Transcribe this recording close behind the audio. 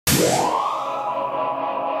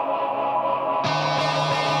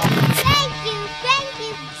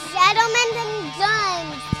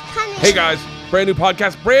Hey guys, brand new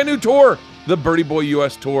podcast, brand new tour, the Birdie Boy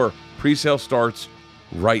US Tour. Pre-sale starts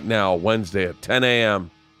right now, Wednesday at 10 a.m.,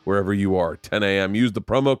 wherever you are, 10 a.m. Use the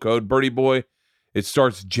promo code Birdie Boy. It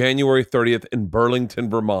starts January 30th in Burlington,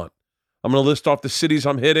 Vermont. I'm going to list off the cities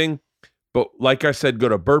I'm hitting, but like I said, go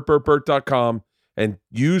to bertbertbert.com and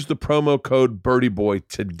use the promo code Birdie Boy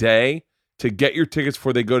today to get your tickets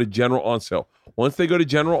before they go to general on sale. Once they go to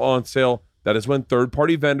general on sale, that is when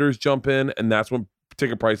third-party vendors jump in, and that's when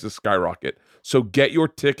ticket prices skyrocket. So get your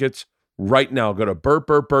tickets right now. Go to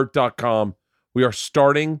bertbertbert.com. We are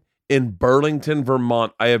starting in Burlington,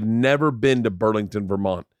 Vermont. I have never been to Burlington,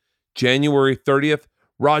 Vermont. January 30th,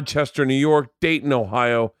 Rochester, New York, Dayton,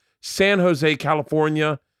 Ohio, San Jose,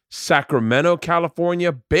 California, Sacramento,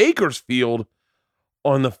 California, Bakersfield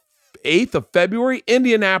on the 8th of February,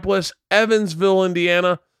 Indianapolis, Evansville,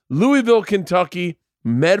 Indiana, Louisville, Kentucky,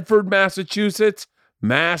 Medford, Massachusetts,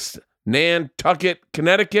 Nantucket,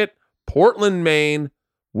 Connecticut, Portland, Maine,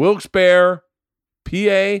 Wilkes-Barre,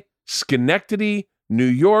 PA, Schenectady, New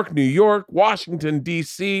York, Washington,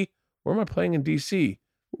 D.C. Where am I playing in D.C.?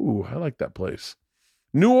 Ooh, I like that place.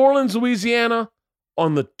 New Orleans, Louisiana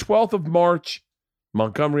on the 12th of March,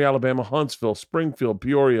 Montgomery, Alabama, Huntsville, Springfield,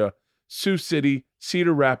 Peoria, Sioux City,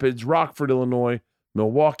 Cedar Rapids, Rockford, Illinois,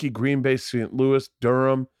 Milwaukee, Green Bay, St. Louis,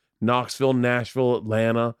 Durham, Knoxville, Nashville,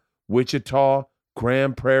 Atlanta, Wichita,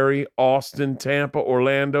 Grand Prairie, Austin, Tampa,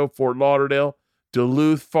 Orlando, Fort Lauderdale,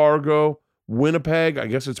 Duluth, Fargo, Winnipeg. I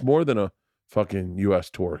guess it's more than a fucking U.S.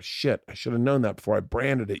 tour. Shit, I should have known that before I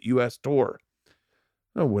branded it U.S. tour.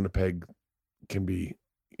 Oh, Winnipeg can be,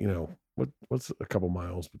 what's a couple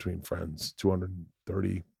miles between friends?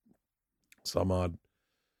 230 some odd.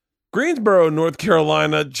 Greensboro, North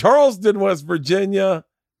Carolina, Charleston, West Virginia,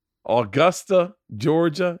 Augusta,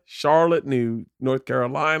 Georgia, Charlotte, North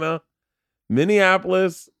Carolina,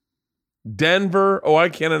 Minneapolis, Denver. Oh, I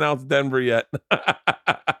can't announce Denver yet.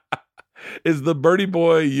 Is the Birdie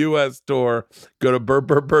Boy US Tour. Go to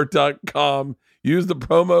bertbertbert.com. Use the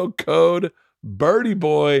promo code Birdie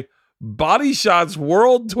Boy. Body Shots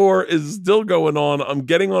World Tour is still going on. I'm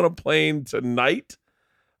getting on a plane tonight.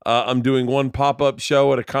 I'm doing one pop-up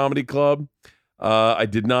show at a comedy club. I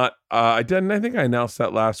think I announced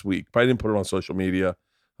that last week, but I didn't put it on social media.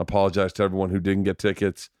 Apologize to everyone who didn't get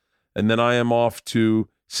tickets. And then I am off to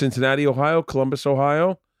Cincinnati, Ohio, Columbus,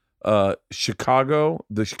 Ohio, Chicago,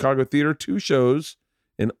 the Chicago Theater, 2 shows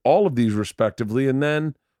in all of these respectively, and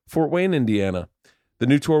then Fort Wayne, Indiana. The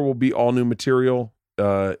new tour will be all new material.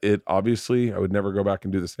 It obviously, I would never go back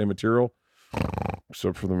and do the same material,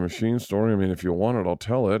 except for the machine story. I mean, if you want it, I'll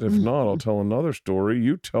tell it. If not, I'll tell another story.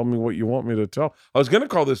 You tell me what you want me to tell. I was going to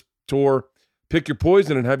call this tour Pick Your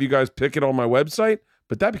Poison and have you guys pick it on my website,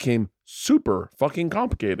 but that became super fucking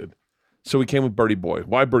complicated. So we came with Birdie Boy.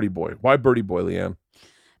 Why Birdie Boy? Why Birdie Boy, Leanne?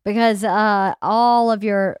 Because all of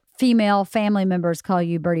your female family members call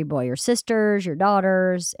you Birdie Boy. Your sisters, your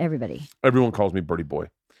daughters, everybody. Everyone calls me Birdie Boy.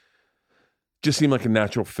 Just seemed like a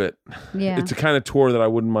natural fit. Yeah. It's a kind of tour that I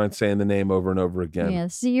wouldn't mind saying the name over and over again. Yeah,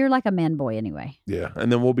 so you're like a man boy anyway. Yeah,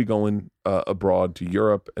 and then we'll be going abroad to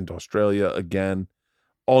Europe and to Australia again.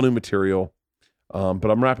 All new material.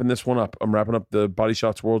 But I'm wrapping this one up. I'm wrapping up the Body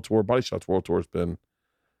Shots World Tour. Body Shots World Tour has been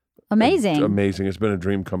amazing. Amazing. It's been a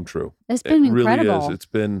dream come true. It's been incredible. Really is. It's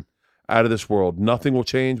been out of this world. Nothing will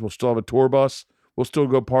change. We'll still have a tour bus. We'll still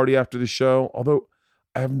go party after the show. Although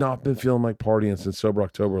I have not been feeling like partying since Sober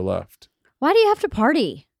October left. Why do you have to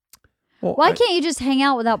party? Well, Why can't you just hang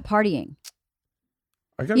out without partying?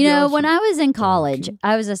 When I was in college,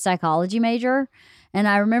 I was a psychology major, and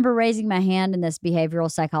I remember raising my hand in this behavioral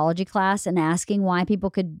psychology class and asking why people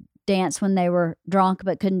could dance when they were drunk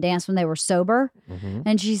but couldn't dance when they were sober. Mm-hmm.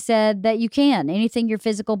 And she said that you can. Anything your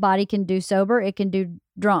physical body can do sober, it can do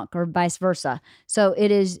drunk, or vice versa. So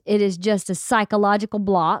it is just a psychological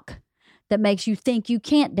block that makes you think you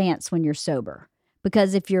can't dance when you're sober.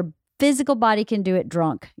 Because if your physical body can do it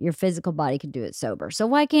drunk, your physical body can do it sober. So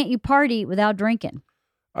why can't you party without drinking?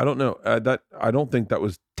 I don't know. I don't think that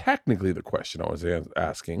was technically the question I was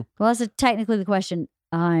asking. Well, that's technically the question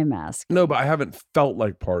I'm asking. No, but I haven't felt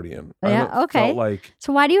like partying. I Yeah, haven't okay. felt like,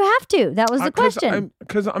 So why do you have to? That was the question.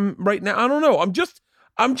 Because I'm right now. I don't know. I'm just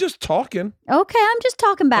talking. Okay, I'm just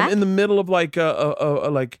talking back. I'm in the middle of like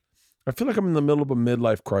I feel like I'm in the middle of a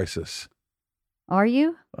midlife crisis. Are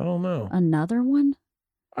you? I don't know. Another one?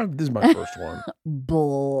 This is my first one.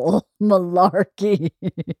 Bull malarkey.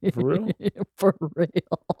 For real? For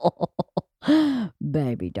real.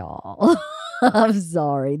 Baby doll. I'm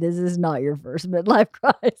sorry. This is not your first midlife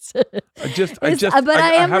crisis. But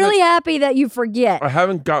I am really happy that you forget. I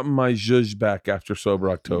haven't gotten my zhuzh back after Sober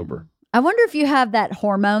October. I wonder if you have that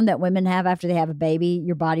hormone that women have after they have a baby.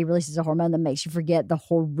 Your body releases a hormone that makes you forget the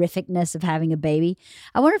horrificness of having a baby.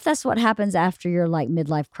 I wonder if that's what happens after your like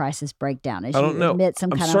midlife crisis breakdown. As I don't you know. emit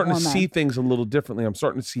some I'm kind of starting to hormone. see things a little differently. I'm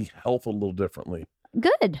starting to see health a little differently.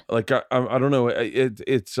 Good. Like I don't know.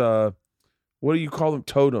 It's what do you call them?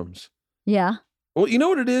 Totems. Yeah. Well, you know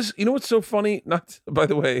what it is? You know what's so funny? Not, by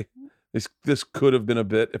the way, this could have been a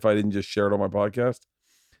bit if I didn't just share it on my podcast.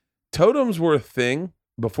 Totems were a thing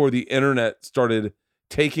before the internet started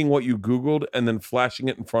taking what you Googled and then flashing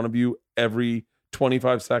it in front of you every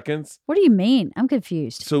 25 seconds. What do you mean? I'm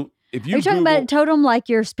confused. So if Are you talking Google, about a totem like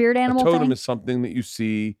your spirit animal a totem thing? is something that you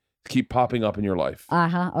see keep popping up in your life.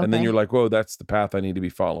 Uh-huh. Okay. And then you're like, whoa, that's the path I need to be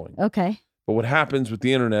following. Okay. But what happens with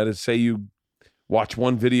the internet is, say you watch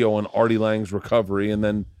one video on Artie Lang's recovery and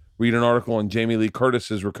then read an article on Jamie Lee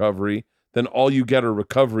Curtis's recovery, then all you get are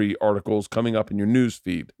recovery articles coming up in your news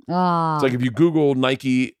feed. Ah. It's like if you Google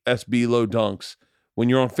Nike SB Low Dunks, when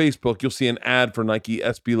you're on Facebook, you'll see an ad for Nike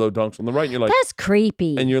SB Low Dunks on the right, and you're like, that's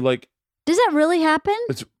creepy. and you're like, does that really happen?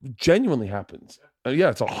 it's genuinely happens. Yeah,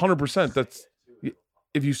 it's 100%. That's,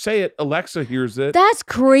 if you say it, Alexa hears it. That's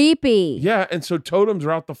creepy. Yeah, and so totems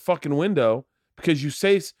are out the fucking window because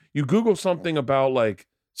you Google something about, like,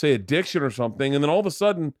 say addiction or something, and then all of a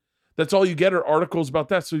sudden, that's all you get are articles about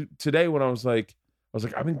that. So today when I was like,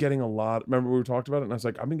 I've been getting a lot. Remember we talked about it, and I was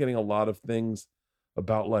like, I've been getting a lot of things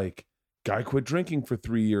about, like, guy quit drinking for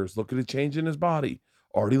 3 years. Look at a change in his body.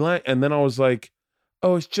 Artie Lang, and then I was like,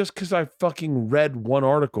 oh, it's just because I fucking read one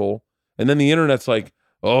article, and then the internet's like,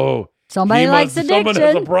 oh, somebody likes addiction. Someone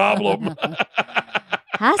has a problem.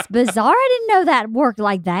 That's bizarre. I didn't know that worked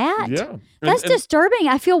like that. Yeah. That's disturbing.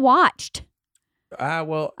 I feel watched.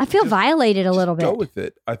 Well, I feel violated a little bit. Go with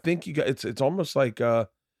it. I think you got it's almost like But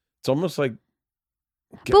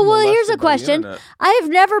here's a question. I have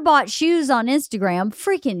never bought shoes on Instagram.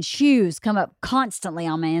 Freaking shoes come up constantly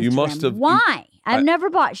on my Instagram. You must have. Why? I've never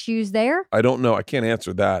bought shoes there. I don't know. I can't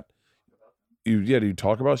answer that. Do you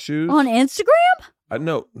talk about shoes? On Instagram?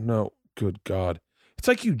 No. Good God. It's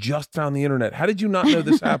like you just found the internet. How did you not know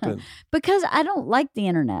this happened? Because I don't like the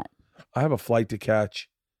internet. I have a flight to catch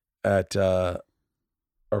at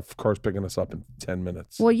our car's picking us up in 10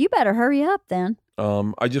 minutes. Well, you better hurry up then.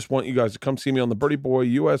 I just want you guys to come see me on the Birdie Boy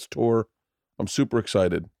US tour. I'm super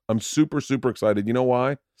excited. I'm super, super excited. You know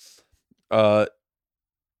why? I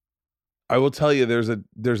will tell you, there's a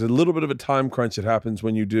little bit of a time crunch that happens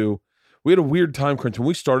when you do. We had a weird time crunch when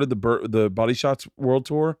we started the Body Shots World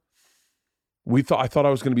Tour. I thought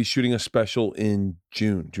I was going to be shooting a special in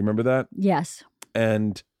June. Do you remember that? Yes.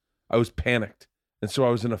 And I was panicked, and so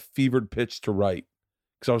I was in a fevered pitch to write.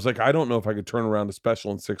 Because I was like, I don't know if I could turn around a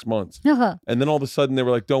special in 6 months. And then all of a sudden they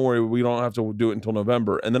were like, don't worry, we don't have to do it until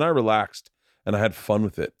November. And then I relaxed and I had fun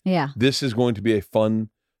with it. Yeah. This is going to be a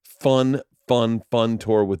fun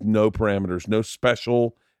tour with no parameters, no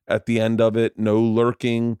special at the end of it, no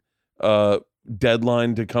lurking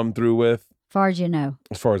deadline to come through with. As far as you know.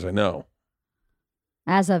 As far as I know.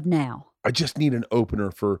 As of now. I just need an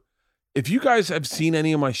opener for, if you guys have seen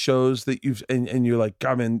any of my shows that and you're like,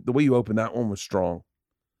 God, man, the way you opened that one was strong.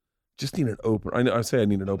 Just need an opener. I say I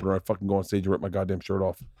need an opener. I fucking go on stage and rip my goddamn shirt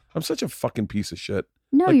off. I'm such a fucking piece of shit.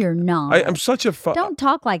 No, like, you're not. I'm such a Don't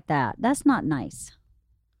talk like that. That's not nice.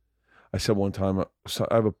 I said one time, I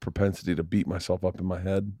have a propensity to beat myself up in my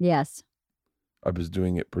head. Yes. I was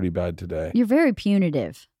doing it pretty bad today. You're very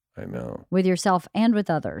punitive. I know. With yourself and with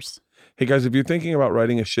others. Hey, guys, if you're thinking about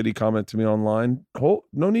writing a shitty comment to me online,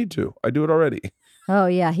 no need to. I do it already. Oh,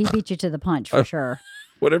 yeah. He beat you to the punch for sure.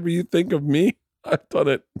 Whatever you think of me, I've done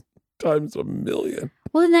it times a million.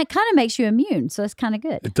 Well, then that kind of makes you immune, so it's kind of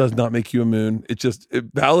good. It does not make you immune. It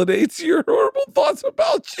validates your horrible thoughts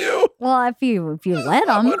about you. Well, if you let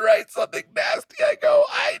them. Someone writes something nasty, I go,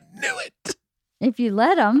 I knew it. If you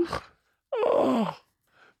let them. Oh,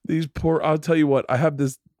 I'll tell you what, I have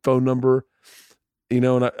this phone number,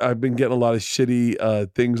 and I've been getting a lot of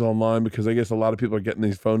shitty things online because I guess a lot of people are getting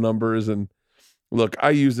these phone numbers. And look, I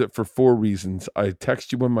use it for 4 reasons. I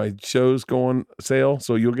text you when my shows go on sale.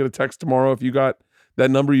 So you'll get a text tomorrow. If you got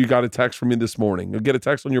that number, you got a text from me this morning. You'll get a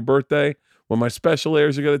text on your birthday. When my special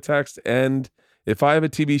airs, you get a text. And if I have a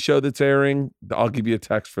TV show that's airing, I'll give you a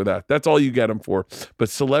text for that. That's all you get them for. But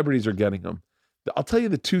celebrities are getting them. I'll tell you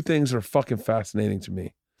the 2 things that are fucking fascinating to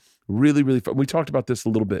me. Really, really fun. We talked about this a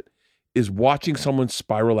little bit, is watching someone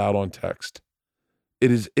spiral out on text. It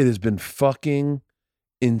has been fucking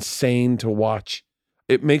insane to watch.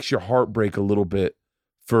 It makes your heart break a little bit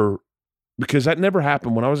because that never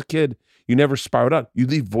happened. When I was a kid, you never spiraled out. You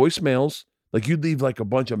leave voicemails, like you'd leave like a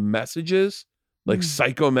bunch of messages, like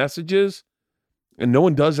psycho messages. And no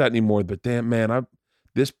one does that anymore. But damn, man,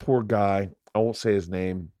 This poor guy, I won't say his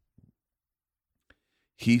name.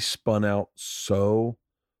 He spun out so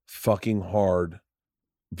fucking hard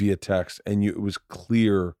via text, and it was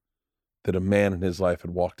clear that a man in his life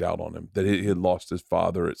had walked out on him, that he had lost his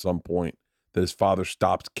father at some point, that his father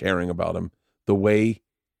stopped caring about him. The way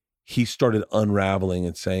he started unraveling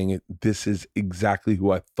and saying, this is exactly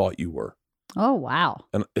who I thought you were. Oh, wow.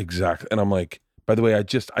 And exactly. And I'm like, by the way, I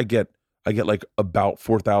get like about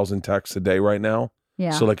 4,000 texts a day right now.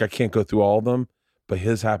 Yeah. So like I can't go through all of them, but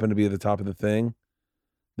his happened to be at the top of the thing.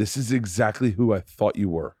 This is exactly who I thought you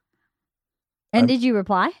were. And did you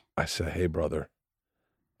reply? I said, hey, brother.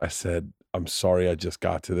 I said, I'm sorry I just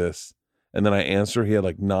got to this. And then I answered. He had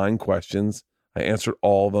like 9 questions. I answered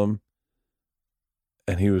all of them.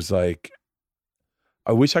 And he was like,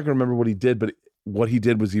 I wish I could remember what he did, but what he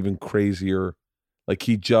did was even crazier. Like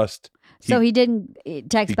he didn't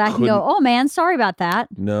text back and go, oh man, sorry about that.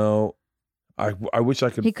 No, I wish I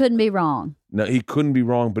could. He couldn't be wrong. No, he couldn't be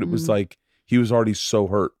wrong, but it was like, he was already so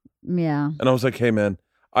hurt. Yeah. And I was like, hey man,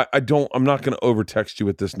 I'm not going to over text you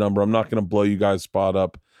with this number. I'm not going to blow you guys' spot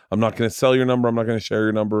up. I'm not going to sell your number. I'm not going to share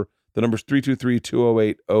your number. The number's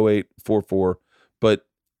 323-208-0844. But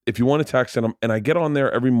if you want to text, and I get on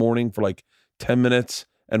there every morning for like 10 minutes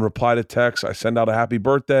and reply to texts. I send out a happy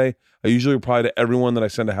birthday. I usually reply to everyone that I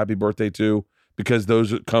send a happy birthday to, because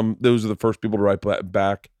those are the first people to write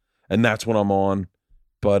back. And that's when I'm on.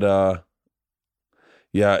 But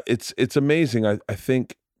yeah, it's amazing. I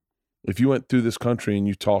think if you went through this country and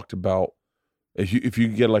you talked about, if you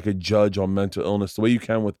get like a judge on mental illness, the way you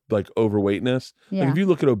can with like overweightness, yeah. like if you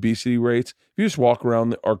look at obesity rates, if you just walk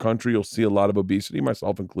around our country, you'll see a lot of obesity,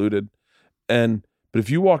 myself included. But if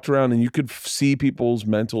you walked around and you could see people's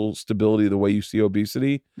mental stability the way you see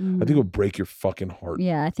obesity, I think it would break your fucking heart.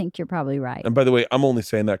 Yeah, I think you're probably right. And by the way, I'm only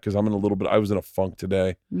saying that because I was in a funk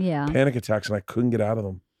today. Yeah. Panic attacks, and I couldn't get out of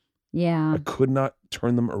them. Yeah. I could not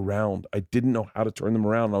turn them around. I didn't know how to turn them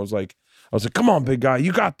around. I was like, come on, big guy,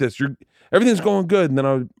 you got this. Everything's going good. And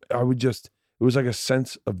then I would just, it was like a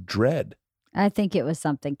sense of dread. I think it was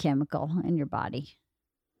something chemical in your body.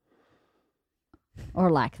 Or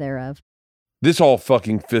lack thereof. This all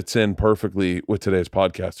fucking fits in perfectly with today's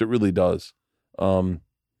podcast. It really does.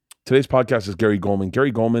 Today's podcast is Gary Gulman.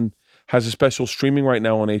 Gary Gulman has a special streaming right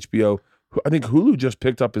now on HBO. I think Hulu just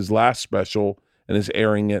picked up his last special and is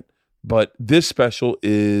airing it. But this special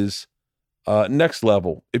is next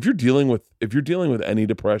level. If you're dealing with any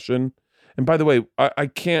depression, and by the way, I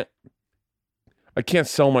can't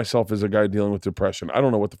sell myself as a guy dealing with depression. I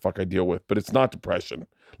don't know what the fuck I deal with, but it's not depression.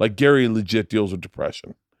 Like Gary legit deals with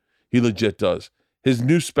depression. He legit does. His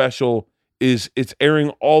new special it's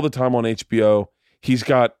airing all the time on HBO. You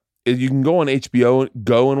can go on HBO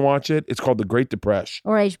Go and watch it. It's called The Great Depression.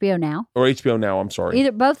 Or HBO Now. I'm sorry.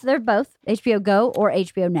 They're both HBO Go or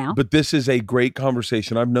HBO Now. But this is a great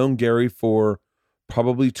conversation. I've known Gary for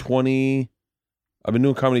probably I've been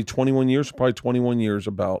doing comedy 21 years, probably 21 years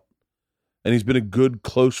about. And he's been a good,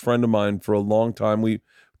 close friend of mine for a long time. We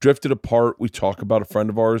drifted apart. We talk about a friend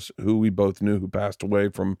of ours who we both knew who passed away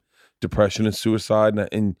from depression and suicide.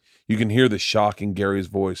 And you can hear the shock in Gary's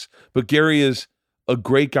voice. But Gary is a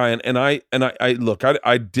great guy. And I look,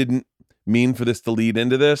 I didn't mean for this to lead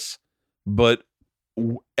into this, but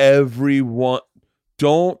everyone,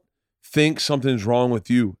 don't think something's wrong with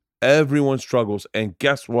you. Everyone struggles. And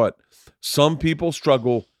guess what? Some people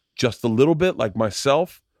struggle just a little bit, like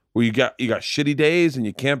myself, where you got shitty days and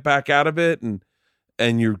you can't back out of it,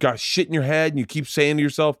 and you got shit in your head and you keep saying to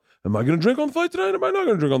yourself, am I going to drink on the flight tonight? Am I not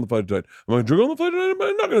going to drink on the flight tonight? Am I going to drink on the flight tonight? Am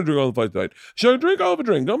I not going to drink on the flight tonight? Should I drink? I'll have a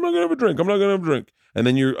drink. I'm not going to have a drink. I'm not going to have a drink. And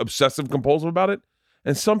then you're obsessive compulsive about it.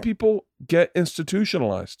 And some people get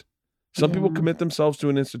institutionalized. Some people commit themselves to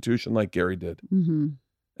an institution like Gary did. Mm-hmm.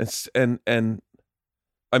 And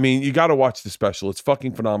I mean, you got to watch the special. It's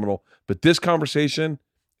fucking phenomenal. But this conversation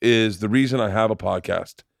is the reason I have a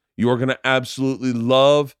podcast. You are going to absolutely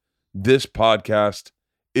love this podcast.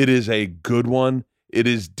 It is a good one. It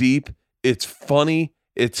is deep. It's funny.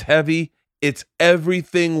 It's heavy. It's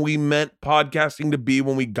everything we meant podcasting to be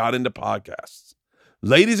when we got into podcasts.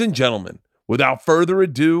 Ladies and gentlemen, without further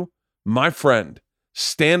ado, my friend,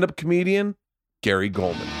 stand-up comedian, Gary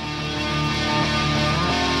Gulman.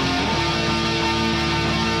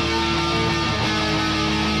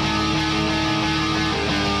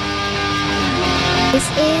 This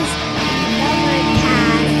is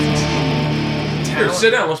Overcast. Here,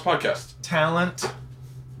 sit down. Let's podcast. Talent.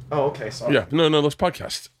 Oh, okay. Sorry. Yeah. No. Let's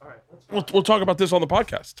podcast. All right. We'll talk about this on the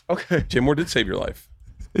podcast. Okay. Jay Moore did save your life.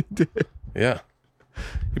 He did. Yeah.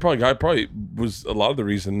 He probably was a lot of the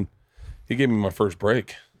reason he gave me my first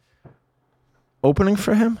break. opening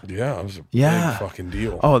for him? Yeah, it was a Yeah. big fucking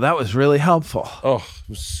deal. Oh, that was really helpful. Oh, it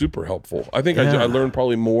was super helpful. I think Yeah. I learned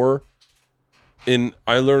probably more.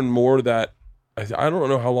 I learned more that I don't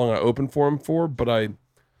know how long I opened for him for, but I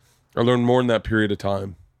learned more in that period of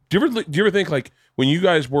time. Do you ever think, like, when you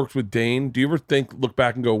guys worked with Dane? Do you ever look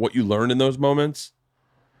back and go, what you learned in those moments?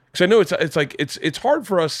 Because I know it's hard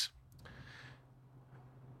for us.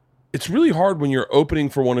 It's really hard when you're opening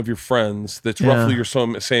for one of your friends that's roughly your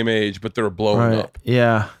same age, but they're blowing up.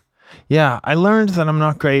 Yeah. Yeah. I learned that I'm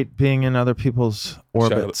not great being in other people's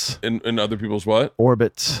orbits. In other people's what?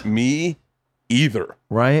 Orbits. Me either.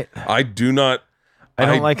 Right? I do not. I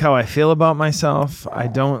don't like how I feel about myself. I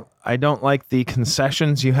don't like the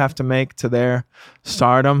concessions you have to make to their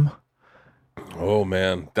stardom. Oh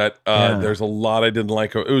man, there's a lot I didn't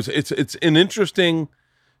like. It's an interesting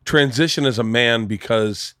transition as a man,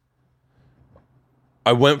 because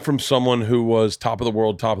I went from someone who was top of the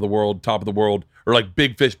world, or like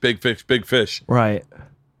big fish. Right.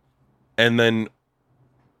 And then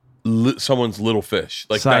someone's little fish.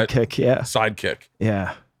 Like sidekick, yeah. Sidekick.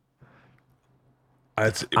 Yeah.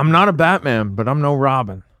 I'm not a Batman, but I'm no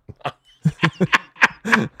Robin.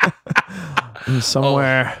 I'm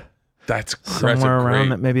somewhere around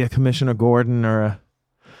that, maybe a Commissioner Gordon or a...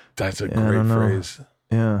 That's a great phrase.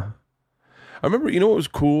 Yeah. I remember, what was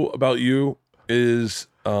cool about you is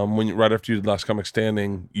right after you did Last Comic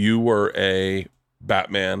Standing, you were a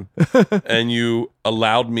Batman and you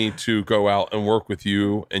allowed me to go out and work with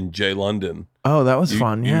you and Jay London. Oh, that was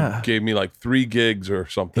fun. Yeah. You gave me like 3 gigs or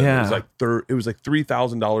something. Yeah. It was like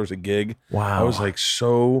 $3,000 a gig. Wow. I was like,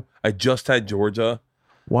 I just had Georgia.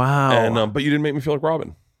 Wow. And but you didn't make me feel like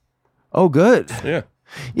Robin. Oh, good. Yeah.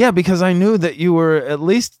 Yeah, because I knew that you were at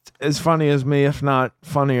least as funny as me, if not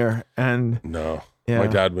funnier. And no, yeah. My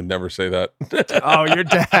dad would never say that. Oh,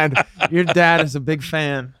 your dad is a big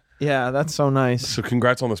fan. Yeah, that's so nice. So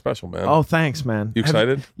congrats on the special, man. Oh, thanks, man. You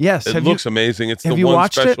excited? Yes. It looks amazing. It's the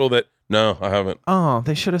one special that... No, I haven't. Oh,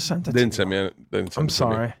 they should have sent it. They didn't send me. I'm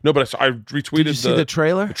sorry. No, but I retweeted. Did you see the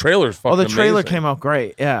trailer? The trailer's fucking the trailer amazing. came out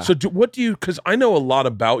great. Yeah. So because I know a lot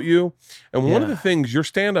about you, and one of the things, your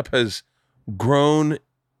stand-up has grown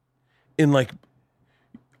in, like,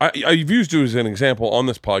 I've used you as an example on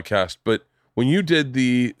this podcast, but when you did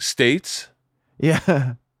the States,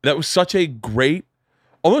 yeah, that was such a great,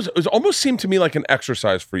 it almost seemed to me like an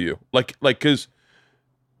exercise for you. Like, because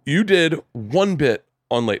you did one bit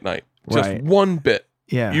on late night. Just one bit.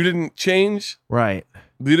 Yeah. You didn't change. Right.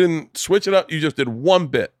 You didn't switch it up. You just did one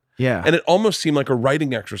bit. Yeah. And it almost seemed like a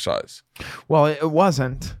writing exercise. Well, it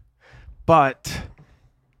wasn't. But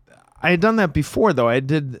I had done that before, though. I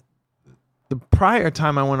did the prior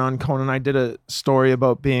time I went on Conan, I did a story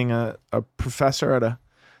about being a professor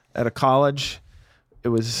at a college. It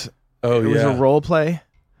was a role play.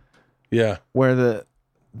 Yeah. Where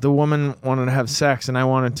the woman wanted to have sex and I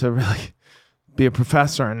wanted to really be a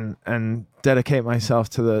professor and dedicate myself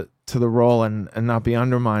to the role and not be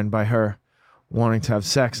undermined by her wanting to have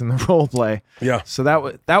sex in the role play. Yeah. So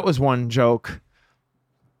that was one joke,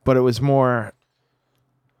 but it was more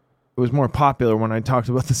popular when I talked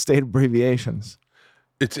about the state abbreviations.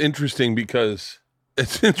 It's interesting because I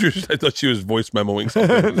thought she was voice memoing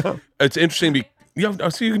something. No. It's interesting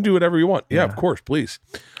so you can do whatever you want. Yeah, of course, please.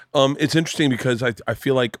 It's interesting because I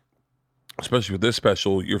feel like, especially with this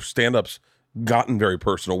special, your stand-ups gotten very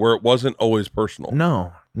personal, where it wasn't always personal.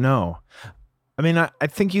 No. I mean, I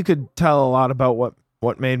think you could tell a lot about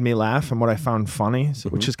what made me laugh and what I found funny,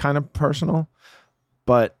 which is kind of personal.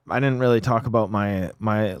 But I didn't really talk about my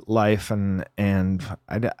life, and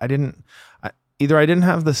I didn't either. I didn't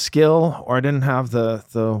have the skill, or I didn't have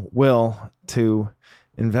the will to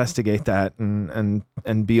investigate that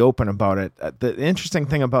and be open about it. The interesting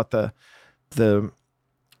thing about the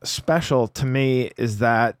special to me is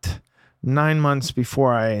that 9 months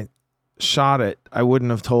before I shot it, I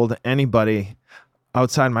wouldn't have told anybody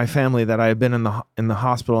outside my family that I had been in the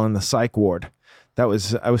hospital in the psych ward. I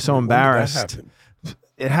was so embarrassed.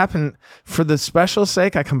 It happened for the special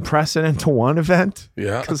sake. I compress it into one event.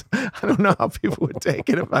 Yeah. Because I don't know how people would take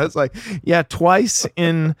it if I was like, yeah, twice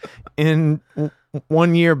in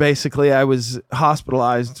 1 year, basically, I was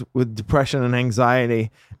hospitalized with depression and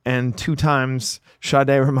anxiety. And 2 times Sade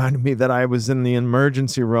reminded me that I was in the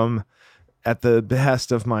emergency room at the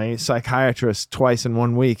behest of my psychiatrist twice in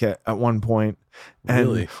 1 week at one point. And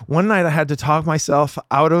really? One night I had to talk myself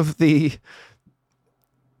out of the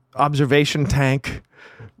observation tank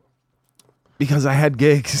because I had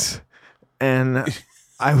gigs, and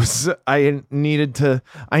I needed to,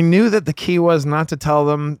 I knew that the key was not to tell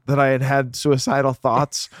them that I had suicidal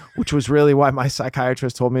thoughts, which was really why my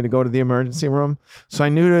psychiatrist told me to go to the emergency room. So I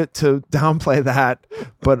knew to downplay that,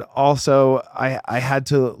 but also I had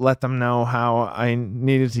to let them know how I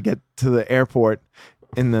needed to get to the airport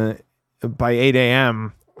by 8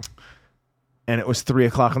 a.m. And it was 3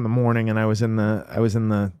 o'clock in the morning, and I was in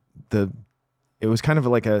the it was kind of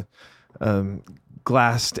like a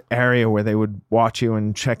glassed area where they would watch you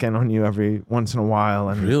and check in on you every once in a while.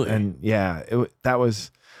 And Really? and yeah, that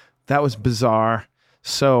was bizarre.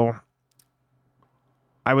 So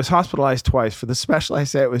I was hospitalized twice. For the special, I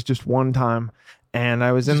say it was just one time, and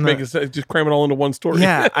I was just cram it all into one story.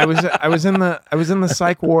 Yeah, I was in the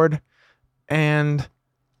psych ward, and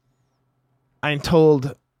I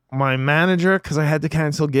told my manager because I had to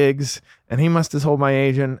cancel gigs, and he must have told my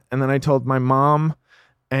agent, and then I told my mom,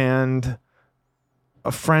 and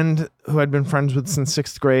a friend who I'd been friends with since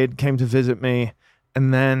 6th grade came to visit me,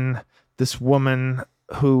 and then this woman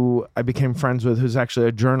who I became friends with, who's actually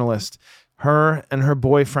a journalist, her and her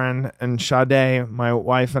boyfriend and Sade, my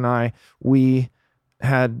wife, and I, we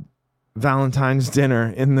had Valentine's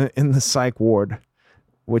dinner in the psych ward,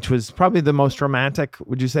 which was probably the most romantic.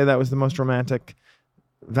 Would you say that was the most romantic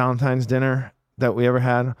Valentine's dinner that we ever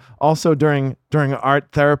had? Also, during art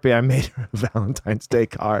therapy, I made her a Valentine's Day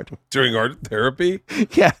card. During art therapy?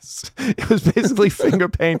 Yes, it was basically finger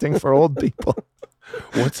painting for old people.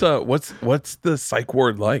 What's the psych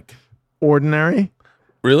ward like? Ordinary.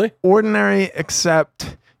 Really? Ordinary,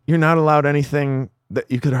 except you're not allowed anything that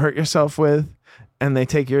you could hurt yourself with, and they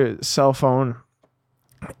take your cell phone,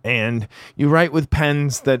 and you write with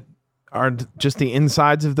pens that are just the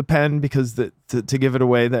insides of the pen because to give it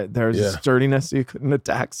away that there's sturdiness so you couldn't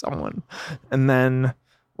attack someone. And then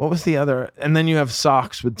what was the other? And then you have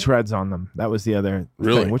socks with treads on them. That was the other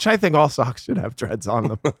thing, which I think all socks should have treads on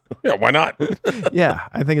them. Yeah, why not? Yeah,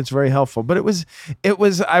 I think it's very helpful. But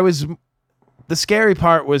the scary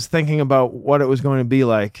part was thinking about what it was going to be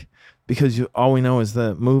like, because all we know is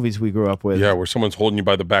the movies we grew up with. Yeah, where someone's holding you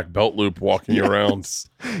by the back belt loop, walking you around.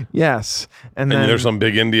 Yes. And then there's some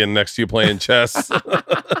big Indian next to you playing chess.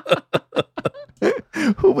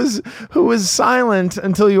 who was silent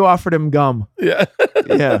until you offered him gum. Yeah.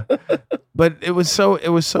 Yeah. But it was so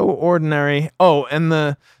ordinary. Oh, and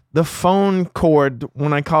the phone cord,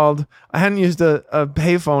 when I called, I hadn't used a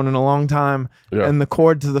payphone in a long time, and the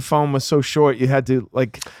cord to the phone was so short you had to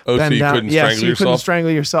bend so you down. couldn't strangle yourself? Couldn't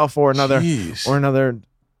strangle yourself or another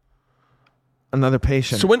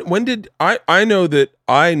patient. So when did I know that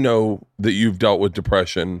you've dealt with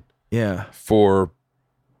depression? Yeah. For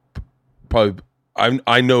probably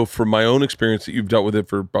I know from my own experience that you've dealt with it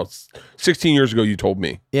for about 16 years ago. You told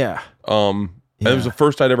me. Yeah. And it was the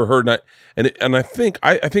first I'd ever heard, and I think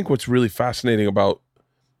what's really fascinating about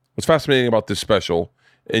this special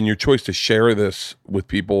and your choice to share this with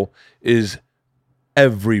people is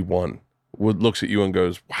everyone looks at you and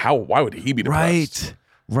goes, why would he be depressed?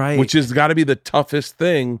 Right. Which has got to be the toughest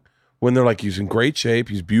thing when they're like, he's in great shape,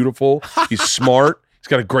 he's beautiful, he's smart, he's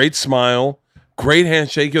got a great smile, great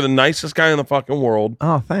handshake, you're the nicest guy in the fucking world.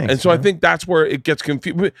 Oh, thanks. And so man. I think that's where it gets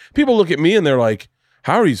confused. People look at me and they're like,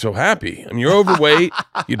 how are you so happy? I mean, you're overweight.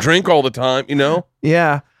 You drink all the time,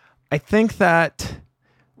 Yeah. I think that,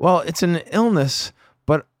 well, it's an illness,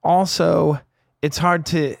 but also it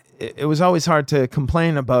was always hard to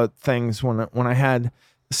complain about things when I had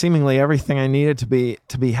seemingly everything I needed to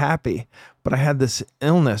be happy, but I had this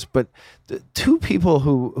illness. But the two people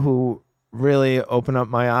who really opened up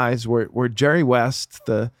my eyes were Jerry West,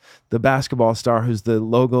 the basketball star who's the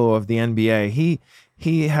logo of the NBA.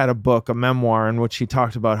 He had a book, a memoir, in which he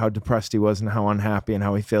talked about how depressed he was and how unhappy and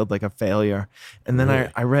how he felt like a failure. And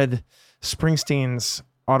then I read Springsteen's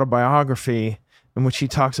autobiography, in which he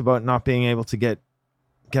talks about not being able to get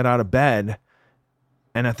out of bed.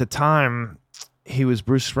 And at the time, he was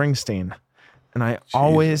Bruce Springsteen. And I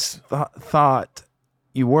always thought,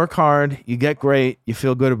 you work hard, you get great, you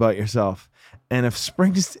feel good about yourself. And if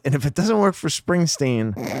it doesn't work for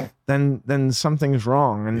Springsteen, then something's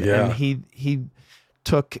wrong. And he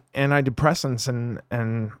took antidepressants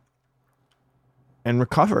and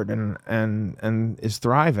recovered and is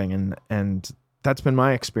thriving, and that's been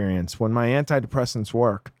my experience. When my antidepressants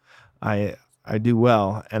work, I do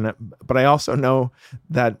well, but I also know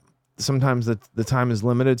that sometimes the time is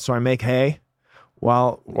limited, so I make hay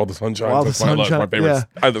while the sun shines. While the That's sun my shines, favorite.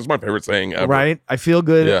 That's my favorite saying ever. right. I feel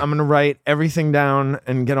good. Yeah. I'm gonna write everything down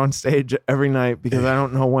and get on stage every night because I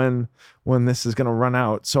don't know when this is gonna run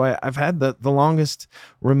out. So I've had the longest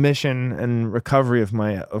remission and recovery of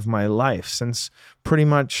my life since pretty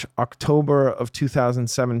much October of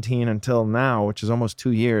 2017 until now, which is almost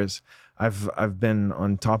 2 years. I've been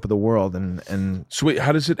on top of the world and So wait,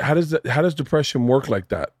 how does depression work like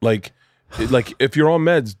that? Like if you're on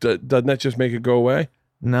meds, doesn't that just make it go away?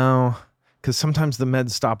 no, because sometimes the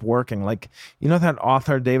meds stop working. Like, you know that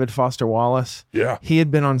author David Foster Wallace? Yeah. He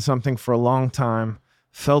had been on something for a long time,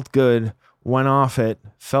 felt good, went off it,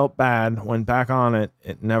 felt bad, went back on it.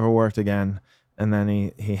 It never worked again, and then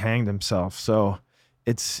he hanged himself. So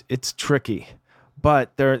it's tricky,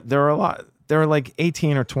 but there are a lot. There are like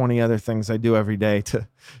 18 or 20 other things I do every day to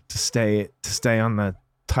stay on the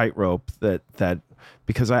tightrope that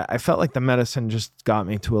because I felt like the medicine just got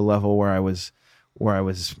me to a level where I was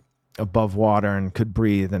above water and could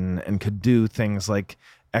breathe and could do things like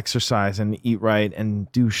exercise and eat right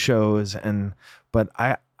and do shows but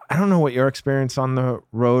I don't know what your experience on the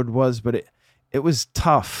road was, but it was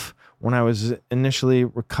tough when I was initially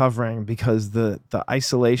recovering because the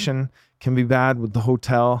isolation can be bad with the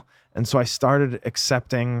hotel. And so I started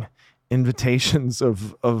accepting invitations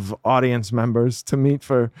of audience members to meet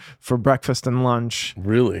for breakfast and lunch.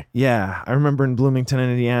 Really? Yeah. I remember in Bloomington,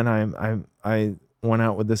 Indiana, I went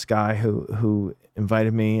out with this guy who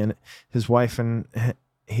invited me and his wife, and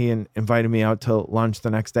he invited me out to lunch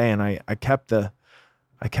the next day. And I kept the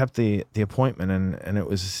appointment and it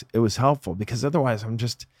was helpful because otherwise I'm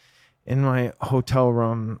just in my hotel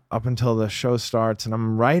room up until the show starts and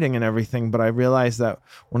I'm writing and everything. But I realized that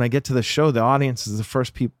when I get to the show, the audience is the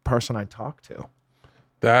first person I talk to.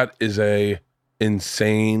 That is a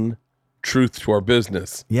insane truth to our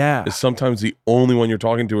business. Yeah. Is sometimes the only one you're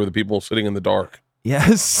talking to are the people sitting in the dark.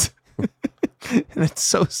 Yes. And it's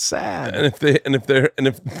so sad.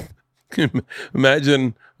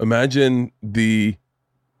 Imagine the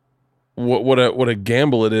what a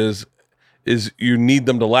gamble it is you need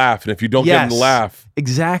them to laugh, and if you don't get them to laugh,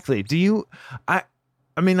 exactly. Do you? I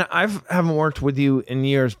mean, haven't worked with you in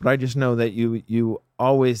years, but I just know that you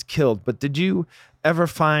always killed. But did you ever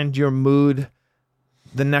find your mood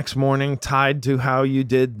the next morning tied to how you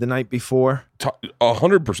did the night before?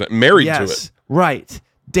 100% married to it. Right.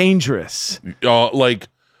 Dangerous. Like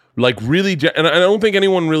really, and I don't think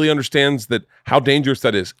anyone really understands that how dangerous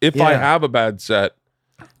that is. If I have a bad set,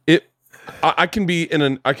 I can be in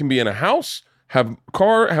a house, have a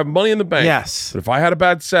car, have money in the bank. Yes. But if I had a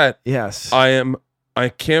bad set, yes, I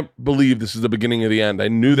can't believe this is the beginning of the end. I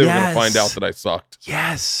knew they were going to find out that I sucked.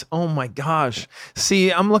 Yes. Oh my gosh.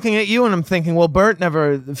 See, I'm looking at you and I'm thinking, well, Bert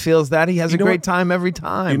never feels that. He has a great time every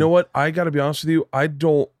time. You know what? I got to be honest with you.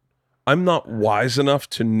 I'm not wise enough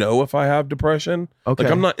to know if I have depression. Okay.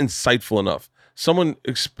 Like, I'm not insightful enough. Someone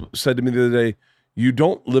said to me the other day, you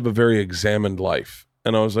don't live a very examined life.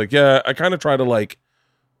 And I was like, yeah, I kind of try to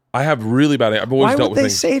I have really bad. I've always dealt with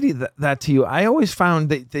things. Why would they say that to you? I always found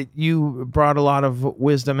that you brought a lot of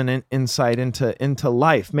wisdom and insight into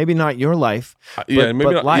life. Maybe not your life, but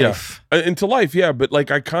not life. Yeah. Into life, yeah. But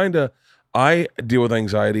I deal with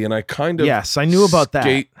anxiety, and I kind of I knew about that.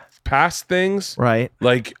 Skate past things, right?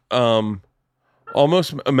 Like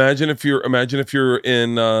almost imagine if you're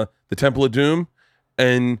in the Temple of Doom,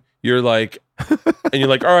 and you're like. And you're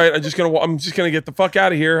like, all right, I'm just gonna get the fuck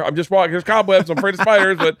out of here. I'm just walking. There's cobwebs. I'm afraid of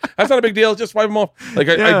spiders, but that's not a big deal. Just wipe them off.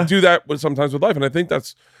 I do that sometimes with life, and I think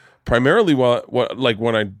that's primarily what like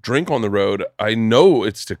when I drink on the road. I know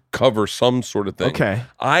it's to cover some sort of thing. Okay.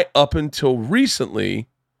 I up until recently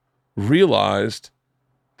realized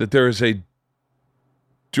that there is a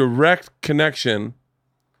direct connection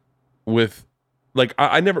with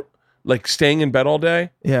I never staying in bed all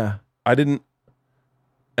day. Yeah. I didn't.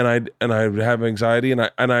 And I would have anxiety, and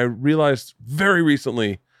I realized very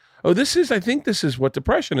recently, I think this is what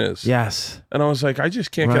depression is. Yes. And I was like, I just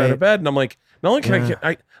can't get out of bed, and I'm like, not only can it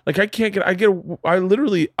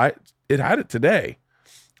had it today.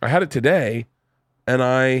 I had it today,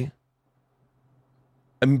 but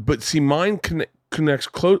see, mine connects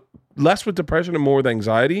less with depression and more with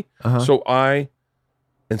anxiety. Uh-huh. So I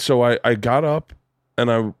got up and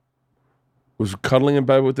I was cuddling in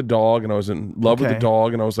bed with the dog, and I was in love with the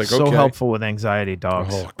dog, and I was like, so okay. helpful with anxiety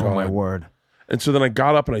dogs. Oh my word. And so then I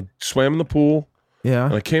got up and I swam in the pool. Yeah.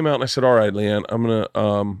 And I came out and I said, all right, Leanne, I'm gonna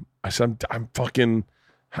I said, I've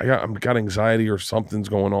got anxiety or something's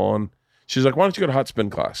going on. She's like, why don't you go to hot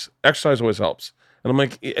spin class? Exercise always helps. And I'm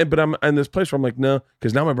like, but I'm in this place where I'm like, no,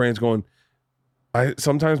 because now my brain's going,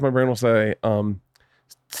 sometimes my brain will say,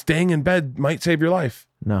 staying in bed might save your life.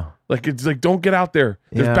 No. Like, it's like, don't get out there.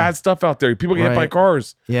 There's Yeah. bad stuff out there. People get hit by Right.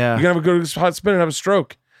 cars. Yeah. You're going to go to Hot Spin and have a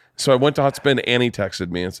stroke. So I went to Hot Spin. Annie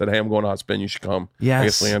texted me and said, hey, I'm going to Hot Spin. You should come. I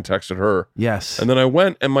guess Yes. Leanne texted her. Yes. And then I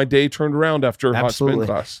went, and my day turned around after Absolutely. Hot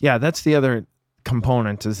Spin class. Yeah, that's the other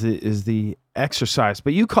component is the exercise.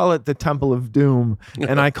 But you call it the Temple of Doom,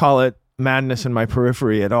 and I call it madness in my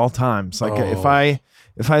periphery at all times. Like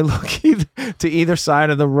if I look to either side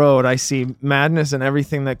of the road, I see madness and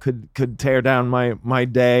everything that could tear down my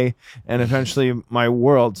day and eventually my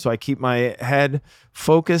world. So I keep my head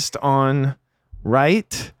focused on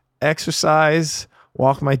exercise,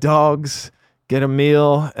 walk my dogs, get a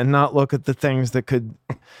meal, and not look at the things that could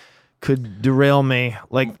derail me,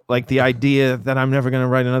 like the idea that I'm never going to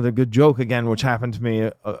write another good joke again, which happened to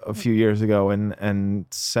me a few years ago and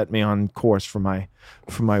set me on course for my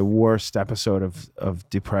worst episode of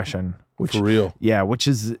depression. Which, For real. Yeah, which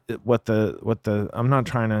is what the I'm not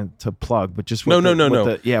trying to plug, but just No.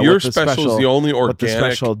 Your what the special is the only what the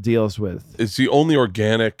organic. special deals with. It's the only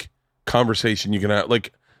organic conversation you can have.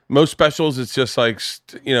 Like most specials, it's just like,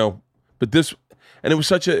 but this, and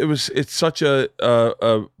it's such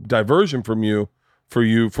a diversion from you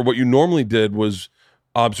for what you normally did was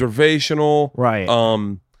observational, Right.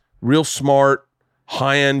 Real smart,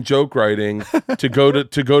 high end joke writing to go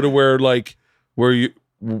to where you.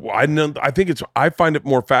 I find it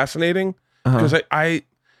more fascinating because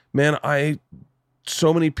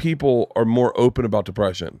so many people are more open about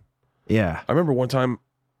depression. Yeah. I remember one time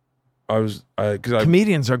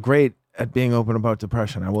Comedians are great at being open about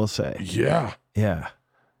depression, I will say. yeah, Yeah.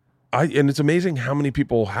 and it's amazing how many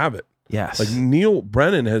people have it. Yes. Like Neil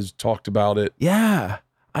Brennan has talked about it. Yeah.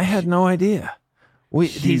 I had no idea. He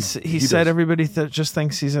He said does. everybody just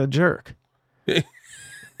thinks he's a jerk.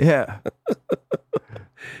 Yeah.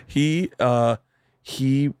 He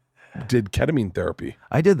did ketamine therapy.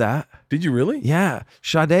 I did that. Did you really? Yeah.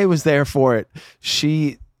 Sade was there for it.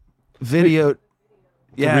 She videoed.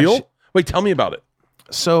 For real? Wait, tell me about it.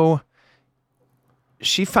 So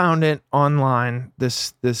she found it online,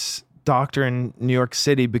 this doctor in New York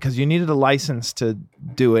City, because you needed a license to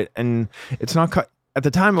do it. And it's not, at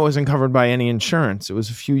the time it wasn't covered by any insurance. It was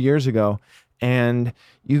a few years ago. And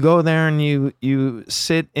you go there and you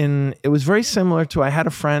sit in, it was very similar to, I had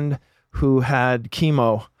a friend who had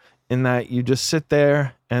chemo, in that you just sit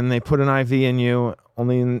there and they put an IV in you.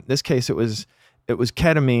 Only in this case, it was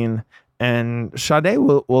ketamine. And Sade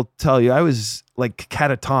will tell you, I was like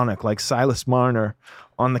catatonic, like Silas Marner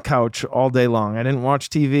on the couch all day long. I didn't watch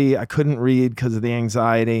TV. I couldn't read because of the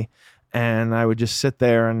anxiety. And I would just sit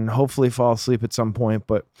there and hopefully fall asleep at some point.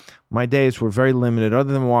 But my days were very limited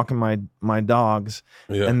other than walking my dogs.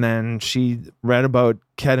 Yeah. And then she read about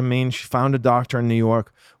ketamine. She found a doctor in New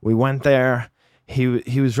York. We went there. He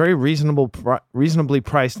was very reasonably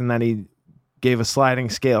priced in that he gave a sliding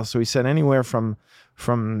scale. So he said anywhere from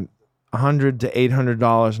 $100 to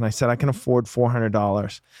 $800, and I said I can afford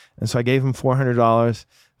 $400, and so I gave him $400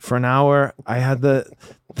 for an hour. I had the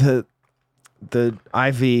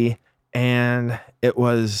IV, and it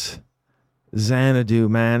was Xanadu,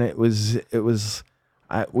 man. It was.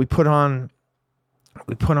 We put on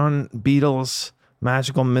Beatles'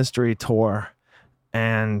 Magical Mystery Tour,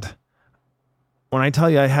 and when I tell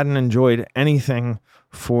you I hadn't enjoyed anything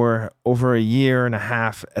for over a year and a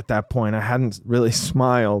half at that point, I hadn't really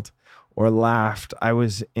smiled or laughed. I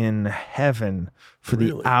was in heaven for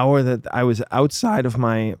the hour that I was outside of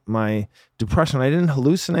my depression. I didn't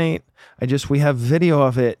hallucinate. We have video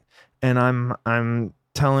of it, and I'm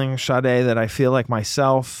telling Sade that I feel like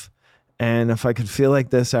myself, and if I could feel like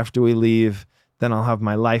this after we leave, then I'll have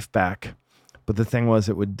my life back. But the thing was,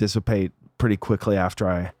 it would dissipate pretty quickly after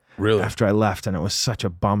I left, and it was such a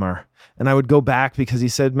bummer. And I would go back because he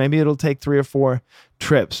said maybe it'll take 3 or 4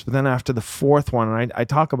 trips. But then after the 4th one, and I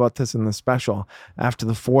talk about this in the special, after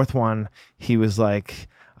the 4th one, he was like,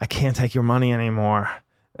 I can't take your money anymore.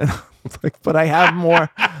 And I was like, but I have more.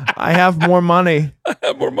 I have more money. I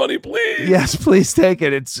have more money, please. Yes, please take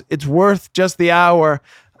it. It's worth just the hour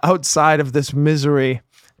outside of this misery.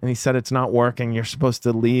 And he said, it's not working. You're supposed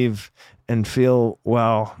to leave and feel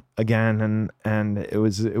well again. And it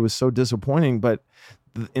was so disappointing. But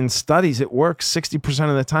in studies, it works 60%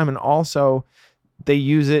 of the time. And also they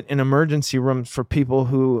use it in emergency rooms for people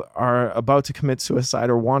who are about to commit suicide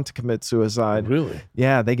or want to commit suicide. Really?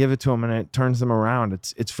 Yeah, they give it to them and it turns them around.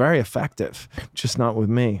 It's very effective, just not with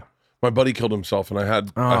me. My buddy killed himself, and I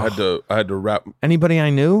had to wrap. Anybody I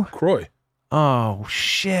knew? Croy. Oh,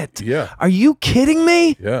 shit. Yeah. Are you kidding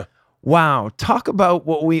me? Yeah. Wow. Talk about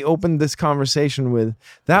what we opened this conversation with.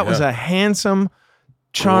 That was Yeah. a handsome,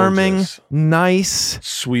 charming, Gorgeous. nice,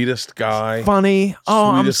 Sweetest guy. funny.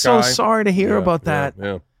 Oh, I'm Sweetest so guy. sorry to hear Yeah, about that.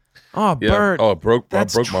 Yeah. Oh, Yeah. Bert. Oh, it broke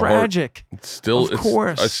That's my heart. tragic. Still, Of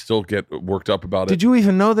course. I still get worked up about it. Did you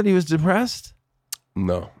even know that he was depressed?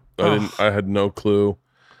 No, I Oh. didn't. I had no clue.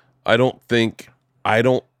 I don't think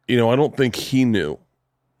he knew.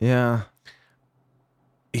 Yeah.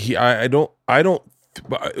 I don't,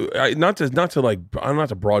 not to like, I'm not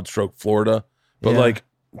to broad stroke Florida, but Yeah. like,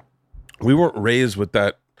 we weren't raised with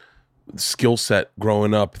that skill set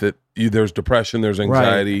growing up that there's depression, there's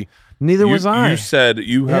anxiety. Neither was I. You said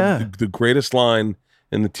you have Yeah. the greatest line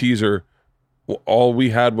in the teaser. All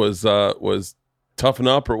we had was toughen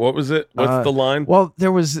up, or what was it? What's the line? Well,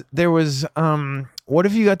 there was what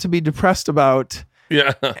if you got to be depressed about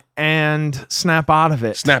Yeah. and snap out of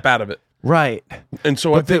it? Snap out of it. Right. And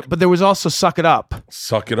so I think But there was also suck it up,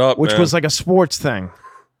 suck it up, which man. was like a sports thing.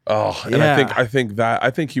 Oh, and Yeah. I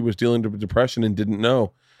think he was dealing with depression and didn't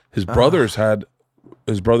know. His brothers had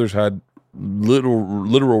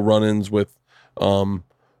literal run-ins with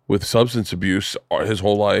substance abuse his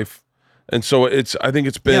whole life. And so I think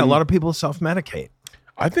it's been Yeah, a lot of people self-medicate.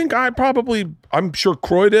 I think I'm sure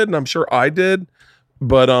Croy did, and I'm sure I did,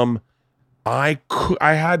 but I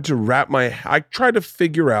had to I tried to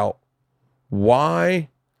figure out why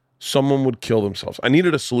someone would kill themselves. I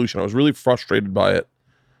needed a solution. I was really frustrated by it.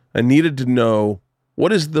 I needed to know,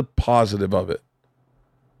 what is the positive of it.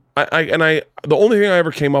 The only thing I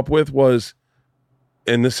ever came up with was,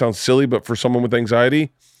 and this sounds silly, but for someone with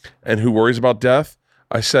anxiety and who worries about death,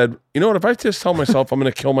 I said, you know what, if I just tell myself I'm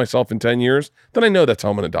going to kill myself in 10 years, then I know that's how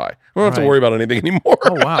I'm going to die. I don't have to Right. worry about anything anymore.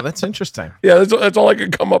 Oh wow, that's interesting. Yeah, that's all I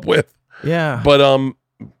could come up with. Yeah. But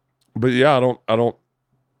yeah,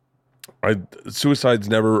 suicide's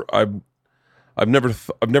never, I've never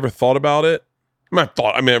thought about it.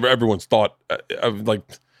 Everyone's thought, like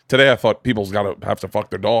today I thought people's got to have to fuck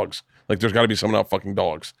their dogs. Like there's got to be someone out fucking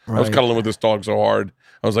dogs. I was Right. cuddling with this dog so hard.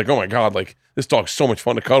 I was like, oh my God, like this dog's so much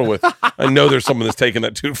fun to cuddle with. I know there's someone that's taking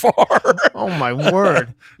that too far. Oh my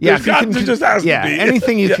word. Yeah, There's got to just has to be.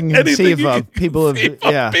 anything you can anything conceive you of, can people have conceive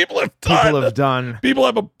of, people have done. People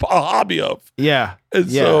have a hobby of. Yeah. And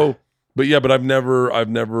Yeah. so, but I've never,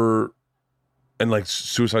 and like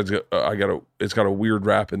suicide's, it's got a weird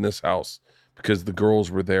rap in this house because the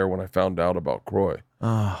girls were there when I found out about Croy.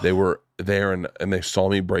 Oh. They were there and they saw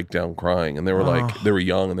me break down crying, and they were like, they were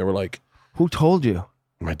young, and they were like, Who told you?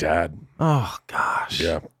 my dad. Oh gosh.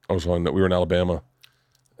 Yeah, we were in Alabama,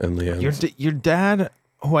 and Leanne. Your dad,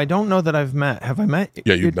 who I don't know that I've met. Have I met?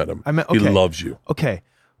 Yeah, you've met him. I met. He Okay. loves you. Okay,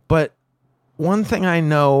 but one thing I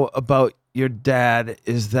know about your dad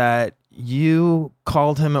is that you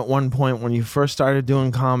called him at one point when you first started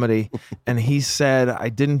doing comedy, and he said, "I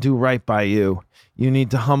didn't do right by you. You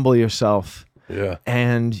need to humble yourself." Yeah.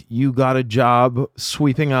 And you got a job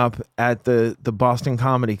sweeping up at the Boston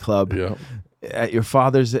Comedy Club. Yeah. At your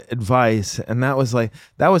father's advice, and that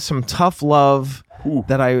was some tough love. Ooh.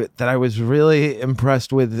 that I was really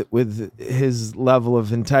impressed with his level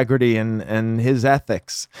of integrity and his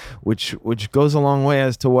ethics, which goes a long way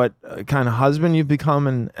as to what kind of husband you've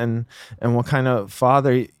become and what kind of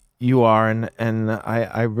father you are, and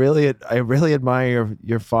I really admire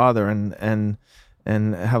your father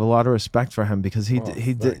and have a lot of respect for him because he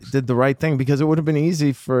did the right thing, because it would have been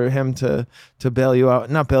easy for him to bail you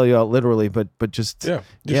out, not bail you out literally, but just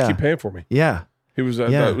keep paying for me. Yeah. He was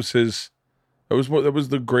that was his. That was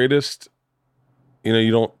the greatest.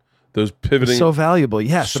 Those pivoting, so valuable.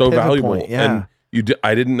 Yes, so valuable. Point. Yeah. And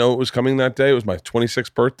I didn't know it was coming that day. It was my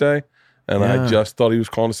 26th birthday, and I just thought he was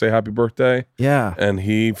calling to say happy birthday. Yeah. And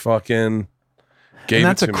he fucking gave And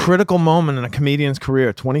that's it a to me. critical moment in a comedian's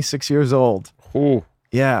career. 26 years old. Ooh.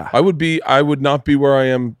 Yeah. I would not be where I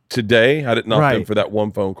am today had it not been Right. for that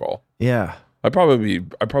one phone call. Yeah. I probably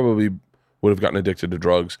would have gotten addicted to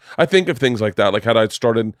drugs. I think of things like that. Like had I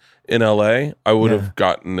started in LA, I would have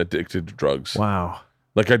gotten addicted to drugs. Wow.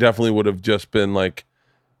 Like I definitely would have just been like,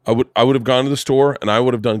 I would have gone to the store and I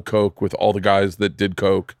would have done coke with all the guys that did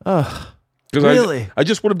coke. Ugh. Because I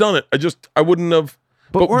just would have done it. I wouldn't have.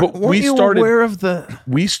 But weren't you aware of the?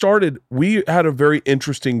 We had a very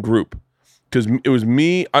interesting group because it was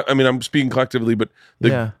me. I mean, I'm speaking collectively, but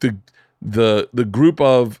the group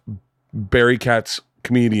of Barry Katz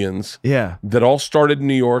comedians that all started in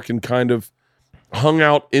New York and kind of hung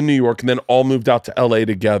out in New York and then all moved out to LA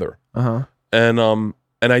together. And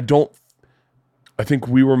I think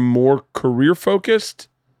we were more career focused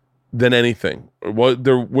than anything.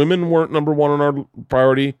 The women weren't number one on our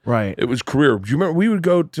priority. Right. It was career. Do you remember we would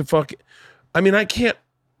go to I can't.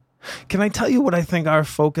 Can I tell you what I think our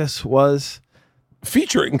focus was?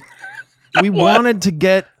 Featuring. We wanted to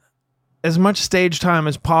get as much stage time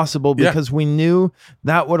as possible because we knew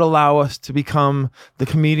that would allow us to become the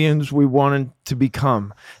comedians we wanted to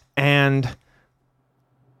become. And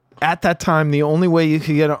at that time, the only way you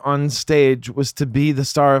could get on stage was to be the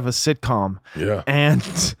star of a sitcom. Yeah.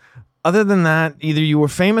 And other than that, either you were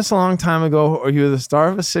famous a long time ago or you were the star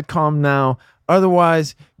of a sitcom now.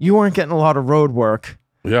 Otherwise, you weren't getting a lot of road work.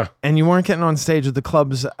 Yeah. And you weren't getting on stage at the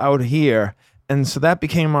clubs out here. And so that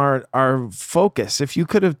became our focus. If you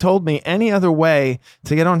could have told me any other way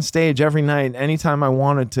to get on stage every night, anytime I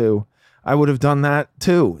wanted to, I would have done that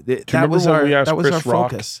too. That was our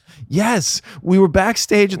focus. Yes, we were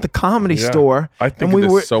backstage at the Comedy Store. I think and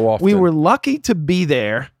of this so often. We were lucky to be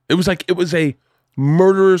there. It was a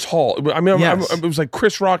murderer's hall. I mean, it was like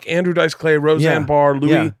Chris Rock, Andrew Dice Clay, Roseanne Barr,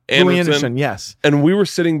 Louis Anderson. Yes. And we were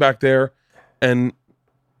sitting back there, and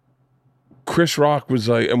Chris Rock was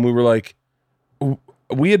like, and we were like,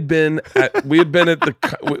 we had been at the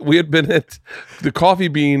Coffee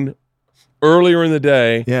Bean earlier in the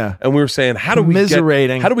day, and we were saying, how do we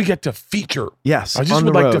get to feature? Yes, I just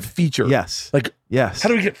would like to feature. Yes, how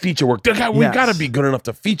do we get feature work? We got to be good enough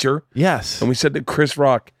to feature. Yes, and we said to Chris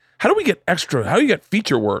Rock, how do we get extra? How do you get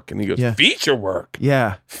feature work? And he goes, feature work.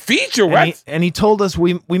 Yeah, feature work. And he told us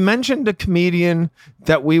we mentioned a comedian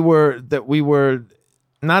that we were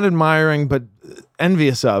not admiring but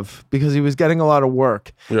envious of because he was getting a lot of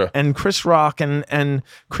work. Yeah, and Chris Rock and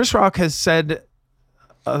Chris Rock has said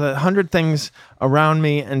 100 things around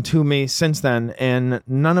me and to me since then, and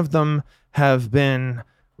none of them have been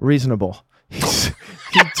reasonable.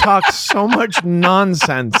 He talks so much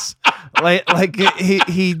nonsense. Like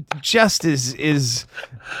he just is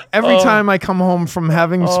every time I come home from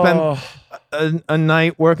having spent a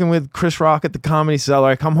night working with Chris Rock at the Comedy Cellar,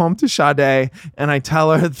 I come home to Sade and I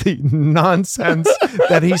tell her the nonsense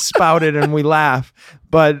that he spouted and we laugh.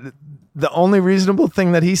 But the only reasonable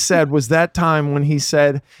thing that he said was that time when he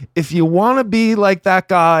said, if you want to be like that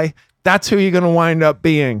guy, that's who you're going to wind up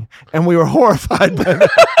being. And we were horrified by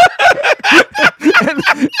that. and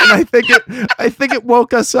I think it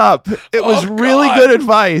woke us up. It was really good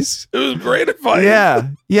advice. It was great advice.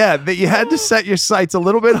 Yeah, that you had to set your sights a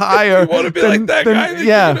little bit higher. You want to be like that guy, then you're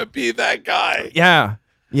going to be that guy. Yeah.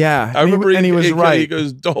 I remember he was right. He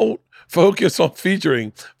goes, don't focus on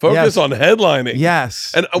featuring, focus on headlining.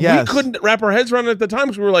 Yes. And we couldn't wrap our heads around it at the time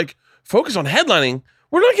because we were like, focus on headlining.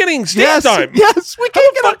 We're not getting stage time. Yes, we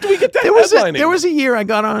can't get How the fuck do we get that headlining? There was a year I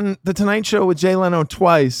got on The Tonight Show with Jay Leno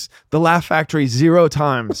twice, The Laugh Factory 0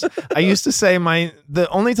 times. I used to say the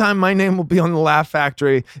only time my name will be on The Laugh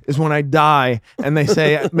Factory is when I die and they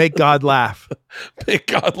say, make God laugh. Make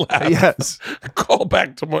God laugh. Yes. Call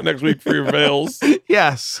back tomorrow next week for your veils.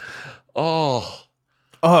 Yes. Oh,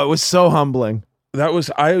 it was so humbling.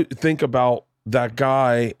 I think about that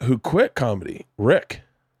guy who quit comedy, Rick.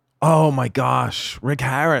 Oh my gosh, Rick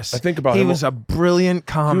Harris. I think about him. He was a brilliant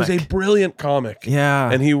comic. He was a brilliant comic.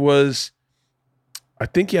 Yeah. And I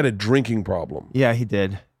think he had a drinking problem. Yeah, he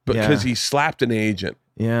did. Because he slapped an agent.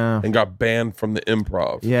 Yeah. And got banned from the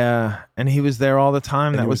Improv. Yeah. And he was there all the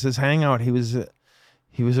time. That was his hangout. He was a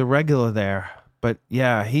regular there. But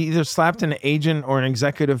yeah, he either slapped an agent or an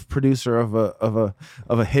executive producer of a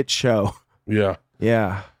hit show. Yeah.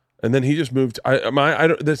 Yeah. And then he just moved. I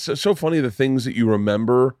don't. That's so funny. The things that you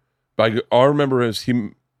remember. All I remember is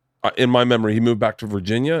in my memory, he moved back to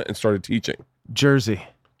Virginia and started teaching. Jersey?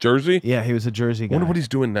 Yeah, he was a Jersey guy. I wonder what he's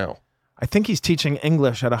doing now. I think he's teaching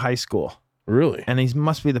English at a high school. Really? And he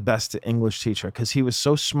must be the best English teacher because he was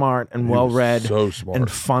so smart and well-read and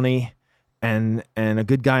funny and a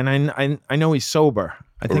good guy. And I know he's sober.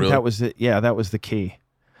 I think that was it. Yeah, that was the key.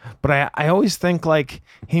 But I always think like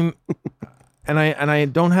he... And I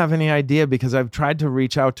don't have any idea because I've tried to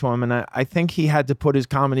reach out to him, and I think he had to put his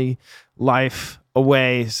comedy life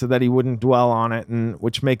away so that he wouldn't dwell on it, and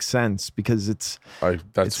which makes sense because that's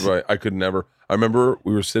right. I could never. I remember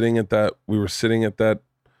we were sitting at that.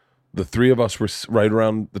 The three of us were right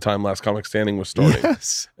around the time Last Comic Standing was starting.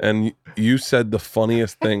 Yes. And you said the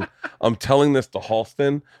funniest thing. I'm telling this to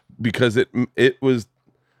Halston because it was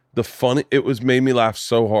made me laugh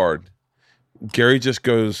so hard. Gary just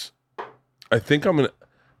goes, I think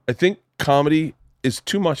comedy is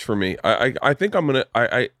too much for me. I think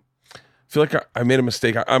I feel like I made a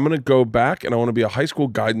mistake. I'm going to go back and I want to be a high school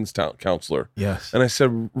guidance counselor. Yes. And I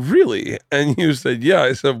said, really? And you said, yeah.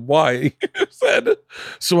 I said, why? You said,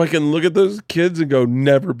 so I can look at those kids and go,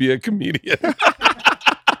 never be a comedian.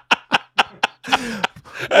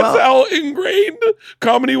 That's how ingrained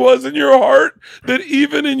comedy was in your heart, that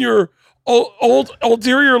even in your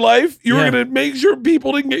ulterior life, you were going to make sure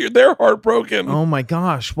people didn't get their heart broken. Oh my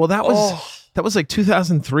gosh. Well, that was like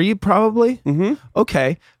 2003 probably. Mm-hmm.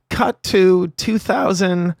 Okay. cut to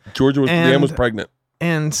 2000. Georgia was Leanne was pregnant.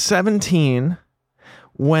 And 17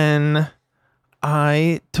 when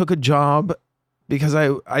I took a job because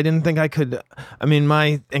I didn't think I could. I mean,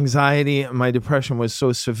 my anxiety and my depression was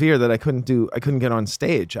so severe that I couldn't get on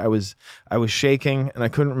stage. I was shaking and I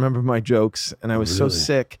couldn't remember my jokes and I was so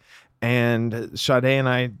sick. And Sade and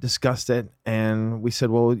I discussed it and we said,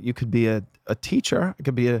 well, you could be a teacher. I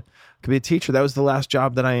could be a teacher. That was the last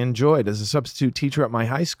job that I enjoyed as a substitute teacher at my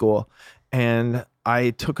high school. And I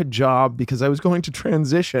took a job because I was going to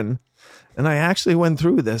transition. And I actually went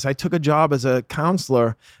through this. I took a job as a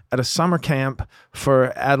counselor at a summer camp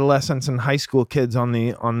for adolescents and high school kids on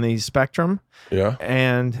the spectrum. Yeah.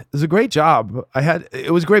 And it was a great job.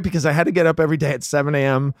 It was great because I had to get up every day at 7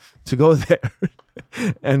 a.m. to go there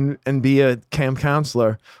and be a camp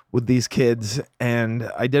counselor with these kids. And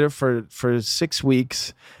I did it for 6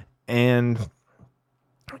 weeks. And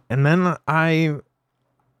then I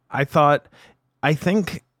thought, I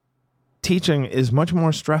think teaching is much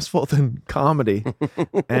more stressful than comedy.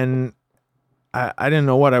 And I didn't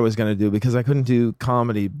know what I was going to do because I couldn't do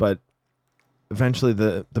comedy, but eventually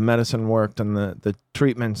the medicine worked and the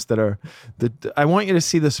treatments that are I want you to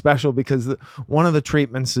see the special because one of the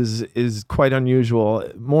treatments is quite unusual,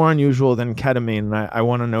 more unusual than ketamine. And I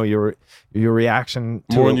want to know your reaction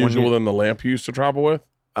to More it unusual than the lamp you used to travel with?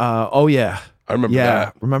 Oh yeah. I remember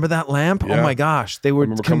that. Remember that lamp? Yeah. Oh my gosh. They were I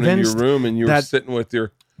remember coming into convinced your room and you were sitting with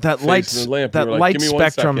your that face light in the lamp. that You were like, light "Give me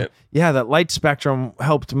 1 spectrum. second." Yeah, that light spectrum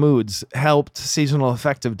helped moods, helped seasonal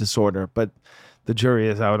affective disorder, but the jury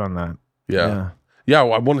is out on that. Yeah.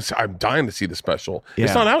 Well, I want to see. I'm dying to see the special. It's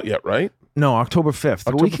Yeah. not out yet, right? No, October 5th.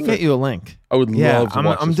 But we October can 5th. get you a link. I would love to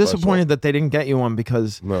watch I'm the special. disappointed that they didn't get you one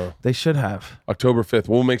because No. they should have. October 5th.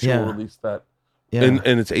 We'll make sure Yeah. we'll release that. Yeah.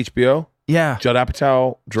 And it's HBO. Yeah. Judd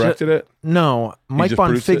Apatow directed it. No, Mike just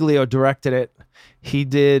produced it? Bonfiglio directed it. He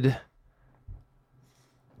did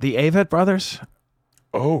the Avett Brothers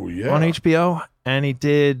Oh yeah. on HBO, and he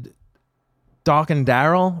did Doc and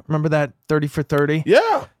Daryl. Remember that 30 for 30?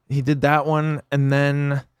 Yeah. He did that one, and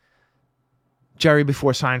then Jerry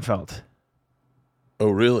Before Seinfeld. Oh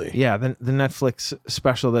really? Yeah, the Netflix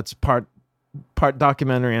special that's part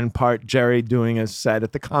documentary and part Jerry doing a set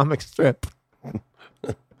at the comic strip.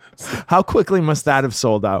 How quickly must that have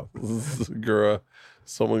sold out? Gura,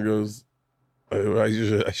 someone goes,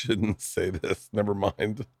 I shouldn't say this. Never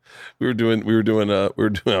mind. I'm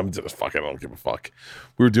just fucking, I don't give a fuck.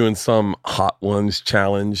 We were doing some hot ones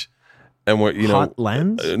challenge, and what Hot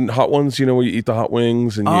lens? hot ones, where you eat the hot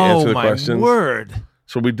wings and you answer the my questions. word!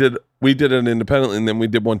 So we did it independently, and then we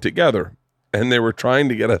did one together, and they were trying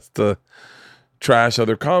to get us to trash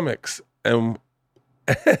other comics, and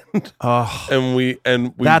we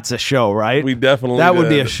That's a show, right? we definitely that would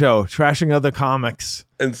be did. a show, trashing other comics.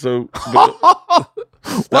 And so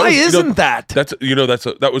Why isn't that?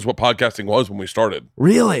 that was what podcasting was when we started.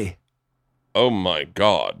 Really? Oh my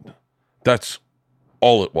God. That's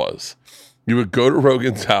all it was. You would go to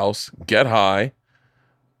Rogan's house, get high,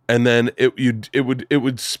 and then it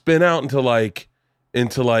would spin out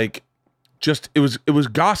into just it was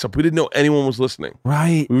gossip. We didn't know anyone was listening.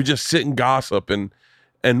 Right. We would just sit and gossip, and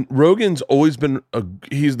Rogan's always been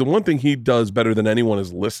he's the one thing he does better than anyone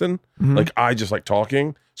is listen. Mhm. Like I just like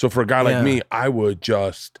talking. So for a guy like Yeah. me, I would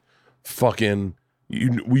just fucking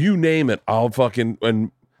you name it, I'll fucking,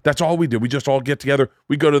 and that's all we did. We just all get together.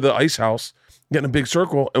 We go to the ice house, get in a big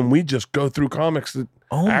circle, and we just go through comics that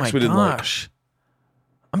Oh my acts we didn't like. gosh.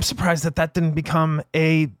 I'm surprised that didn't become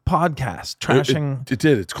a podcast. Trashing. It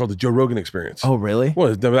did. It's called the Joe Rogan Experience. Oh, really?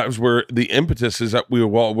 Well, that was where the impetus is that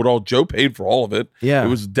Joe paid for all of it. Yeah. It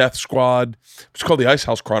was Death Squad. It's called the Ice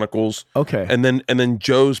House Chronicles. Okay. And then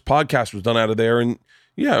Joe's podcast was done out of there. And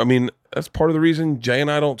yeah, I mean, that's part of the reason Jay and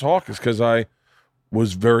I don't talk is because I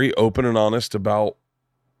was very open and honest about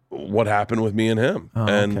what happened with me and him. Oh,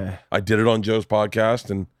 and okay. I did it on Joe's podcast.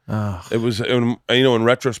 And Oh. it was, in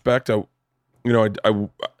retrospect,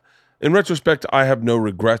 in retrospect, I have no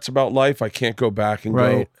regrets about life. I can't go back and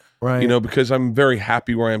Right. go, Right. because I'm very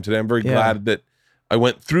happy where I am today. I'm very Yeah. glad that I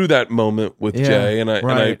went through that moment with Yeah, Jay, and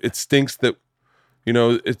right. it stinks that,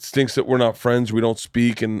 we're not friends. We don't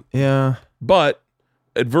speak, Yeah. but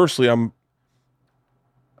adversely, I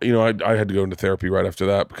had to go into therapy right after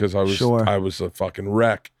that because Sure. I was a fucking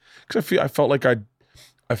wreck because I felt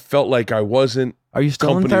like I wasn't Are you still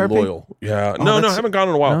in company therapy? loyal. Yeah, Oh, no, I that's- haven't gone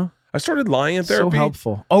in a while. No? I started lying in So therapy.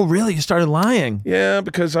 helpful. Oh, really? You started lying? Yeah,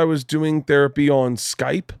 because I was doing therapy on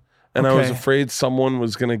Skype, And I was Okay. afraid someone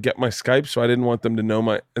was going to get my Skype, so I didn't want them to know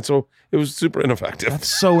and so it was super ineffective. That's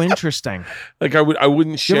so interesting. Like I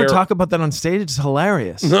wouldn't You share. ever talk about that on stage? It's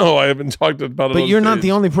hilarious. No, I haven't talked about it. But on you're not stage.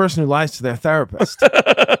 the only person who lies to their therapist.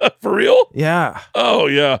 For real? Yeah. Oh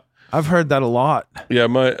yeah, I've heard that a lot. yeah.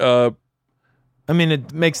 My I mean,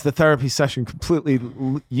 it makes the therapy session completely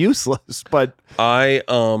useless, but I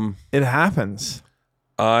it happens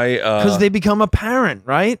I because they become a parent,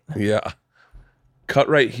 right? yeah. Cut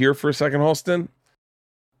right here for a second, Halston.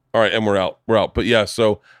 All right, and we're out. We're out. But yeah,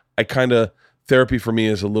 so I kind of therapy for me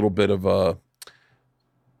is a little bit of a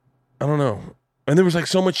I don't know. And there was like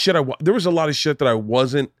so much shit there was a lot of shit that I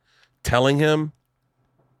wasn't telling him.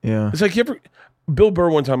 Yeah. It's like Bill Burr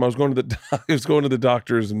one time I was going to the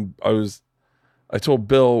doctors and I told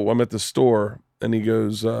Bill I'm at the store and he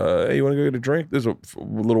goes, "Hey, you want to go get a drink?" This was a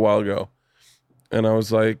little while ago. And I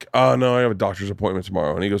was like, "Oh no, I have a doctor's appointment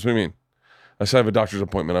tomorrow." And he goes, "What do you mean?" I said, "I have a doctor's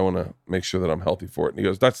appointment. I want to make sure that I'm healthy for it." And he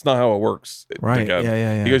goes, "That's not how it works." Right. dickhead."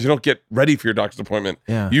 Yeah. He goes, "You don't get ready for your doctor's appointment.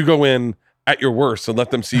 Yeah. You go in at your worst and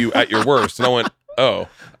let them see you at your worst." And I went, "Oh,"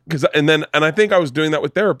 and I think I was doing that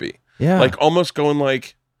with therapy, Yeah. like almost going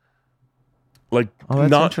like Oh, that's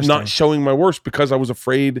not interesting. showing my worst because I was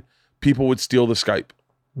afraid people would steal the Skype.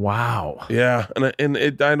 Wow. Yeah,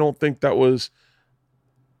 I don't think that was,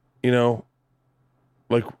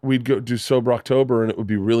 like we'd go do sober October and it would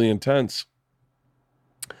be really intense.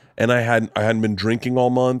 And I hadn't been drinking all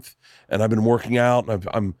month, and I've been working out,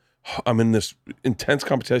 and I'm in this intense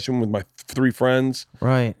competition with my 3 friends,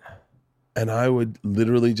 Right. and I would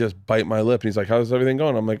literally just bite my lip. And he's like, "How's everything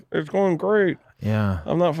going?" I'm like, "It's going great. Yeah.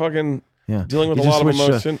 I'm not fucking Yeah. dealing with You a just lot of wish,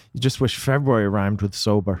 emotion." You just wish February rhymed with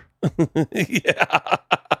sober. Yeah,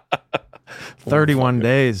 31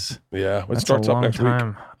 days. yeah. It That's starts a up long next week.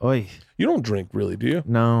 time. Oy. You don't drink really, do you?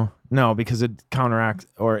 No, because it counteracts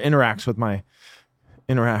or interacts with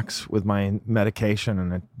my medication,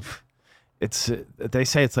 and it's they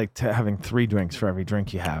say it's like having 3 drinks for every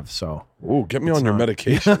drink you have. So Ooh, get me It's on your not.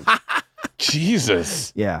 medication.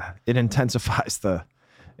 Jesus. yeah, it intensifies the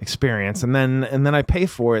experience, and then I pay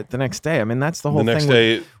for it the next day. I mean, that's the whole The next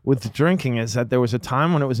thing day, with the drinking is that there was a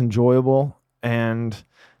time when it was enjoyable, and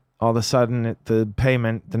all of a sudden the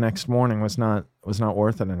payment the next morning was not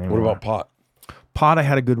worth it anymore. what about pot? pot? I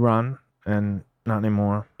had a good run, and not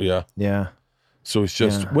anymore. Yeah. Yeah. So it's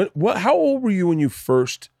just Yeah. what? How old were you when you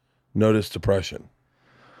first noticed depression?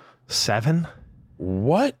 7.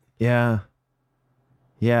 What? Yeah.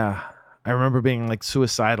 Yeah. I remember being like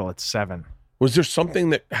suicidal at 7. Was there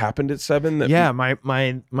something that happened at 7? That Yeah,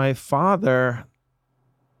 my father,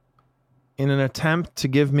 in an attempt to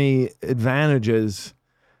give me advantages,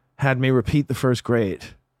 had me repeat the first grade.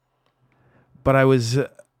 But I was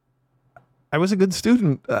a good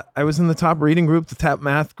student. I was in the top reading group, the top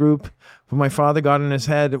math group. But my father got in his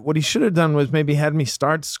head. What he should have done was maybe had me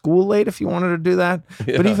start school late if he wanted to do that.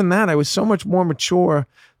 Yeah. But even that, I was so much more mature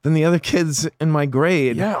than the other kids in my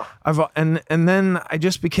grade. Yeah. And then I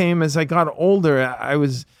just became, as I got older, I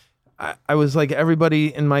was like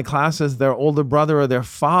everybody in my classes, their older brother or their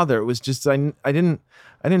father. It was just I didn't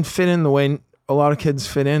fit in the way a lot of kids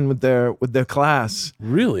fit in with their class.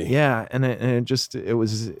 Really? Yeah, and it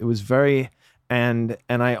was very, and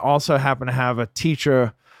I also happened to have a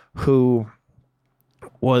teacher who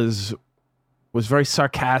was very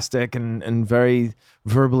sarcastic and very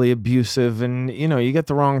verbally abusive, and you get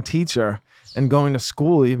the wrong teacher, and going to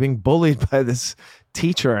school you're being bullied by this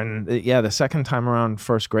teacher, and the second time around,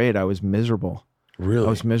 first grade, I was miserable. Really? I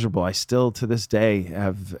was miserable. I still to this day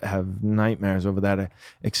have nightmares over that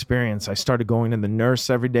experience. I started going to the nurse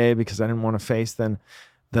every day because I didn't want to face then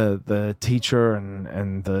the teacher and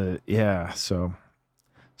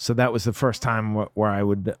so that was the first time where I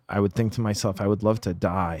would think to myself, I would love to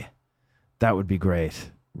die. That would be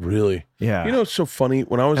great. Really? Yeah. It's so funny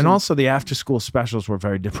when I was Also the after school specials were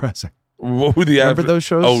very depressing. what were the Remember those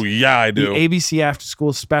shows? Oh yeah, I do. The ABC after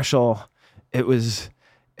school special, it was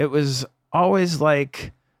always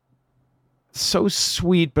like so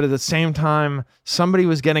sweet, but at the same time somebody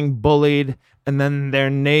was getting bullied, and then their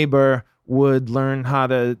neighbor would learn how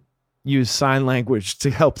to use sign language to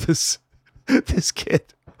help this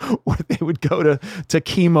kid, or they would go to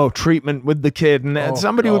chemo treatment with the kid, and Oh,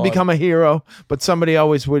 somebody would God. become a hero, but somebody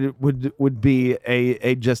always would be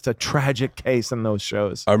a just a tragic case in those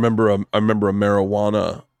shows. I remember a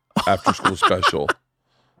marijuana after school special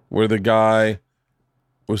where the guy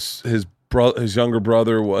was his younger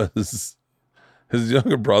brother was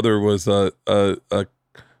a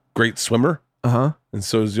great swimmer. Uh-huh. And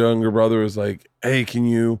so his younger brother was like, "Hey, can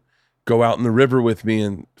you go out in the river with me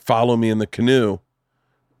and follow me in the canoe?"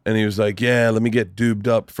 And he was like, "Yeah, let me get dubed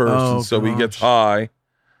up first." Oh, And so he gets gosh. high,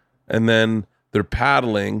 and then they're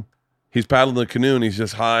paddling. He's paddling the canoe, and he's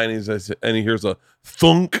just high, and he hears a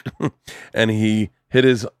thunk, and he hit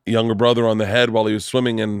his younger brother on the head while he was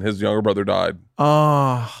swimming, and his younger brother died.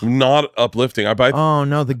 Oh, Not uplifting. oh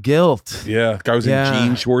no, the guilt. Yeah, guy was in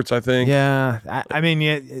jean shorts, I think. Yeah, I mean,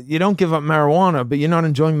 you don't give up marijuana, but you're not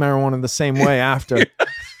enjoying marijuana the same way after.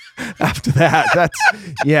 After that,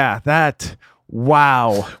 that.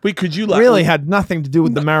 Wow. Wait, could you really had nothing to do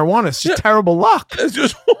with the marijuana? It's just terrible luck. It's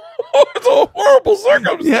just it's a horrible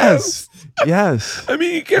circumstance. Yes. I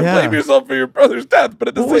mean, you can't blame yourself for your brother's death, but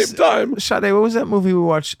at the same time, Sade, what was that movie we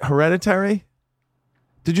watched? Hereditary.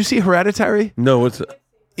 Did you see Hereditary? No, it's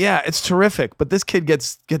yeah, it's terrific. But this kid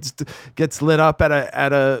gets lit up at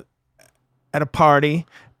a party,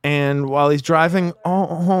 and while he's driving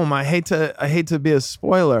home, I hate to be a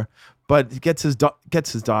spoiler, but he gets his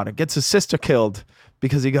sister killed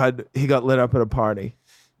because he got lit up at a party.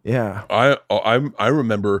 Yeah, I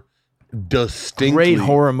remember distinctly. Great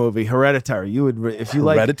horror movie, Hereditary. You would if you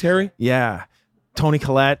like Hereditary. Yeah, Toni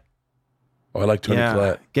Collette. Oh, I like Toni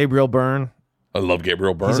Collette. Gabriel Byrne. I love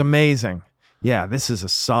Gabriel Byrne. He's amazing. Yeah, this is a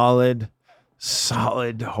solid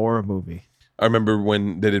horror movie. I remember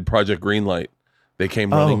when they did Project Greenlight. They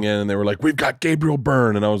came running in and they were like, "We've got Gabriel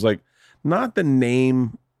Byrne," and I was like, "Not the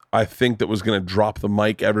name." I think that was going to drop the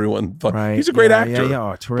mic. Everyone thought he's a great actor.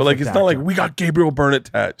 Yeah, oh, terrific. But like, it's actor. not like we got Gabriel Byrne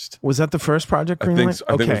attached. Was that the first Project Greenlight?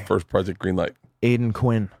 I think it was first Project Greenlight. Aidan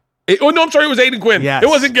Quinn. Oh no, I'm sorry, it was Aidan Quinn. Yes. It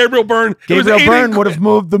wasn't Gabriel Byrne. Gabriel Byrne would have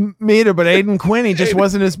moved the meter, but Aidan Quinn, he just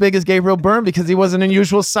wasn't as big as Gabriel Byrne because he wasn't in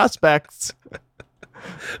Usual Suspects.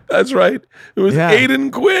 That's right. It was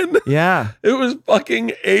Aidan Quinn. Yeah. It was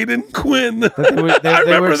fucking Aidan Quinn. I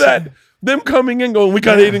remember that. Them coming in going, "We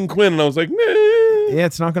got Aidan Quinn," and I was like, "Nah." Yeah,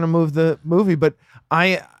 it's not going to move the movie, but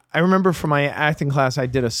I remember from my acting class, I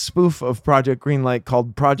did a spoof of Project Greenlight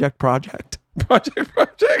called Project. Project.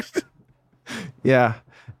 Yeah,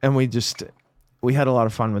 and we had a lot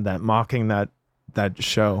of fun with that, mocking that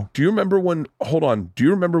show. Do you remember when? Hold on. Do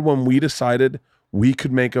you remember when we decided we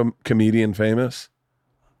could make a comedian famous?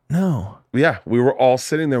 No. Yeah, we were all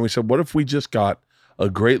sitting there. And we said, "What if we just got a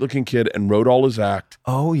great-looking kid and wrote all his act?"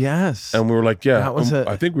 Oh yes. And we were like, "Yeah."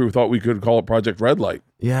 I think we thought we could call it Project Red Light.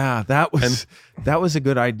 Yeah, that was a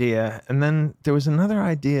good idea. And then there was another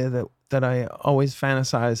idea that I always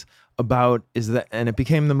fantasize about and it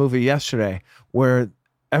became the movie Yesterday, where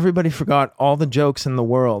everybody forgot all the jokes in the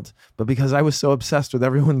world, but because I was so obsessed with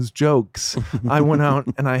everyone's jokes, I went out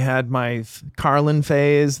and I had my Carlin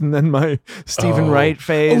phase and then my Stephen Wright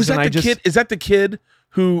phase. Oh, is that kid? Is that the kid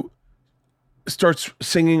who starts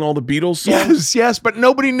singing all the Beatles songs? Yes, but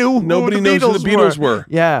nobody knows who the Beatles were.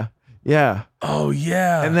 Yeah. Oh,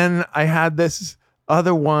 yeah. And then I had this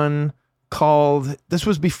other one called, this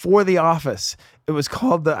was before The Office. It was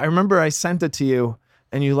called I remember I sent it to you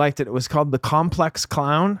and you liked it. It was called The Complex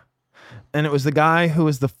Clown. And it was the guy who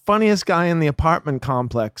was the funniest guy in the apartment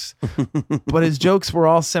complex. But his jokes were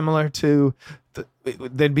all similar to,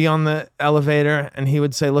 they'd be on the elevator and he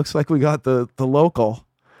would say, "Looks like we got the local."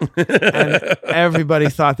 And everybody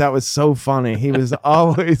thought that was so funny. He was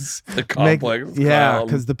always the complex. Yeah,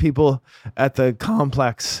 because the people at the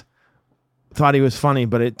complex thought he was funny,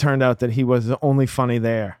 but it turned out that he was only funny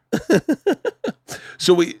there.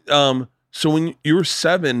 So when you're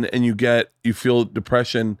 7 and you feel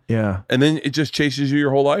depression, yeah, and then it just chases you your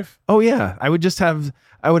whole life. Oh yeah, I would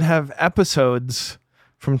have episodes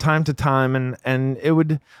from time to time, and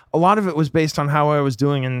a lot of it was based on how I was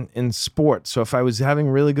doing in sports. So if I was having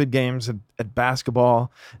really good games at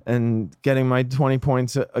basketball and getting my 20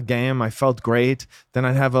 points a game, I felt great. Then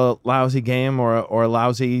I'd have a lousy game or a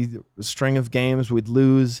lousy string of games, we'd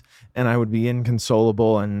lose, and I would be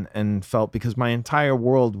inconsolable and felt, because my entire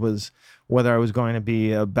world was whether I was going to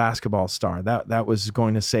be a basketball star. That was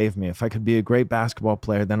going to save me. If I could be a great basketball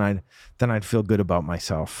player, then I'd feel good about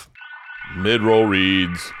myself. Mid-roll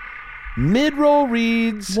reads. Mid-roll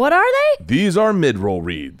reads. What are they? These are mid-roll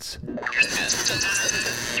reads.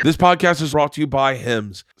 This podcast is brought to you by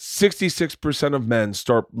Hims. 66% of men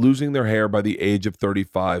start losing their hair by the age of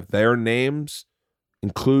 35. Their names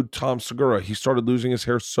include Tom Segura. He started losing his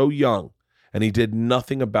hair so young, and he did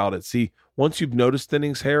nothing about it. See, once you've noticed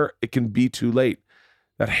thinning hair, it can be too late.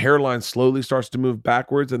 That hairline slowly starts to move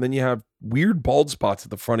backwards, and then you have weird bald spots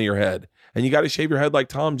at the front of your head. And you got to shave your head like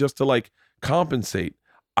Tom just to compensate.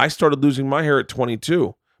 I started losing my hair at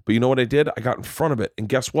 22, but you know what I did? I got in front of it, and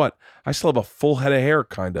guess what? I still have a full head of hair,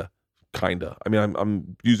 kinda. I mean,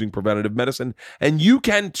 I'm using preventative medicine, and you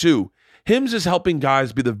can too. Hims is helping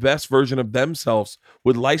guys be the best version of themselves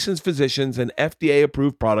with licensed physicians and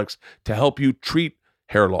FDA-approved products to help you treat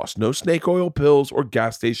hair loss. No snake oil pills or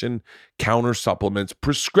gas station counter supplements.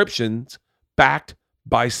 Prescriptions backed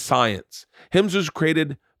by science. Hims was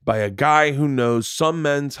created by a guy who knows some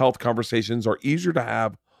men's health conversations are easier to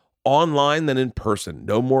have online than in person.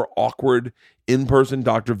 No more awkward in-person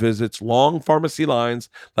doctor visits, long pharmacy lines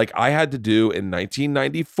like I had to do in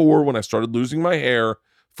 1994 when I started losing my hair.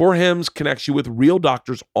 For Hims connects you with real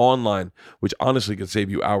doctors online, which honestly could save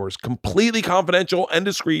you hours. Completely confidential and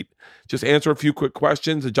discreet. Just answer a few quick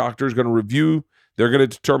questions. The doctor is going to review. They're going to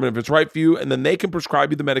determine if it's right for you, and then they can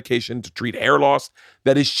prescribe you the medication to treat hair loss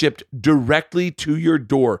that is shipped directly to your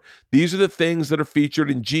door. These are the things that are featured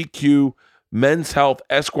in GQ, Men's Health,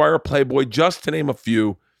 Esquire, Playboy, just to name a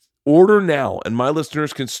few. Order now, and my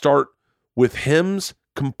listeners can start with Hims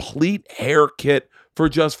Complete Hair Kit for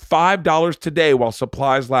just $5 today while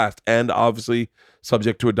supplies last, and obviously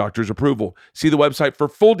subject to a doctor's approval. See the website for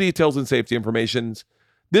full details and safety information.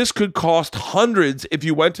 This could cost hundreds if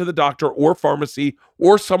you went to the doctor or pharmacy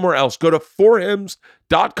or somewhere else. Go to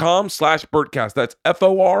forhims.com/Bertcast. That's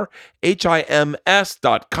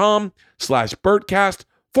forhims.com/Bertcast.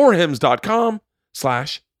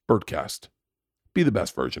 forhims.com/Bertcast. Be the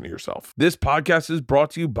best version of yourself. This podcast is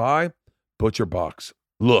brought to you by ButcherBox.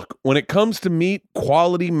 Look, when it comes to meat,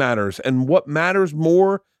 quality matters. And what matters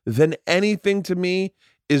more than anything to me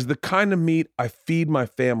is the kind of meat I feed my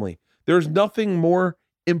family. There's nothing more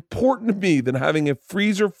important to me than having a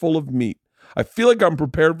freezer full of meat. I feel like I'm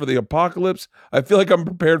prepared for the apocalypse. I feel like I'm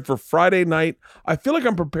prepared for Friday night. I feel like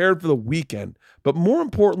I'm prepared for the weekend. But more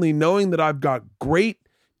importantly, knowing that I've got great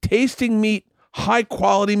tasting meat, high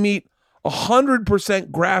quality meat,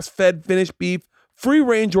 100% grass-fed finished beef,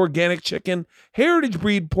 free-range organic chicken, heritage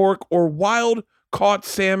breed pork, or wild-caught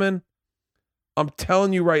salmon. I'm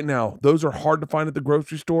telling you right now, those are hard to find at the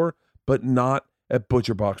grocery store, but not at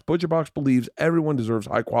ButcherBox. ButcherBox believes everyone deserves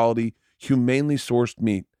high-quality, humanely sourced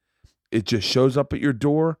meat. It just shows up at your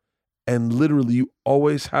door, and literally you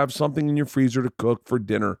always have something in your freezer to cook for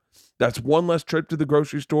dinner. That's one less trip to the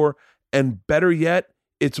grocery store, and better yet,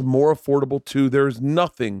 it's more affordable too. There's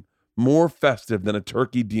nothing more festive than a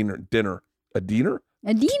turkey dinner. A dinner?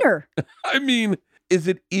 A dinner. I mean, is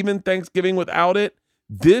it even Thanksgiving without it?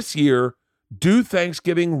 This year, do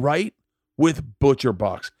Thanksgiving right with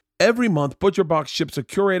ButcherBox. Every month, ButcherBox ships a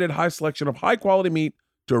curated high selection of high-quality meat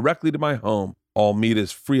directly to my home. All meat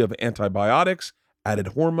is free of antibiotics, added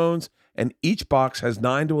hormones, and each box has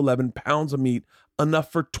 9 to 11 pounds of meat,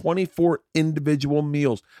 enough for 24 individual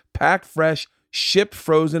meals. Packed fresh, shipped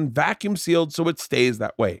frozen, vacuum sealed so it stays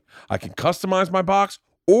that way. I can customize my box,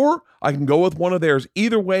 or I can go with one of theirs.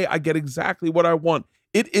 Either way, I get exactly what I want.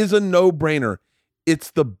 It is a no-brainer.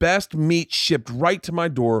 It's the best meat shipped right to my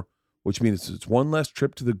door, which means it's one less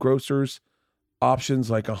trip to the grocers. Options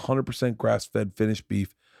like 100% grass-fed finished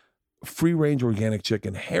beef, free-range organic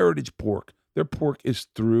chicken, heritage pork. Their pork is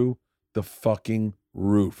through the fucking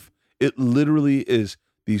roof. It literally is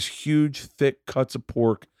these huge, thick cuts of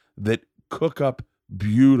pork that cook up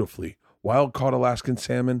beautifully. Wild-caught Alaskan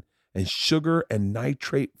salmon, and sugar and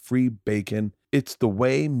nitrate-free bacon. It's the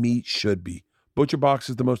way meat should be. ButcherBox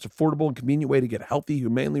is the most affordable and convenient way to get healthy,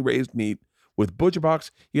 humanely raised meat. With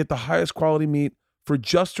ButcherBox, you get the highest quality meat for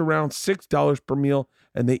just around $6 per meal,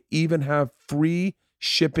 and they even have free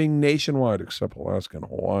shipping nationwide, except Alaska and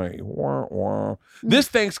Hawaii. Wah, wah. This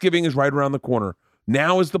Thanksgiving is right around the corner.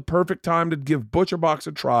 Now is the perfect time to give ButcherBox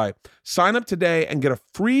a try. Sign up today and get a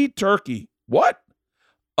free turkey. What?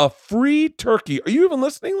 A free turkey. Are you even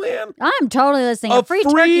listening, Leanne? I'm totally listening. A free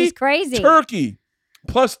turkey's crazy. Turkey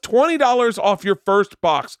plus $20 off your first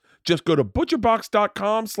box. Just go to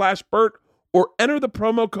butcherbox.com/Bert or enter the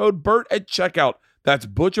promo code Bert at checkout. That's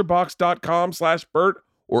butcherbox.com/Bert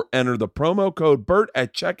or enter the promo code Bert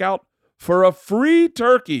at checkout for a free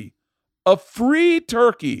turkey. A free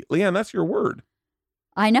turkey. Leanne, that's your word.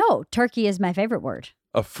 I know. Turkey is my favorite word.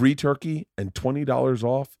 A free turkey and $20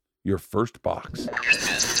 off your first box.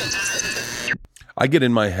 I get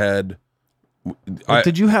in my head.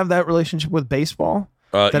 Did you have that relationship with baseball?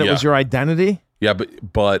 That it was your identity? Yeah,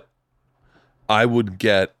 but I would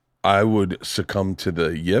succumb to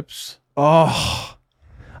the yips. Oh,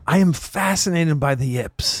 I am fascinated by the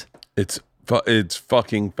yips. It's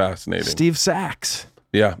fucking fascinating. Steve Sachs.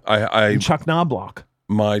 Yeah, and Chuck Knobloch.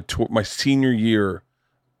 My senior year,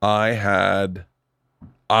 I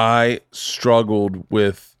struggled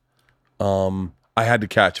with I had to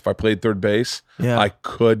catch. If I played third base, I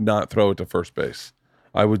could not throw it to first base.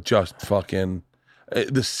 I would just fucking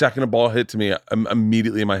the second a ball hit to me, I'm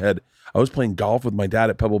immediately in my head. I was playing golf with my dad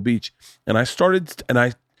at Pebble Beach, and I started and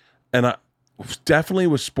I definitely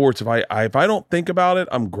with sports. If I don't think about it,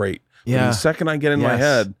 I'm great. Yeah. But the second I get in my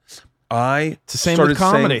head, It's the same with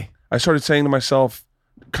comedy. I started saying to myself,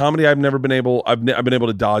 comedy, I've been able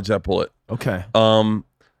to dodge that bullet. Okay.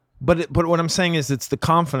 But what I'm saying is it's the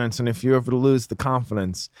confidence, and if you ever lose the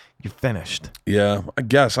confidence, you're finished. Yeah, I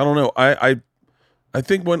guess. I don't know. I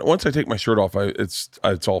think once I take my shirt off, it's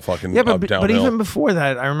all fucking Yeah, but downhill. but even before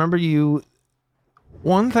that, I remember you.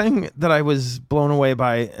 One thing that I was blown away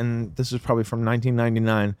by, and this is probably from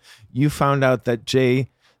 1999, you found out that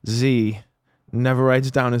Jay-Z never writes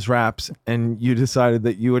down his raps, and you decided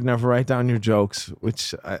that you would never write down your jokes,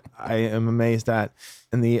 which I am amazed at.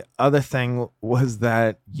 And the other thing was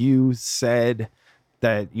that you said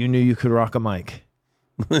that you knew you could rock a mic.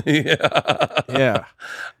 Yeah.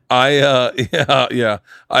 Yeah. Yeah.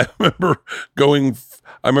 I remember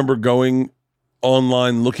going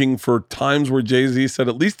online looking for times where Jay-Z said,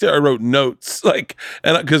 at least I wrote notes, like,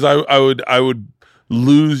 and because I would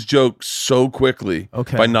lose jokes so quickly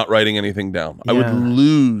by not writing anything down. I would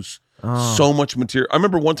lose so much material. I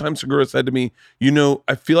remember one time Segura said to me,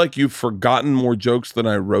 I feel like you've forgotten more jokes than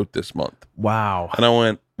I wrote this month. Wow. And I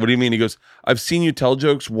went, what do you mean? He goes, I've seen you tell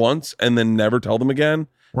jokes once and then never tell them again.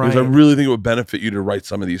 Right. Because I really think it would benefit you to write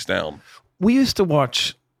some of these down. We used to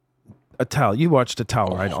watch Attell. You watched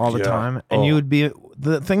Attell, right? All the time. And you would be,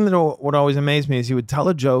 the thing that would always amaze me is he would tell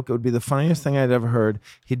a joke. It would be the funniest thing I'd ever heard.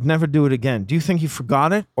 He'd never do it again. Do you think he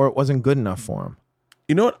forgot it or it wasn't good enough for him?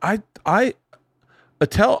 You know what?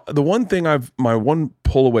 Attell, the one thing my one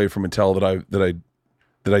pull away from Attell that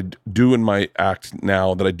I do in my act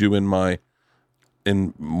now, that I do in my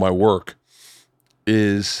work,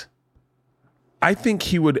 is I think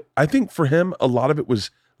for him, a lot of it was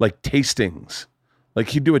like tastings. Like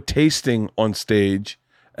he'd do a tasting on stage,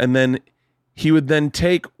 and then he would then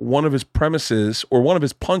take one of his premises or one of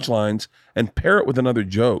his punchlines and pair it with another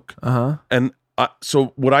joke. And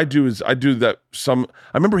so what I do is I do that. I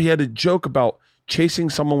remember he had a joke about chasing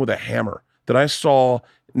someone with a hammer that I saw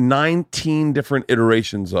 19 different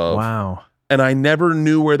iterations of. Wow. And I never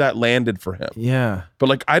knew where that landed for him. Yeah. But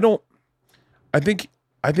like I think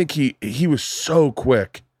he was so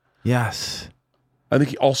quick. Yes. I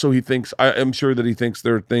think I'm sure that he thinks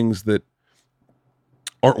there are things that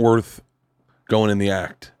aren't worth going in the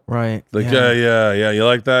act. Right. Like, yeah. You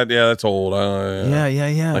like that? Yeah, that's old.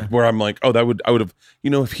 Yeah. Like where I'm like, oh, I would have,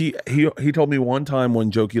 if he told me one time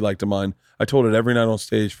one joke he liked of mine, I told it every night on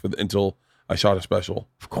stage until I shot a special.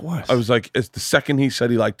 Of course. I was like, it's the second he said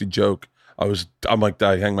he liked a joke, I'm like,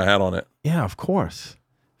 I hang my hat on it. Yeah, of course.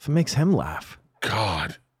 If it makes him laugh.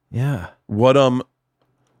 God. Yeah. What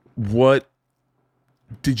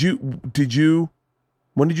did you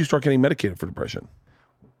when did you start getting medicated for depression?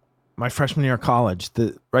 My freshman year of college,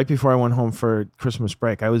 right before I went home for Christmas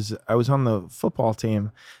break, I was on the football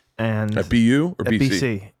team, and at BU or at BC?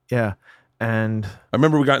 BC, yeah. And I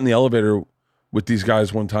remember we got in the elevator with these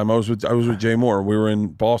guys one time. I was with Jay Moore. We were in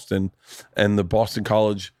Boston, and the Boston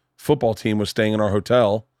College football team was staying in our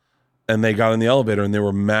hotel, and they got in the elevator and they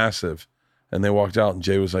were massive, and they walked out, and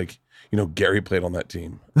Jay was like, Gary played on that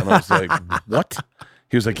team, and I was like, what?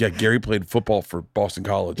 He was like, yeah, Gary played football for Boston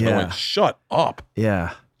College. And I went, shut up.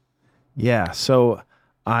 Yeah. Yeah. So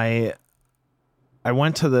I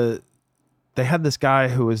went to they had this guy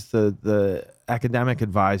who was the academic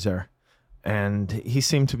advisor, and he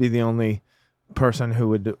seemed to be the only person who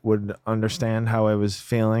would understand how I was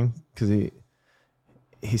feeling, because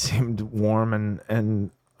he seemed warm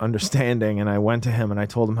and understanding. And I went to him and I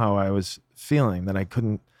told him how I was feeling, that I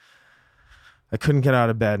couldn't get out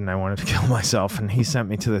of bed and I wanted to kill myself. And he sent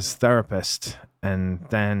me to this therapist. And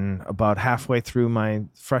then about halfway through my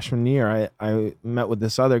freshman year, I met with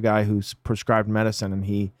this other guy who's prescribed medicine, and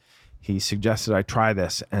he suggested I try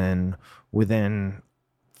this. And within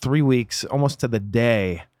 3 weeks, almost to the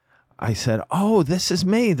day, I said, "Oh, this is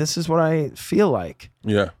me. This is what I feel like."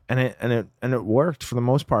 Yeah. And it worked for the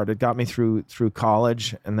most part. It got me through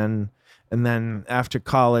college, and then after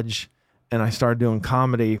college, and I started doing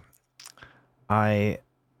comedy, I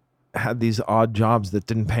had these odd jobs that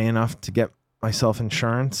didn't pay enough to get myself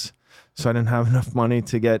insurance, so I didn't have enough money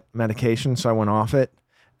to get medication, so I went off it,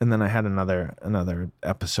 and then I had another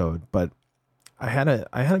episode. But I had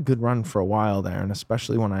a good run for a while there, and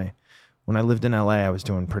especially when I lived in LA, I was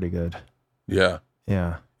doing pretty good. Yeah.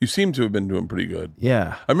 Yeah. You seem to have been doing pretty good.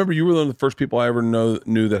 Yeah. I remember you were one of the first people I ever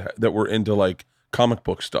knew that were into like comic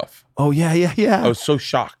book stuff. Oh yeah. I was so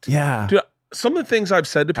shocked. Yeah. Dude, some of the things I've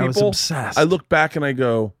said to people, I was obsessed. I look back and I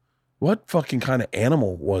go, what fucking kind of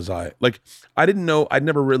animal was I? Like, I didn't know, I'd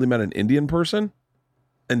never really met an Indian person.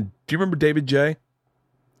 And do you remember David J?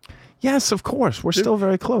 Yes, of course. We're still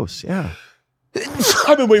very close. Yeah.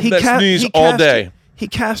 I've been waiting for that sneeze all day. He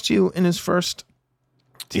cast you in his first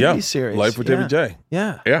TV series. Life with David J.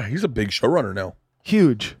 Yeah. Yeah, he's a big showrunner now.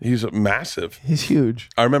 Huge. He's massive. He's huge.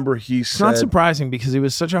 I remember he It's said not surprising because he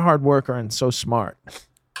was such a hard worker and so smart.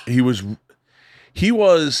 he was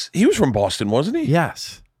from Boston, wasn't he?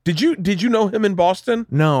 Yes. Did you know him in Boston?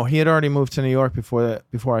 No, he had already moved to New York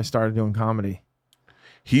before I started doing comedy.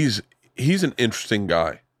 He's an interesting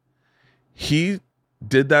guy. He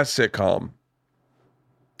did that sitcom,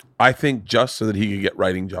 I think, just so that he could get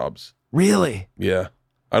writing jobs. Really? Yeah.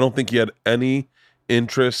 I don't think he had any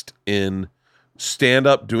interest in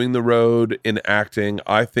stand-up, doing the road, in acting.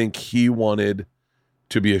 I think he wanted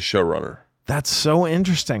to be a showrunner. That's so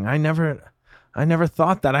interesting. I never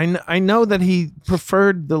thought that. I know that he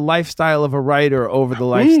preferred the lifestyle of a writer over the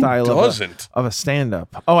lifestyle of a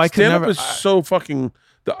stand-up. Oh, I could stand-up never. is so fucking.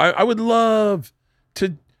 I would love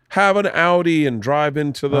to have an Audi and drive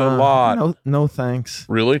into the lot. No, thanks.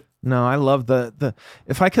 Really? No, I love the.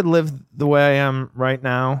 If I could live the way I am right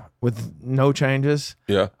now with no changes,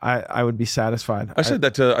 Yeah, I would be satisfied. I said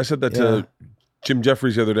that to Jim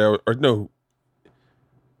Jeffries the other day, or no,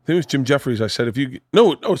 I think it was Jim Jeffries. I said,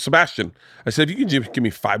 Sebastian. I said, if you can give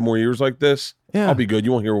me 5 more years like this, Yeah. I'll be good.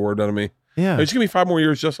 You won't hear a word out of me. Yeah. Just give me 5 more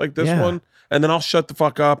years just like this Yeah. one, and then I'll shut the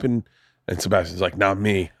fuck up. And Sebastian's like, not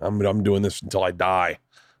me. I'm doing this until I die.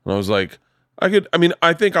 And I was like, I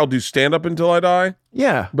think I'll do stand up until I die.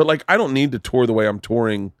 Yeah. But like, I don't need to tour the way I'm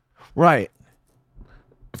touring Right.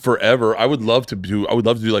 forever. I would love to do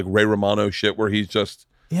like Ray Romano shit where he's just.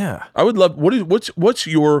 Yeah. I would love. What's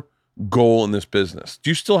your goal in this business? Do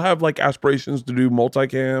you still have like aspirations to do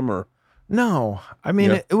multicam or? No, I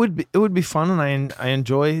mean Yeah. it would be fun, and I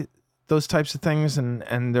enjoy those types of things,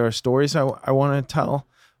 and there are stories I want to tell,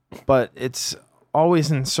 but it's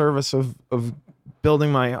always in service of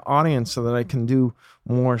building my audience so that I can do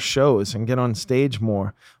more shows and get on stage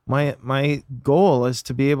more. My goal is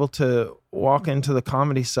to be able to walk into the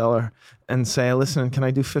Comedy Cellar and say, listen, can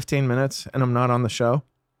I do 15 minutes and I'm not on the show?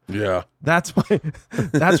 Yeah. That's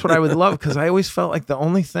what I would love, because I always felt like the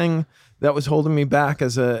only thing that was holding me back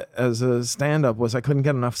as a stand-up was I couldn't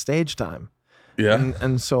get enough stage time. Yeah.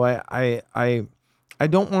 And so I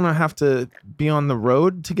don't want to have to be on the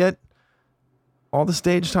road to get all the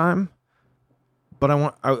stage time, but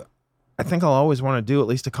I think I'll always want to do at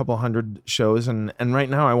least a couple hundred shows, and right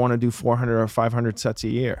now I want to do 400 or 500 sets a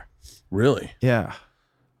year. Really? Yeah.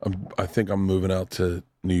 I think I'm moving out to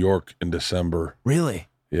New York in December. Really?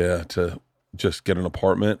 Yeah, to just get an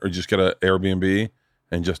apartment or just get an Airbnb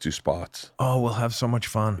and just do spots. Oh, we'll have so much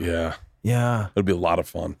fun. Yeah. Yeah. It'll be a lot of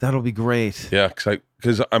fun. That'll be great. Yeah,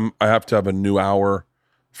 because I have to have a new hour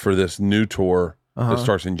for this new tour that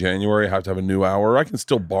starts in January. I have to have a new hour. I can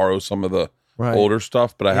still borrow some of the older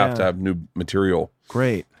stuff, but I have to have new material.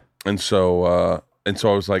 Great. And so I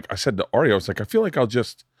was like, I said to Ari, I was like, I feel like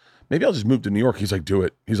maybe I'll just move to New York. He's like, do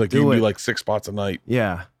it. He's like, you can do like 6 spots a night.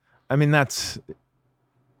 Yeah. I mean, that's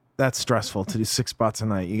stressful to do 6 spots a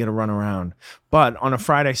night. You got to run around. But on a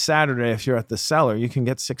Friday, Saturday, if you're at the Cellar, you can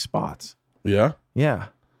get 6 spots. Yeah. Yeah.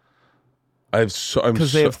 They have 3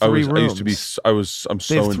 rooms. They have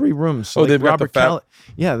 3 rooms. So they've got the Kelly.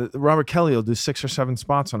 Yeah, Robert Kelly will do 6 or 7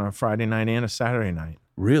 spots on a Friday night and a Saturday night.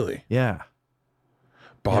 Really? Yeah.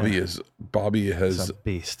 Bobby He's a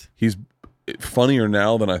beast. He's funnier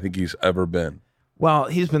now than I think he's ever been. Well,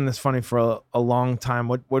 he's been this funny for a long time.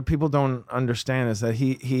 What people don't understand is that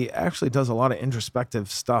he actually does a lot of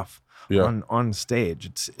introspective stuff on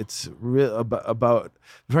stage. It's real about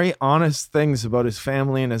very honest things about his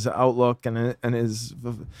family and his outlook and his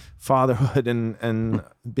fatherhood and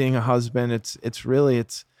being a husband. It's very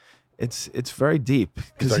deep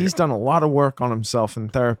because he's done a lot of work on himself in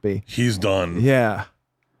therapy. He's done. Yeah.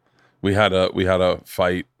 We had a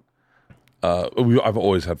fight. I've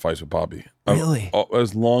always had fights with Bobby. Really?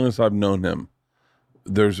 As long as I've known him,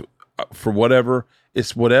 there's whatever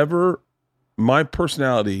my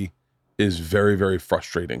personality is very, very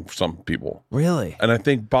frustrating for some people. Really? And I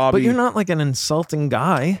think Bobby. But you're not like an insulting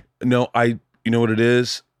guy. No, you know what it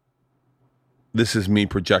is? This is me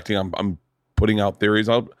projecting. I'm putting out theories.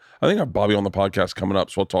 I think I have Bobby on the podcast coming up,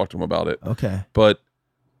 so I'll talk to him about it. Okay. But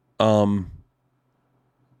I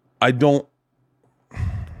don't.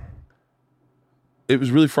 It was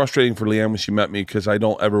really frustrating for Leanne when she met me because I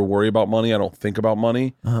don't ever worry about money. I don't think about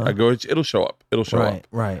money. I go, it'll show up. It'll show up.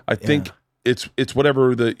 Right. I think it's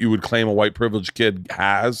whatever that you would claim a white privileged kid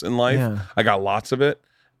has in life. Yeah. I got lots of it,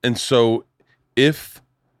 and so if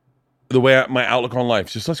the way my outlook on life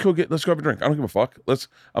is just let's go have a drink. I don't give a fuck.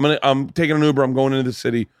 I'm taking an Uber. I'm going into the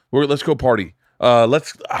city. Let's go party. I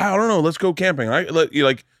don't know. Let's go camping.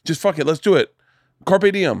 Just fuck it. Let's do it.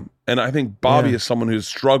 Carpe diem. And I think Bobby is someone who's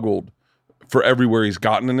struggled for everywhere he's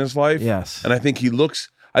gotten in his life. Yes. And I think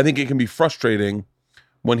it can be frustrating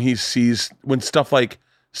when he sees when stuff like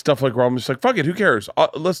Robin's like, fuck it, who cares?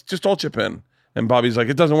 Let's just all chip in. And Bobby's like,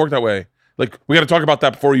 it doesn't work that way. Like, we got to talk about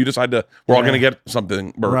that before you decide we're all going to get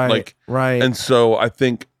something. Right. And so I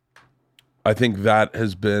think that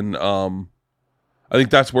has been, I think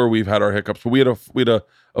that's where we've had our hiccups. But we had a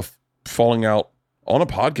falling out on a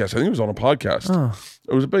podcast. I think it was on a podcast. Oh.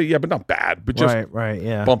 It was, but not bad, but just right,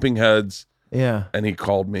 yeah. bumping heads. Yeah. And he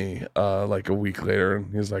called me like a week later,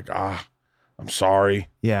 and he was like, I'm sorry.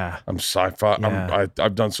 Yeah. I'm sorry.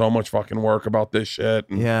 I've done so much fucking work about this shit.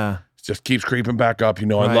 And Yeah. it just keeps creeping back up. I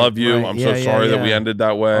love you. Right. I'm so sorry that we ended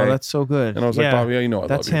that way. Oh, that's so good. And I was like, Bobby, I love you.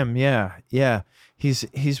 That's him. Yeah. Yeah.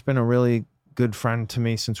 He's been a really good friend to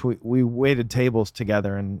me since we waited tables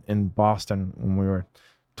together in Boston when we were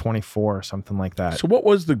 24 or something like that. So what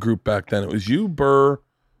was the group back then? It was you, Burr,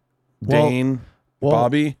 Dane,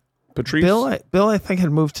 Bobby, Patrice? Bill, I think,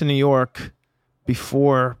 had moved to New York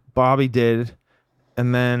before Bobby did.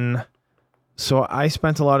 And then, so I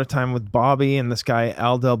spent a lot of time with Bobby and this guy,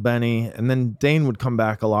 Al Del Benny. And then Dane would come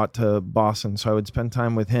back a lot to Boston. So I would spend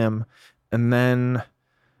time with him. And then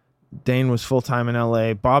Dane was full-time in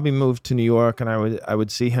LA. Bobby moved to New York, and I would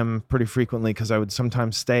see him pretty frequently because I would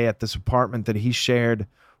sometimes stay at this apartment that he shared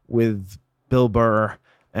with Bill Burr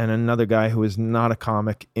and another guy who was not a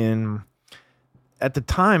comic at the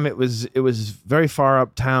time it was very far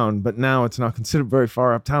uptown, but now it's not considered very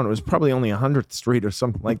far uptown. It was probably only 100th Street or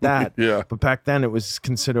something like that. Yeah. But back then it was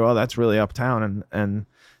considered, oh, that's really uptown,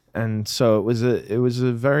 and so it was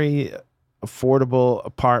a very affordable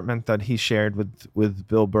apartment that he shared with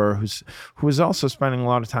Bill Burr, who was also spending a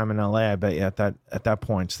lot of time in LA, I bet you, at that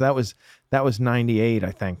point. So that was 98,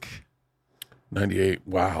 I think. 98.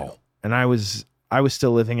 Wow. And I was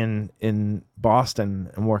still living in Boston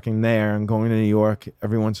and working there and going to New York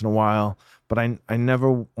every once in a while, but I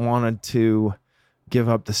never wanted to give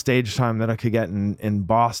up the stage time that I could get in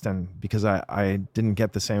Boston because I didn't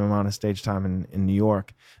get the same amount of stage time in New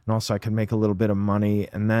York. And also I could make a little bit of money.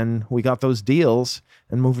 And then we got those deals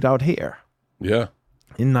and moved out here. Yeah.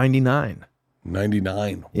 In 99.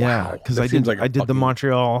 99. Yeah. Wow. Because I did the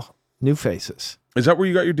Montreal New Faces. Is that where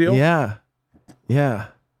you got your deal? Yeah. Yeah.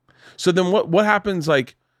 So then what happens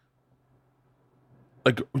like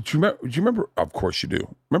do you remember? Of course you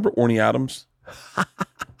do. Remember Orny Adams?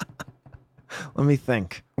 Let me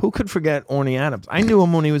think. Who could forget Orny Adams? I knew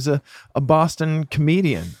him when he was a Boston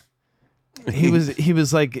comedian. He was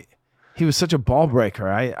such a ball breaker.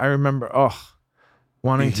 I remember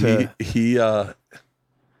wanting to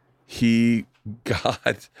he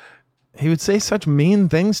would say such mean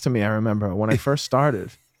things to me, I remember, when I first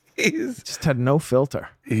started. He just had no filter.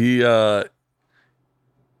 I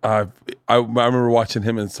remember watching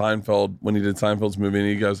him in Seinfeld when he did Seinfeld's movie, and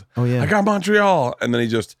he goes, "Oh yeah, I got Montreal," and then he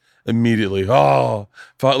just immediately, felt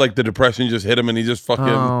like the depression just hit him, and he just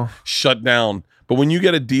fucking shut down. But when you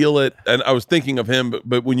get a deal and I was thinking of him,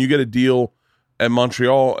 but when you get a deal at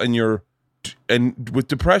Montreal, and with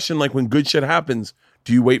depression, like when good shit happens,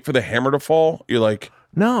 do you wait for the hammer to fall? You're like,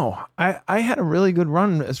 no, I had a really good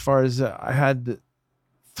run as far as I had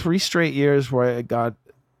 3 straight years where I got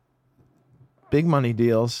big money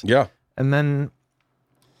deals. Yeah. And then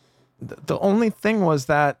the only thing was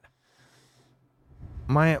that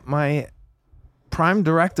my prime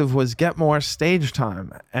directive was get more stage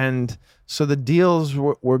time. And so the deals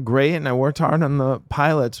were great, and I worked hard on the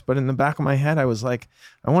pilots, but in the back of my head, I was like,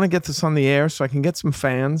 I want to get this on the air so I can get some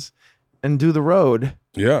fans and do the road.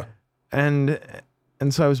 Yeah. And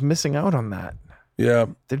so I was missing out on that. Yeah.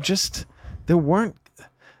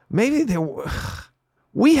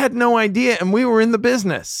 We had no idea, and we were in the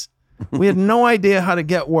business. We had no idea how to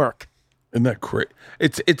get work. Isn't that crazy?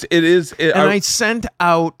 It is. I sent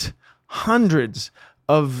out hundreds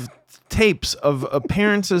of tapes of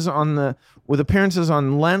appearances with appearances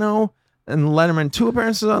on Leno and Letterman, 2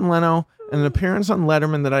 appearances on Leno and an appearance on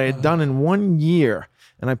Letterman that I had done in 1 year.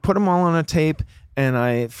 And I put them all on a tape, and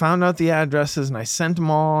I found out the addresses, and I sent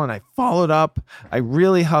them all, and I followed up. I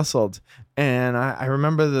really hustled. And I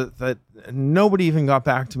remember that nobody even got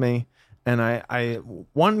back to me. And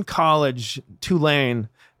one college, Tulane,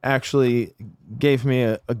 actually gave me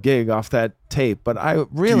a gig off that tape. But I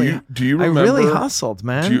really, do you remember, I really hustled,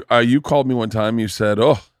 man. You called me one time. You said,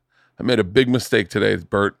 "Oh, I made a big mistake today,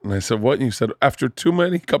 Bert." And I said, "What?" And you said, "After too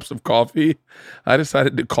many cups of coffee, I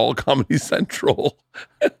decided to call Comedy Central."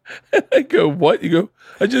 And I go, "What?" You go,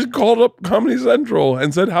 "I just called up Comedy Central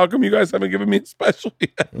and said, how come you guys haven't given me a special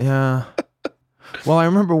yet?" Yeah. Well, I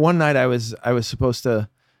remember one night I was supposed to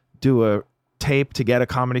do a tape to get a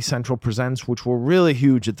Comedy Central Presents, which were really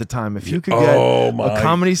huge at the time. If you could get a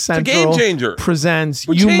Comedy Central game changer. Presents,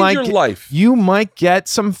 Would you change might your life. you might get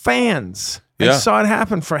some fans. I Yeah. saw it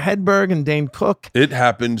happen for Hedberg and Dane Cook. It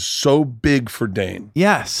happened so big for Dane.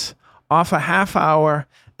 Yes, off a half hour.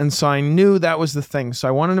 And so I knew that was the thing. So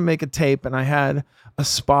I wanted to make a tape, and I had a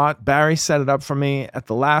spot. Barry set it up for me at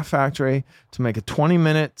the Laugh Factory to make a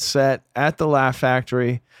 20-minute set at the Laugh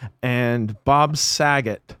Factory. And Bob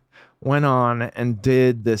Saget went on and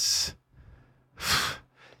did this.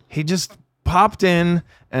 He just popped in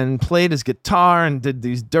and played his guitar and did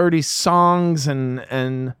these dirty songs,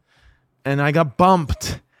 and I got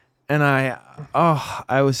bumped, and I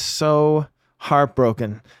was so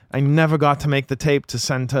heartbroken. I never got to make the tape to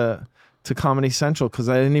send to Comedy Central because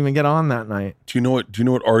I didn't even get on that night. Do you know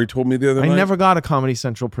what Ari told me the other night? I never got a Comedy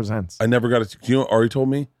Central Presents. I never got it. Do you know what Ari told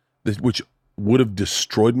me? Which would have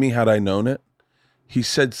destroyed me had I known it. He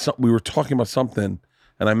said we were talking about something,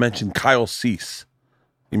 and I mentioned Kyle Cease.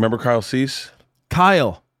 You remember Kyle Cease?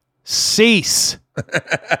 Kyle Cease.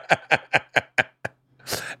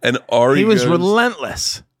 And Ari He was goes,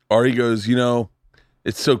 relentless. Ari goes,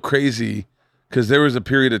 it's so crazy because there was a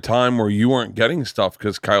period of time where you weren't getting stuff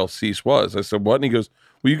because Kyle Cease was. I said, what? And he goes,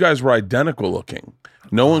 well, you guys were identical looking.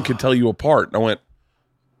 No one could tell you apart. And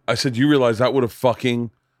I said, you realize that would have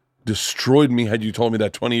fucking destroyed me had you told me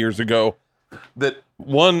that 20 years ago. That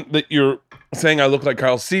one, that you're saying I look like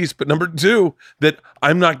Kyle Cease, but number two, that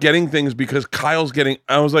I'm not getting things because Kyle's getting,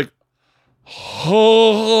 I was like,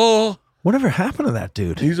 oh. Whatever happened to that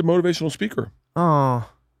dude? He's a motivational speaker. Oh.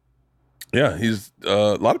 Yeah, he's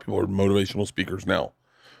a lot of people are motivational speakers now.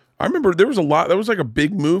 I remember there was like a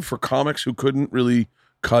big move for comics who couldn't really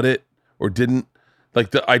cut it or didn't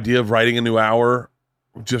like the idea of writing a new hour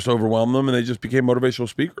just overwhelmed them, and they just became motivational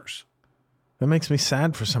speakers. That makes me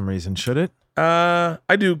sad for some reason. Should it? I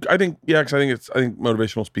do. I think because I think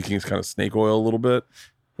motivational speaking is kind of snake oil a little bit.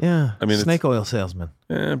 Yeah. I mean, snake oil salesman.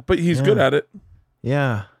 But he's good at it.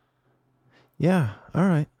 Yeah. Yeah. All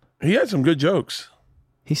right. He had some good jokes.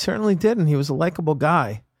 He certainly did, and he was a likable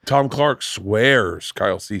guy. Tom Clark swears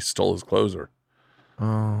Kyle Cease stole his closer.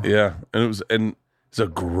 Oh. Yeah, and it's a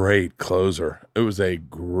great closer. It was a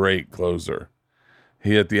great closer.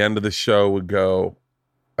 He at the end of the show would go,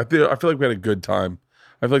 I feel like we had a good time.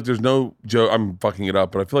 I feel like there's no joke. I'm fucking it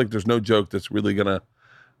up, but I feel like there's no joke that's really gonna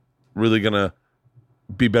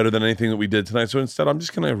be better than anything that we did tonight. So instead, I'm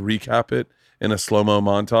just gonna recap it in a slow-mo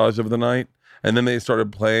montage of the night. And then they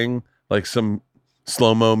started playing like some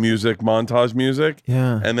slow-mo music, montage music.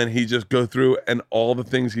 Yeah. And then he just go through and all the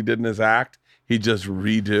things he did in his act, he just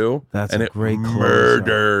redo. That's and a it great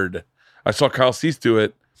murdered. I saw Kyle Cease do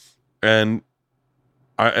it, and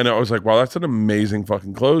I was like, wow, that's an amazing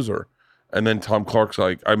fucking closer. And then Tom Clark's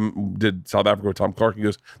like, I did South Africa with Tom Clark. He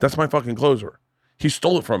goes, that's my fucking closer. He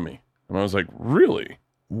stole it from me. And I was like, really?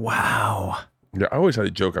 Wow. Yeah, I always had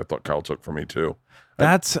a joke I thought Kyle took from me too.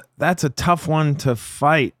 That's a tough one to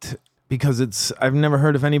fight because I've never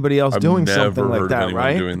heard of anybody else doing something like that,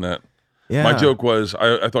 right? Doing that. Yeah. My joke was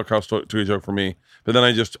I thought Kyle took a joke from me, but then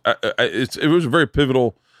it was a very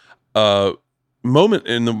pivotal moment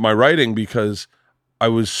in my writing because I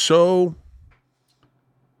was so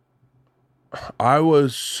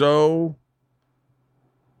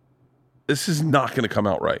this is not going to come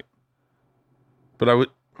out right, but I would.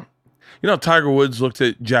 Tiger Woods looked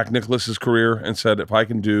at Jack Nicklaus's career and said, if I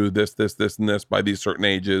can do this, this, this, and this by these certain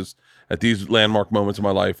ages at these landmark moments in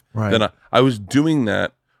my life, then I was doing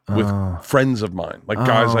that with friends of mine, like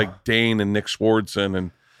guys like Dane and Nick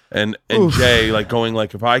Swardson and Jay, like going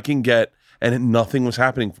like, if I can get, and nothing was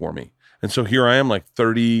happening for me. And so here I am like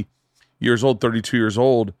 30 years old, 32 years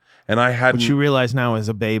old. And I had, which you realize now is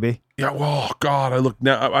a baby. Yeah. Oh God.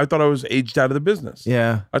 I thought I was aged out of the business.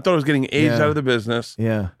 Yeah. I thought I was getting aged out of the business.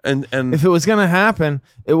 Yeah. And if it was going to happen,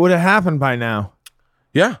 it would have happened by now.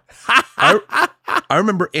 Yeah. I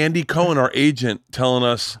remember Andy Cohen, our agent, telling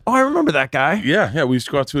us. Oh, I remember that guy. Yeah. We used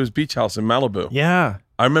to go out to his beach house in Malibu. Yeah.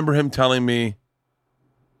 I remember him telling me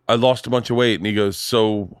I lost a bunch of weight. And he goes,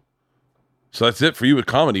 so that's it for you with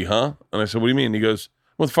comedy, huh? And I said, what do you mean? And he goes,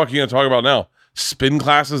 what the fuck are you going to talk about now? Spin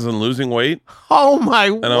classes and losing weight? Oh my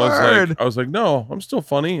word. And I was like, no, I'm still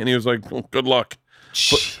funny. And he was like, well, good luck.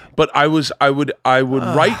 But I would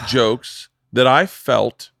write jokes that I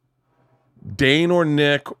felt Dane or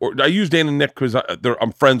Nick, or I use Dane and Nick because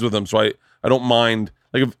I'm friends with them, so I don't mind.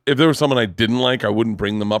 Like if there was someone I didn't like, I wouldn't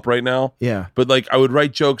bring them up right now. Yeah. But like I would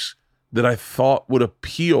write jokes that I thought would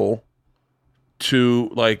appeal to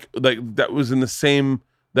like that was in the same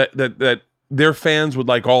that their fans would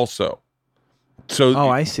like also. So Oh,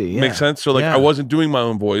 I see. Yeah. makes sense. So like Yeah. I wasn't doing my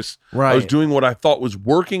own voice. I was Right. doing what I thought was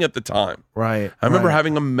working at the time. Right. I remember right.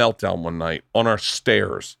 having a meltdown one night on our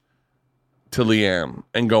stairs to Leanne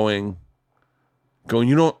and going,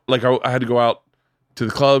 you know, like I had to go out to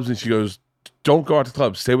the clubs, and she goes, "Don't go out to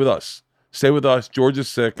clubs. Stay with us. Stay with us. George is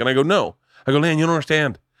sick." And I go, "No." I go, "Leanne, you don't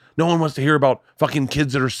understand. No one wants to hear about fucking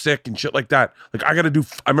kids that are sick and shit like that. Like I got to do.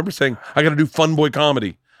 I remember saying I got to do fun boy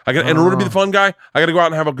comedy. In order to be the fun guy, I got to go out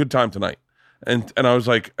and have a good time tonight." And I was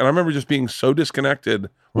like, and I remember just being so disconnected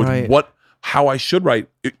with Right. how I should write.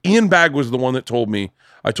 Ian Bagg was the one that told me.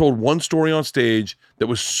 I told one story on stage that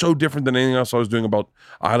was so different than anything else I was doing about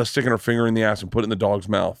Isla sticking her finger in the ass and put it in the dog's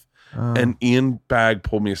mouth. And Ian Bagg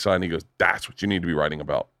pulled me aside and he goes, "That's what you need to be writing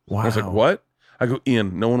about." I was like, Wow. "What?" I go,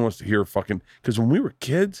 "Ian, no one wants to hear fucking," because when we were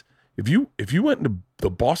kids, if you went into the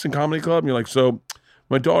Boston Comedy Club and you're like, "So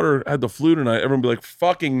my daughter had the flu tonight," everyone would be like,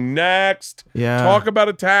 "Fucking next." Yeah. Talk about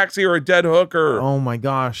a taxi or a dead hooker. Oh my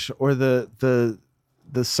gosh. Or the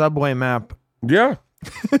subway map. Yeah.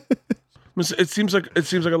 It seems like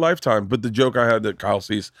a lifetime. But the joke I had that Kyle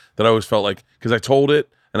sees that I always felt like, because I told it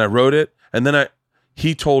and I wrote it, and then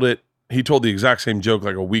he told the exact same joke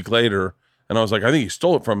like a week later, and I was like, I think he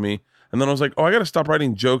stole it from me. And then I was like, oh, I got to stop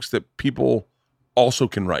writing jokes that people also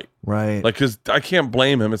can write. Right. Like, because I can't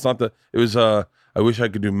blame him. It's not it was I wish I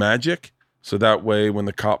could do magic, so that way when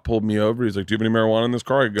the cop pulled me over, he's like, "Do you have any marijuana in this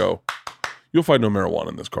car?" I go, "You'll find no marijuana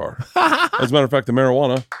in this car." As a matter of fact, the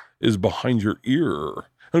marijuana is behind your ear. And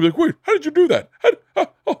I'd be like, "Wait, how did you do that?"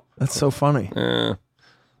 That's so funny.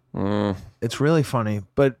 It's really funny.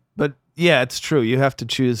 But yeah, it's true. You have to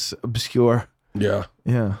choose obscure. Yeah.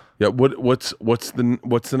 Yeah. Yeah. What's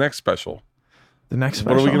the next special? The next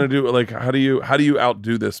special. What are we gonna do? Like, how do you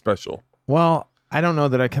outdo this special? Well, I don't know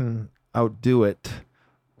that I can outdo it,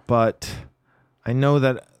 but I know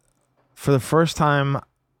that for the first time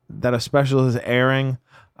that a special is airing,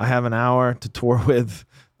 I have an hour to tour with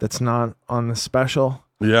that's not on the special.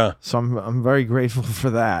 Yeah. So I'm very grateful for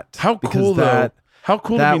that. How cool though. How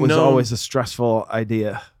cool that to be was known. always a stressful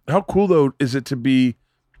idea. How cool though is it to be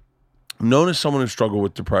known as someone who struggled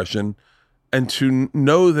with depression, and to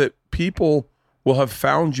know that people will have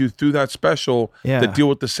found you through that special Yeah. that deal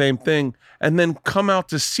with the same thing, and then come out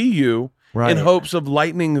to see you Right. in hopes of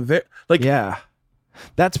lightening their Yeah.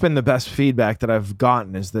 That's been the best feedback that I've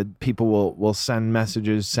gotten, is that people will send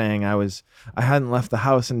messages saying I hadn't left the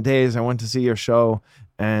house in days. I went to see your show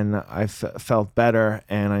and I felt better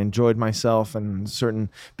and I enjoyed myself, and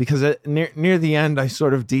because near the end I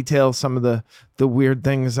sort of detail some of the weird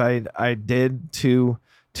things I did to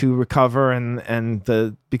recover, and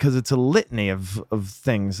because it's a litany of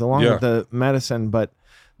things along Yeah. with the medicine, but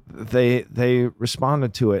they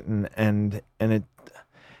responded to it, and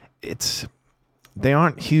it's they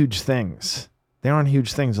aren't huge things. They aren't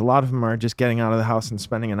huge things. A lot of them are just getting out of the house and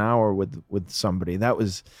spending an hour with somebody. That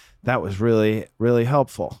was really, really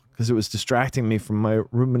helpful, because it was distracting me from my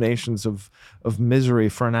ruminations of misery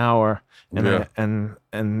for an hour, and Yeah.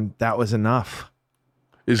 and that was enough.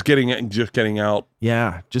 is getting out.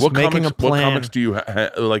 Yeah, just making a plan. What comics do you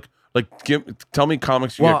like? Tell me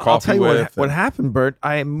comics you Well, get coffee I'll tell you with. what happened, Bert.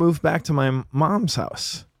 I moved back to my mom's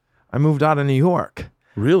house. I moved out of New York,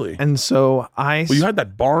 Really? and so Well, you had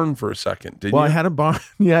that barn for a second, didn't Well, you? I had a barn.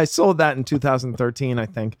 Yeah, I sold that in 2013, I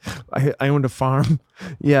think. I owned a farm.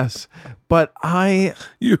 Yes. But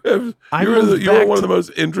You have. I You were moved one back of to- the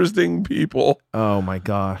most interesting people. oh my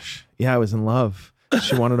gosh. Yeah, I was in love.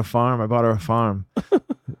 She wanted a farm. I bought her a farm.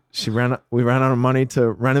 We ran out of money to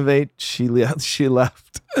renovate. She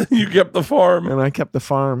left, You kept the farm. and I kept the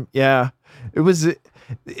farm. Yeah.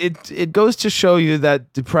 It goes to show you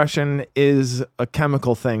that depression is a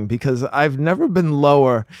chemical thing, because I've never been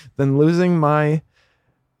lower than losing my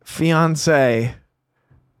fiance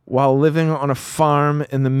while living on a farm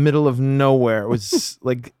in the middle of nowhere. It was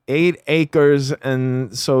like 8 acres.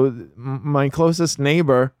 And so my closest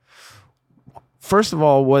neighbor, first of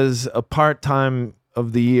all, was a part-time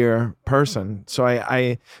of the year person. So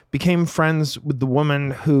I became friends with the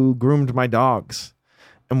woman who groomed my dogs.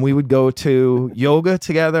 And we would go to yoga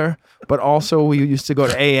together, but also we used to go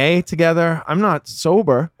to AA together. I'm not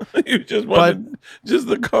sober. You just wanted just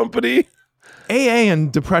the company. AA and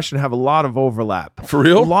depression have a lot of overlap. For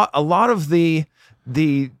real? A lot of the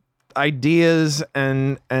ideas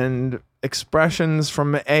and expressions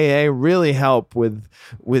from AA really help with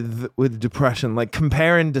depression. Like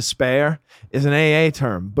compare and despair is an AA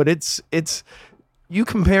term, but it's you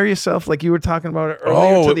compare yourself, like you were talking about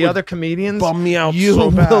earlier, to it the would other comedians. bum me out You so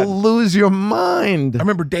bad. will lose your mind. I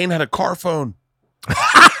remember Dane had a car phone.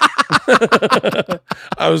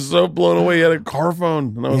 I was so blown away. He had a car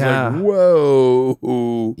phone, and I was Yeah. like,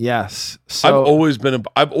 "Whoa!" Yes. I've So always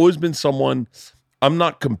been someone. I'm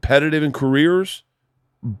not competitive in careers,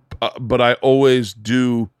 but I always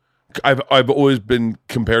do. I've always been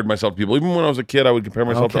compared myself to people. Even when I was a kid, I would compare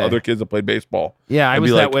myself to Okay. other kids that played baseball. yeah, I I'd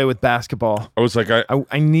was be that like- way with basketball. I was like,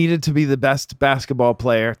 I needed to be the best basketball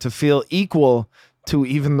player to feel equal to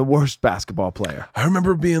even the worst basketball player. I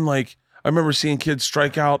remember being like, I remember seeing kids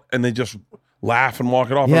strike out and they just laugh and walk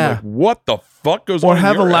it off. Yeah. I'm like, what the fuck goes Or on? in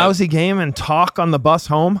have a your head? lousy game and talk on the bus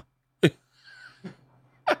home.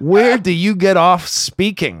 Where do you get off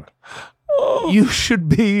speaking? You should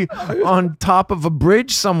be on top of a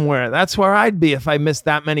bridge somewhere. That's where I'd be if I missed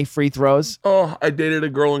that many free throws. Oh, I dated a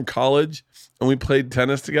girl in college and we played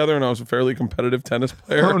tennis together, and I was a fairly competitive tennis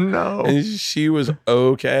player. Oh, no. And she was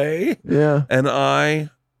okay. Yeah. And I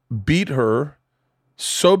beat her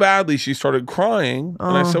so badly she started crying.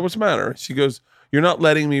 And I Oh. said, "What's the matter?" She goes, "You're not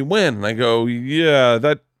letting me win." And I go, "Yeah,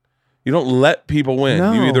 that you don't let people win.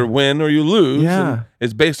 No. You either win or you lose. Yeah. And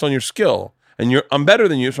it's based on your skill. And I'm better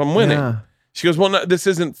than you, so I'm winning." Yeah. She goes, "Well, no, this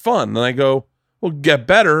isn't fun." And I go, "Well, get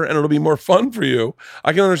better and it'll be more fun for you."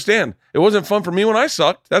 I can understand. It wasn't fun for me when I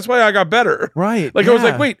sucked. That's why I got better. Right. Like I was yeah.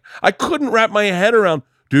 like, wait, I couldn't wrap my head around,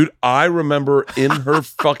 dude. I remember in her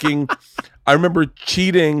fucking, I remember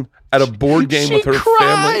cheating at a board game She with her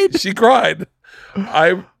family. cried. She cried.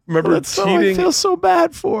 I remember That's so, I cheating, feel so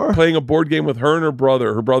bad for her. playing a board game with her and her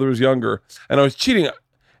brother. Her brother was younger, and I was cheating.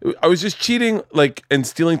 I was just cheating, like, and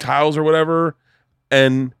stealing tiles or whatever,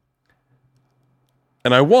 and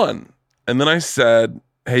I won. And then I said,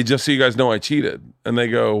 "Hey, just so you guys know, I cheated." And they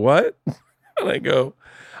go, "What?" And I go,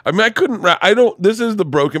 I mean, I couldn't, this is the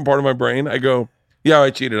broken part of my brain. I go, "Yeah, I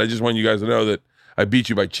cheated. I just want you guys to know that I beat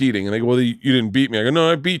you by cheating." And they go, "Well, you didn't beat me." I go,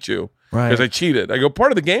 "No, I beat you Right. because I cheated." I go,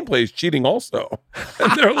 "Part of the gameplay is cheating also."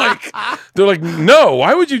 And they're like, "No,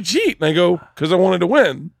 why would you cheat?" And I go, "Because I wanted to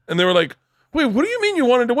win." And they were like, "Wait, what do you mean you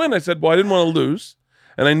wanted to win?" I said, "Well, I didn't want to lose.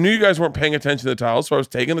 And I knew you guys weren't paying attention to the tiles, so I was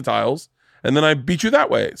taking the tiles. And then I beat you that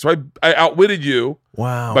way. So I outwitted you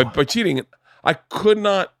Wow. by cheating." I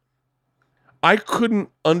couldn't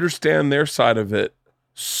understand their side of it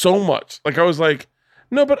so much. Like I was like,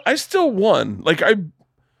 "No, but I still won." Like and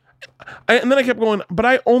then I kept going, "But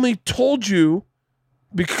I only told you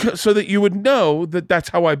because so that you would know that that's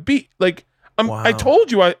how I beat." Like I Wow.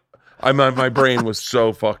 told you my brain was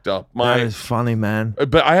so fucked up. That is funny, man.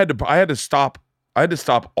 But I had to stop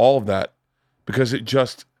all of that because it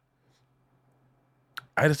just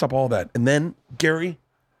I had to stop all that. And then, Gary,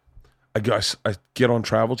 I get on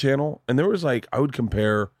Travel Channel, and there was like, I would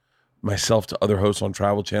compare myself to other hosts on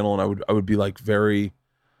Travel Channel, and I would be like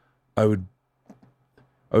I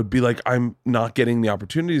would be like, I'm not getting the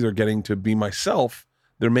opportunities they're getting to be myself.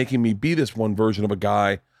 They're making me be this one version of a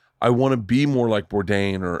guy. I want to be more like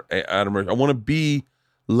Bourdain or Adam. I want to be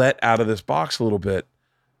let out of this box a little bit.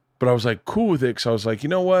 But I was like cool with it because I was like, you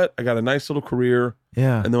know what? I got a nice little career.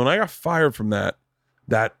 Yeah. And then when I got fired from that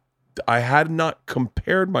I had not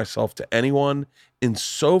compared myself to anyone in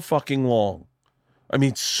so fucking long. I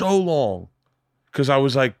mean, so long. Because I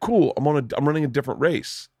was like, cool, I'm running a different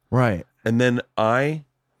race. Right. And then I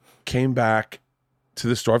came back to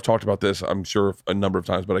the store. I've talked about this, I'm sure, a number of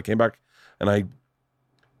times, but I came back and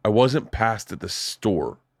I wasn't passed at the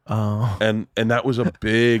store. Oh. And that was a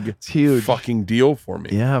big It's huge. fucking deal for me.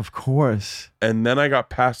 Yeah, of course. And then I got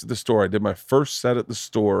passed at the store. I did my first set at the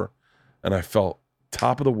store and I felt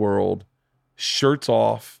top of the world, shirts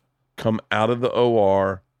off, come out of the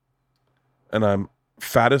OR, and I'm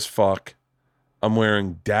fat as fuck. I'm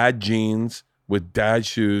wearing dad jeans with dad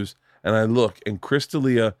shoes, and I look, and Chris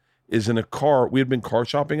D'Elia is in a car. We had been car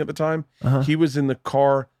shopping at the time. Uh-huh. He was in the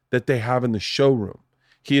car that they have in the showroom.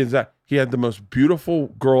 He had the most beautiful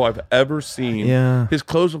girl I've ever seen. Yeah. His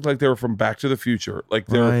clothes looked like they were from Back to the Future. Like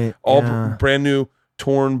they're Right, all yeah. brand new,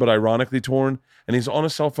 torn, but ironically torn. And he's on a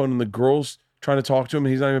cell phone, and the girl's trying to talk to him,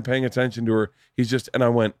 and he's not even paying attention to her. And I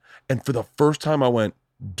went, and for the first time I went,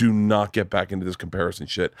 do not get back into this comparison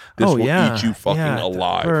shit. This will eat you fucking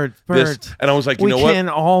alive. Bert. And I was like, you We know what? can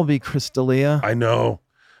all be Chris D'Elia. I know.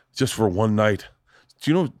 Just for one night.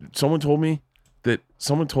 Do you know, someone told me that,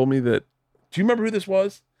 do you remember who this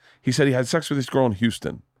was? He said he had sex with this girl in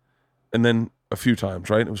Houston. And then a few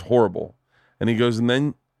times, right? It was horrible. And he goes, and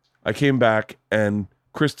then I came back and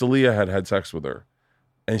Chris D'Elia had sex with her.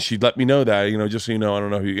 And she let me know that, just so you know, I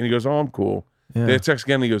don't know who. And he goes, "Oh, I'm cool." Yeah. They had sex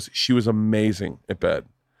again. And he goes, "She was amazing at bed."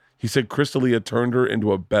 He said Chris D'Elia turned her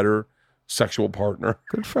into a better sexual partner.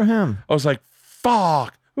 Good for him. I was like,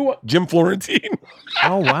 fuck. Who? Jim Florentine.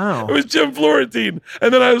 Oh, wow. It was Jim Florentine.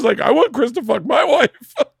 And then I was like, I want Chris to fuck my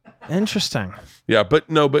wife. Interesting. Yeah, but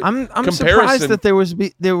I'm comparison, surprised that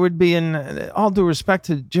there would be all due respect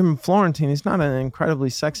to Jim Florentine, he's not an incredibly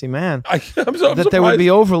sexy man. I'm that there would be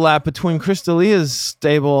overlap between Chris D'Elia's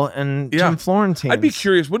stable and Jim Florentine. I'd be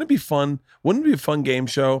curious. Wouldn't it be fun? Wouldn't it be a fun game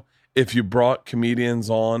show if you brought comedians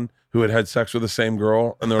on who had sex with the same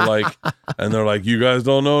girl, and they're like, you guys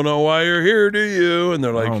don't know why you're here, do you? And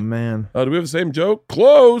they're like, oh man, do we have the same joke?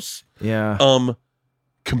 Close. Yeah.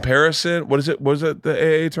 Comparison. What is it? What is it?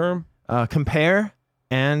 The AA term? Compare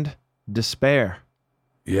and despair.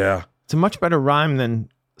 Yeah. It's a much better rhyme than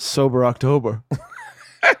sober October.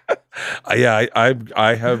 Yeah,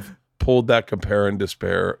 I have pulled that compare and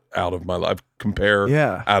despair out of my life.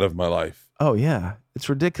 Out of my life. Oh yeah, it's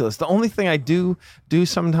ridiculous. The only thing I do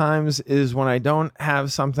sometimes is when I don't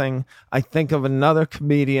have something, I think of another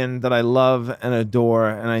comedian that I love and adore,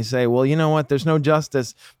 and I say, well, you know what? There's no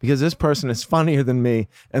justice because this person is funnier than me,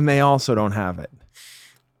 and they also don't have it.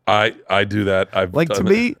 I do that.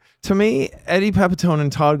 To me, Eddie Pepitone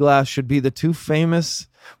and Todd Glass should be the two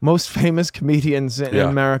most famous comedians in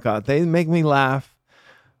America. They make me laugh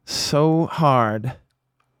so hard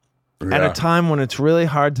at a time when it's really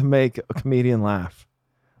hard to make a comedian laugh.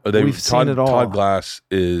 We've seen it all. Todd Glass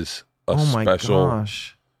is a special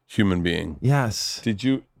human being. Yes.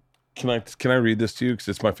 Can I read this to you? Because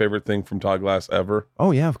it's my favorite thing from Todd Glass ever.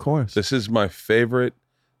 Oh yeah, of course. This is my favorite.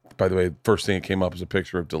 By the way, first thing that came up is a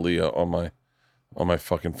picture of D'Elia on my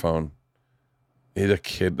fucking phone.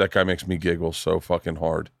 That guy makes me giggle so fucking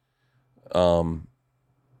hard.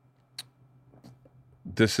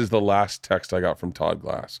 This is the last text I got from Todd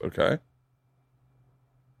Glass, okay?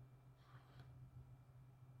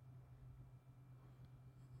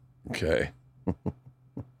 Okay.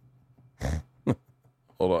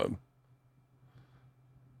 Hold on.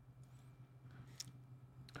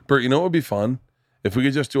 Bert, you know what would be fun? If we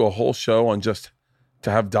could just do a whole show on just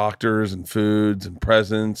to have doctors and foods and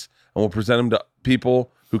presents, and we'll present them to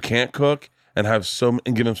people who can't cook and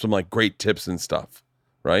give them some like great tips and stuff,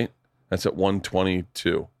 right? That's at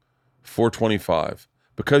 122, 425.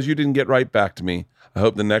 Because you didn't get right back to me, I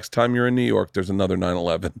hope the next time you're in New York, there's another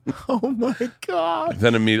 9/11. Oh my God.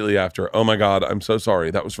 Then immediately after, oh my God, I'm so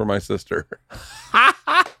sorry. That was for my sister.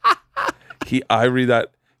 I read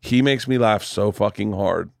that. He makes me laugh so fucking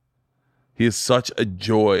hard. He is such a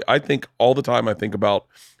joy. I think all the time about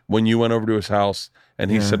when you went over to his house and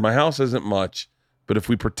he said, my house isn't much, but if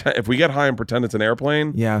we get high and pretend it's an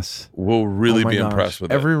airplane, yes, we'll really be impressed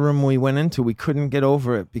with it. Every room we went into, we couldn't get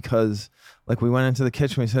over it because like we went into the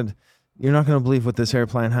kitchen, we said, you're not going to believe what this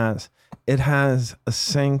airplane has. It has a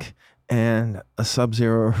sink and a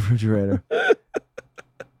Sub-Zero refrigerator.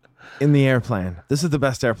 In the airplane. This is the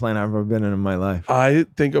best airplane I've ever been in my life. I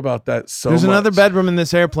think about that so much. There's another bedroom in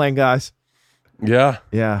this airplane, guys. Yeah.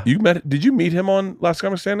 Yeah. Did you meet him on Last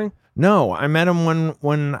Comic Standing? No, I met him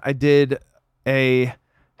when I did a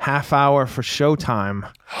half hour for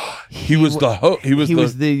Showtime. He was the host. He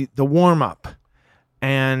was the warm up.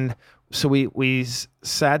 And so we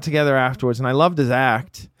sat together afterwards, and I loved his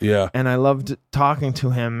act. Yeah. And I loved talking to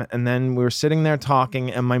him. And then we were sitting there talking,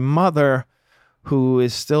 and my mother, who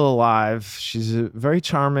is still alive. She's a very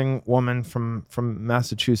charming woman from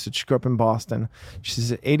Massachusetts. She grew up in Boston.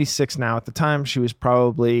 She's 86 now. At the time, she was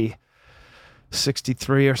probably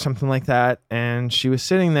 63 or something like that. And she was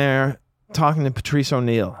sitting there talking to Patrice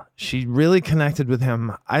O'Neill. She really connected with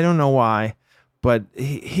him. I don't know why, but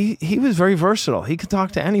he was very versatile. He could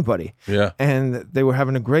talk to anybody. Yeah. And they were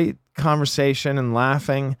having a great conversation and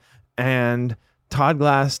laughing. And Todd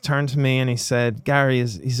Glass turned to me and he said, Gary,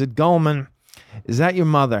 he said, Gulman, is that your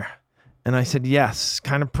mother? And I said, yes,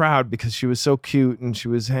 kind of proud because she was so cute and she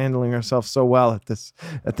was handling herself so well at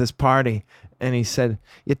this party. And he said,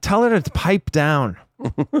 you tell her to pipe down.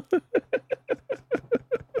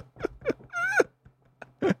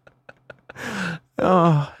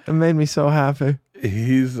 Oh, it made me so happy.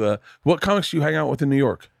 He's what comics do you hang out with in New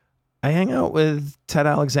York? I hang out with Ted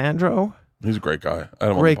Alexandro. He's a great guy. I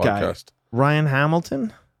don't great want the podcast. Guy. Ryan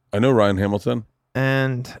Hamilton. I know Ryan Hamilton.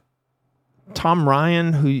 And Tom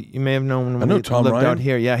Ryan, who you may have known when I know he Tom lived Ryan. out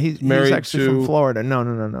here. Yeah, he's actually from Florida.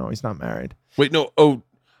 No, he's not married. Wait, no. Oh,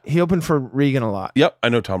 he opened for Regan a lot. Yep, I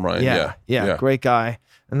know Tom Ryan. Yeah, great guy.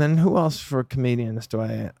 And then who else for comedians do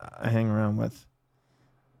I hang around with?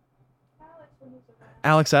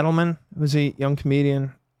 Alex Edelman, who's a young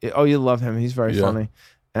comedian. Oh, you love him. He's very funny.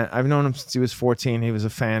 And I've known him since he was 14. He was a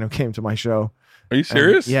fan who came to my show. Are you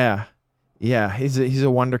serious? And yeah. He's a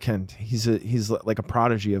wonderkind. He's like a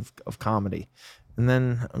prodigy of comedy. And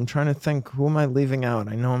then I'm trying to think, who am I leaving out?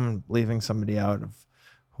 I know I'm leaving somebody out of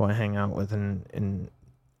who I hang out with in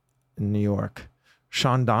New York.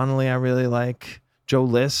 Sean Donnelly, I really like. Joe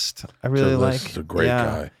List. I really Joe like. List is a great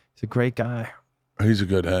guy. He's a great guy He's a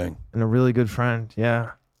good hang. and a really good friend.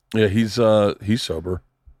 Yeah. Yeah, he's sober.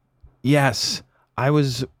 Yes. I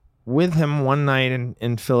was with him one night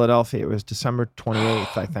in Philadelphia. It was December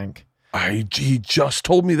 28th, I think. He just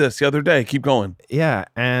told me this the other day. Keep going. Yeah.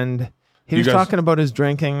 And he You was guys- talking about his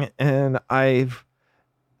drinking, and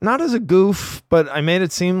not as a goof, but I made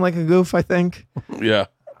it seem like a goof, I think. Yeah.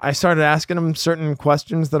 I started asking him certain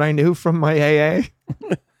questions that I knew from my AA.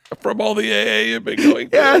 From all the AA you've been going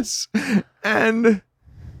through. Yes.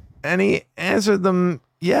 And he answered them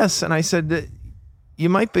yes. And I said, you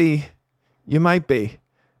might be.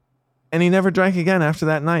 And he never drank again after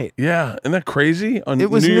that night. Yeah. Isn't that crazy? On It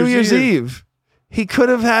was New Year's Eve. He could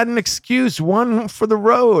have had an excuse, one for the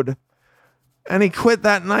road. And he quit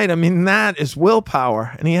that night. I mean, that is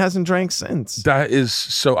willpower. And he hasn't drank since. That is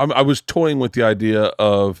so. I was toying with the idea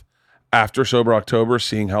of after Sober October,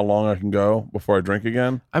 seeing how long I can go before I drink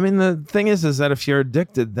again. I mean, the thing is that if you're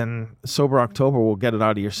addicted, then Sober October will get it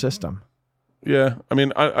out of your system. Yeah. I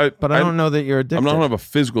mean, But I don't know that you're addicted. I don't have a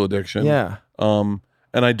physical addiction. Yeah. And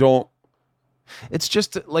I don't. It's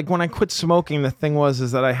just like when I quit smoking, the thing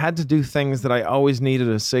was that I had to do things that I always needed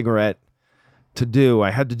a cigarette to do.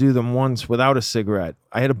 I had to do them once without a cigarette.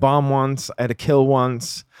 I had to bomb once. I had to kill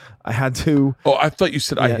once. I had to. Oh, I thought you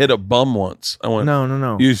said I Yeah. hit a bum once. I went.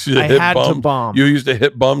 No. You used to I hit had bum. to bomb. You used to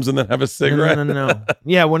hit bums and then have a cigarette. No.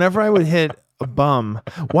 Yeah, whenever I would hit a bum,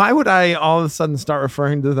 why would I all of a sudden start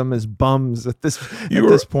referring to them as bums at this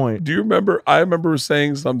point? Do you remember? I remember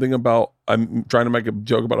saying something about I'm trying to make a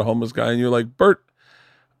joke about a homeless guy, and you're like, Bert,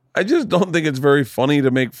 I just don't think it's very funny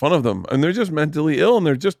to make fun of them, and they're just mentally ill and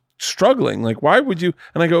they're just struggling. Like, why would you?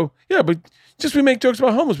 And I go, yeah, but just we make jokes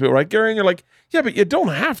about homeless people, right, Gary? And you're like, yeah, but you don't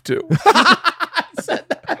have to.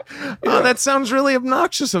 Oh, that sounds really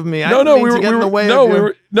obnoxious of me. I No, didn't no, mean we to were, get we in the were, way no, of we your-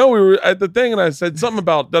 were, no, we were at the thing, and I said something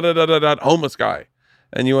about homeless guy,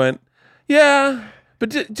 and you went, yeah, but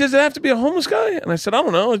does it have to be a homeless guy? And I said, I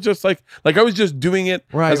don't know. It's just like I was just doing it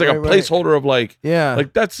Right, as like a right. placeholder of like, Yeah.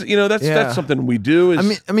 like that's Yeah. that's something we do.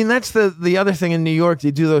 Is, I mean, that's the other thing in New York.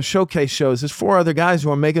 You do those showcase shows. There's 4 other guys who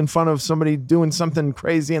are making fun of somebody doing something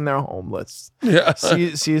crazy and they're homeless. yeah, So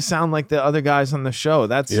you sound like the other guys on the show.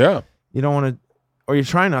 That's yeah. You don't want to, or you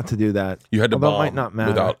try not to do that. You had to Although bomb it might not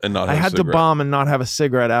matter. without and not. I have a had to cigarette. bomb and not have a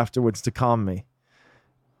cigarette afterwards to calm me.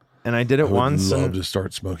 And I did it I would once. love and- to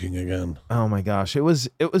start smoking again. oh my gosh, it was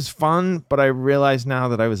fun, but I realized now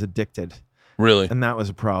that I was addicted, Really? and that was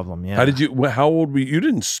a problem. Yeah. How did you? How old were you? You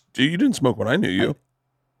didn't smoke when I knew you.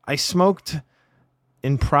 I smoked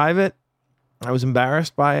in private. I was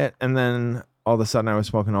embarrassed by it, and then all of a sudden I was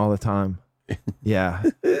smoking all the time. Yeah.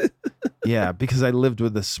 Yeah, because I lived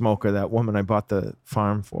with the smoker, that woman I bought the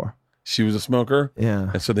farm for. She was a smoker,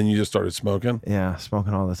 Yeah. and so then you just started smoking. Yeah,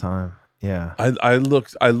 smoking all the time. Yeah. I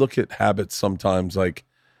look at habits sometimes, like,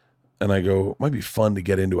 and I go, it might be fun to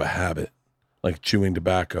get into a habit, like chewing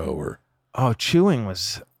tobacco or Oh, chewing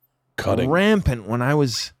was cutting. rampant when I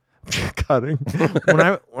was cutting.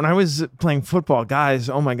 when I was playing football, guys,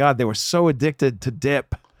 oh my God, they were so addicted to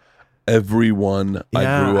dip. Everyone I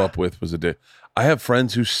Yeah. grew up with was addicted. I have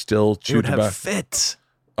friends who still They chew would tobacco. have fits.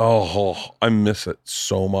 Oh, I miss it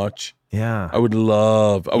so much. Yeah. I would have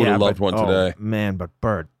loved but- one oh, today. Man, but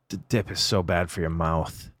Bert, the dip is so bad for your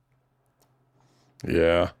mouth.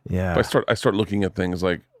 Yeah. Yeah. I start looking at things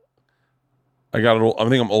like I think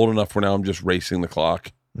I'm old enough where now I'm just racing the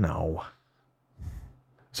clock. No.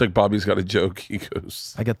 It's like Bobby's got a joke. He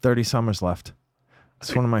goes, I got 30 summers left.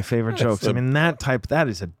 It's one of my favorite I jokes. I said- mean, that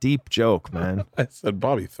is a deep joke, man. I said,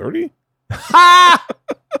 Bobby, 30?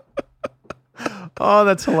 Oh,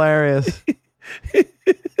 that's hilarious.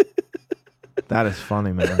 That is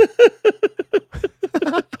funny, man.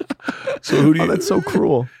 So who do Oh, you? that's so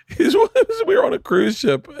cruel. We were on a cruise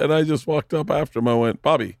ship, and I just walked up after him. I went,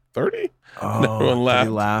 Bobby, 30? Oh, everyone did he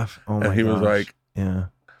laughed. laugh? Oh my And he was gosh. like,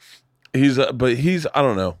 yeah. but he's, I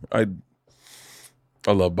don't know.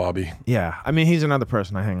 I love Bobby. Yeah. I mean, he's another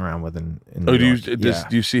person I hang around with in New Oh, do York. you Yeah.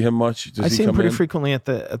 do you see him much? Does I he see him come pretty in? frequently at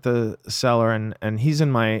the cellar, and he's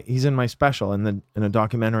in my special in a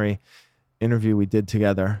documentary interview we did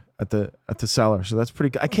together at the cellar. So that's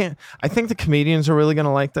pretty good. I think the comedians are really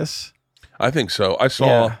gonna like this. I think so.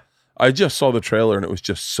 Yeah. I just saw the trailer, and it was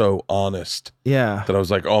just so honest Yeah. that I was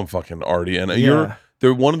like, oh, I'm fucking Artie. And Yeah.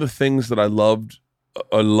 they're one of the things that I loved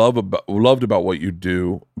about what you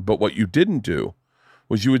do, but what you didn't do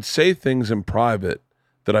was you would say things in private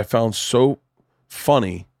that I found so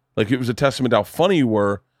funny. Like it was a testament to how funny you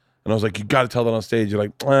were. And I was like, you got to tell that on stage. You're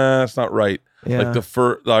like, that's not right. Yeah.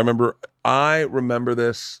 Like I remember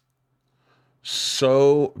this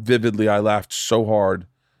so vividly. I laughed so hard.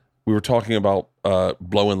 we were talking about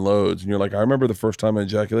blowing loads, and you're like, I remember the first time I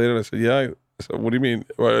ejaculated. I said, yeah. I said, what do you mean?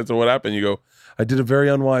 I said, what happened? You go, I did a very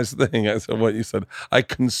unwise thing. I said, what? You said, I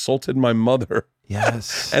consulted my mother.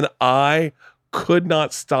 Yes. And I could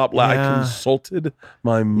not stop laughing. Yeah. I consulted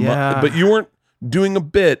my mother. Yeah. But you weren't doing a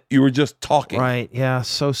bit. You were just talking. Right. Yeah.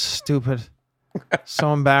 So stupid.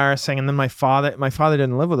 So embarrassing. And then my father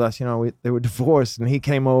didn't live with us. You know, they were divorced, and he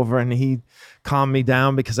came over and he calmed me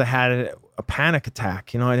down because I had a panic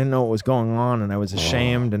attack. You know, I didn't know what was going on, and I was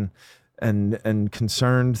ashamed and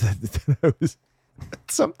concerned that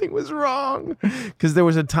something was wrong, because there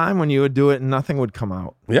was a time when you would do it and nothing would come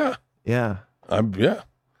out. Yeah. Yeah. I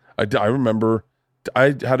remember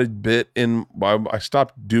I had a bit in. I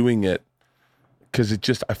stopped doing it because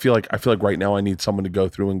I feel like right now I need someone to go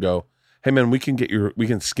through and go, hey man, we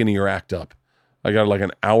can skinny your act up. I got like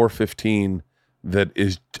an hour 15 that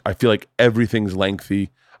is. I feel like everything's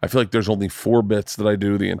lengthy. I feel like there's only 4 bits that I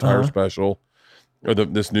do the entire special, or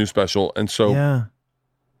this new special, and so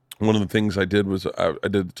one of the things I did was I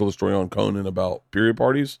told a story on Conan about period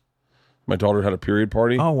parties. My daughter had a period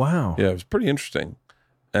party. Oh wow. Yeah, it was pretty interesting.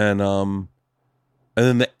 And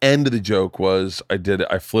then the end of the joke was I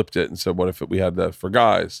flipped it and said, what if we had that for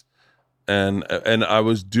guys? And I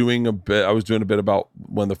was doing a bit about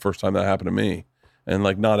when the first time that happened to me. And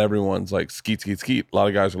like not everyone's like skeet, skeet, skeet. A lot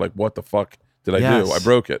of guys are like, what the fuck did I do? I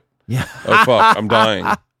broke it. Yeah. Oh fuck, I'm dying.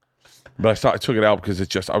 But I took it out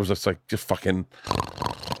because I was just fucking.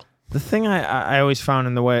 The thing I always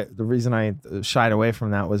found the reason I shied away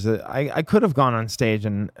from that was that I could have gone on stage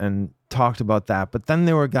and talked about that, but then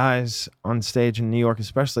there were guys on stage in New York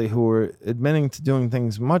especially who were admitting to doing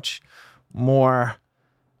things much more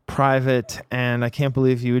private, and I can't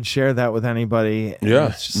believe you would share that with anybody. Yeah,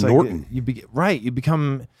 it's just Norton. Like, you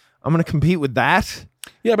become, I'm going to compete with that.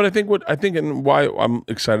 Yeah, but I think and why I'm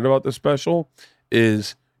excited about this special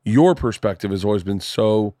is your perspective has always been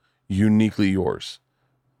so uniquely yours.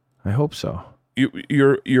 I hope so.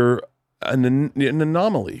 You're an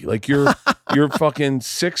anomaly. Like you're fucking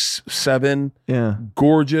 6'7", Yeah,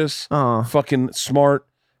 gorgeous, oh, fucking smart,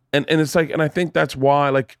 and it's like, and I think that's why,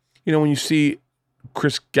 like, you know, when you see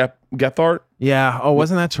Chris Gethard, yeah. Oh,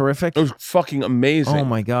 wasn't that terrific? it was fucking amazing. Oh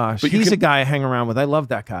my gosh, But he's a guy I hang around with. I love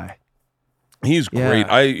that guy. He's great.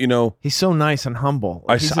 Yeah. He's so nice and humble.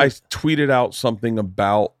 I tweeted out something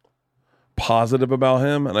about positive about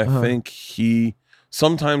him, and I think he.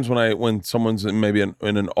 Sometimes when someone's maybe in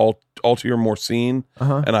an ulterior more scene,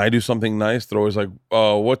 and I do something nice, they're always like,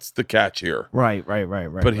 "Oh, what's the catch here?" Right.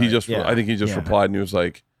 But he just, I think he just replied, and he was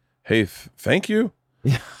like, "Hey, thank you."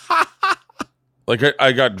 Yeah. Like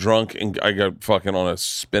I got drunk and I got fucking on a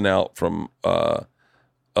spin out from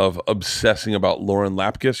of obsessing about Lauren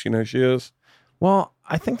Lapkus. You know who she is? Well,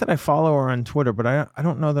 I think that I follow her on Twitter, but I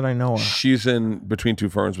don't know that I know her. She's in Between Two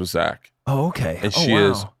Ferns with Zach. Oh, okay. And she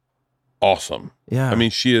is awesome. Yeah. I mean,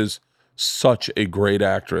 she is such a great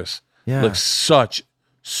actress. Yeah. Like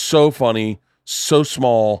so funny, so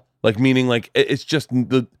small, like meaning like it's just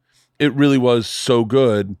it really was so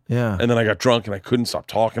good. Yeah. And then I got drunk and I couldn't stop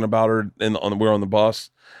talking about her we were on the bus.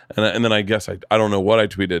 And then I guess I don't know what I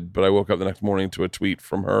tweeted, but I woke up the next morning to a tweet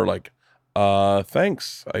from her like,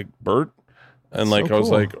 thanks, Bert. And That's like, so I was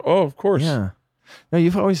cool. like, oh, of course. Yeah. No,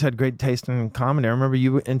 you've always had great taste in comedy. I remember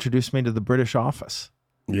you introduced me to the British Office.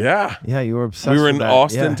 Yeah. Yeah, you were obsessed We were with in that.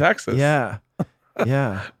 Austin, Texas. Yeah.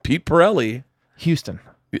 Yeah. Pete Pirelli. Houston.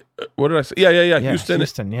 What did I say? Yeah.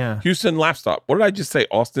 Houston, yeah. Houston Laugh Stop. What did I just say?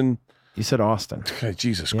 Austin? You said Austin. Okay,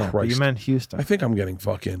 Jesus Yeah, but Christ. you meant Houston. I think I'm getting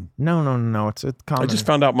fucking. No. It's a comedy. I just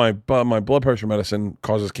found out my blood pressure medicine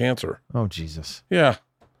causes cancer. Oh, Jesus. Yeah.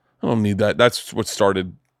 I don't need that. That's what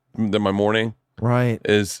started my morning Right.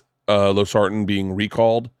 is Losartan being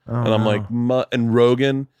recalled. Oh, And I'm no. like, and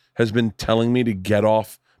Rogan has been telling me to get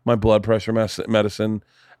off my blood pressure medicine.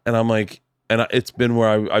 And I'm like, it's been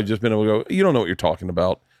where I've just been able to go, you don't know what you're talking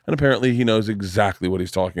about. And apparently he knows exactly what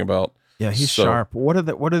he's talking about. Yeah, he's So- sharp. What are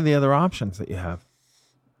the other options that you have?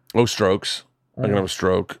 Oh, strokes. I'm going to have a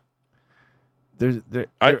stroke. There.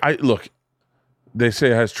 I look, they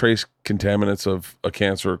say it has trace contaminants of a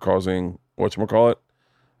cancer causing whatchamacallit.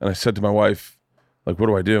 And I said to my wife, like, what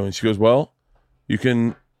do I do? And she goes, well, you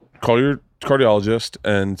can call your cardiologist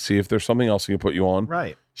and see if there's something else he can put you on.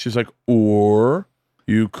 Right. She's like, or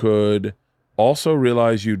you could also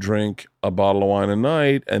realize you drink a bottle of wine a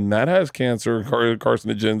night and that has cancer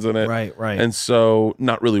carcinogens in it. Right. And so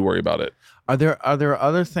not really worry about it. Are there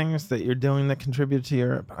other things that you're doing that contribute to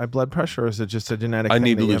your high blood pressure, or is it just a genetic I thing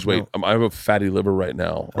need that to you lose have weight. I have a fatty liver right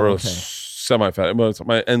now, or Okay. a semi-fatty. Well,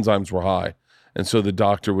 my enzymes were high. And so the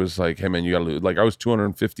doctor was like, hey, man, you got to lose. Like I was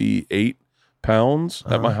 258 pounds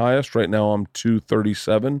at my highest. Right now I'm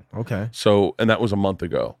 237. Okay. So, and that was a month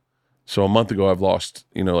ago. So a month ago I've lost,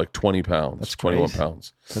 like 20 pounds, That's 21 crazy.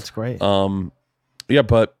 pounds. That's great. Yeah,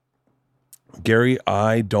 but Gary,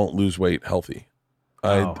 I don't lose weight healthy.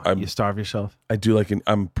 You starve yourself? I do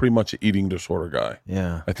I'm pretty much an eating disorder guy.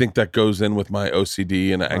 Yeah. I think that goes in with my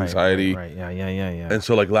OCD and anxiety. Right. Yeah. And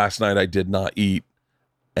so last night I did not eat,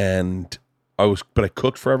 and but I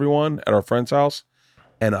cooked for everyone at our friend's house,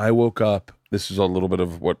 and I woke up. This is a little bit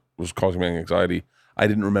of what was causing me anxiety. I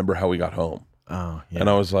didn't remember how we got home. Oh, yeah. And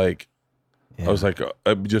I was like, Yeah. I was like,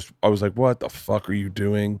 what the fuck are you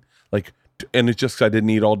doing? And it's just 'cause I didn't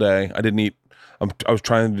eat all day. I didn't eat. I was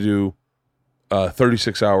trying to do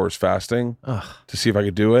 36 hours fasting to see if I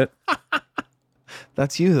could do it.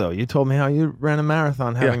 That's you, though. You told me how you ran a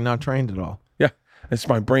marathon having not trained at all. Yeah. It's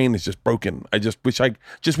my brain is just broken. I just wish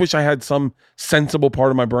I had some sensible part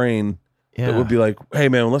of my brain that would be like, hey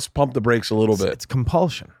man, let's pump the brakes a little bit. It's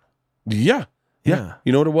compulsion. Yeah. Yeah.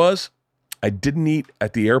 You know what it was? I didn't eat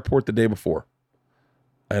at the airport the day before.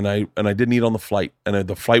 And I didn't eat on the flight. And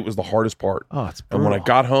the flight was the hardest part. Oh, it's And when I brutal.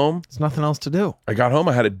 got home, There's nothing else to do. I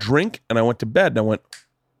had a drink and I went to bed and I went,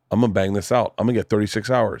 I'm going to bang this out. I'm going to get 36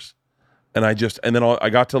 hours. And I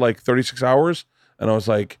got to 36 hours and I was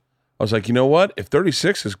like, you know what? If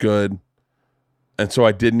 36 is good. And so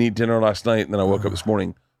I didn't eat dinner last night. And then I woke up this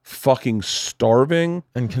morning fucking starving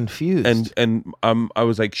And confused. and I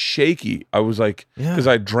was like shaky. I was like, Yeah. because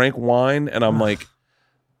I drank wine and I'm like,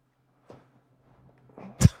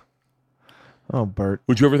 oh, Bert.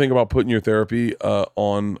 would you ever think about putting your therapy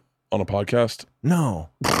on a podcast? No.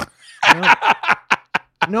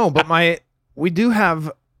 No, but we do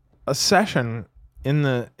have a session in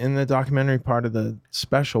the documentary part of the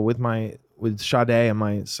special with Sade and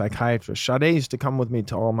my psychiatrist. Sade used to come with me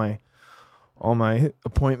to all my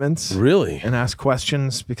appointments. Really? And ask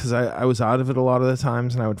questions because I was out of it a lot of the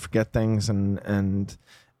times and I would forget things and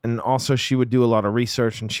also she would do a lot of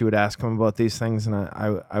research and she would ask him about these things and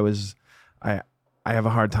I have a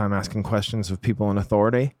hard time asking questions of people in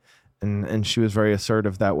authority and she was very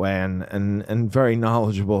assertive that way and very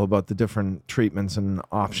knowledgeable about the different treatments and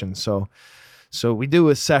options. So we do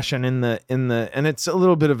a session in the and it's a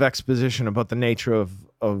little bit of exposition about the nature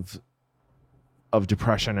of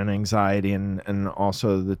depression and anxiety and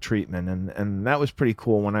also the treatment. And that was pretty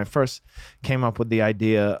cool. When I first came up with the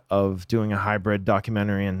idea of doing a hybrid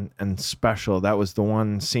documentary and special, that was the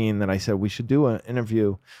one scene that I said we should do an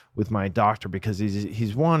interview with my doctor because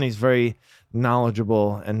he's very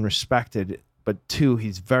knowledgeable and respected, but two,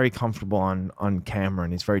 he's very comfortable on camera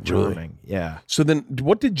and he's very charming. Really? Yeah. So then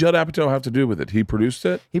what did Judd Apatow have to do with it? He produced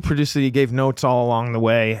it? He produced it. He gave notes all along the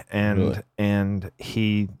way Really? and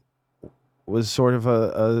he was sort of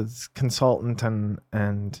a consultant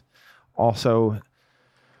and also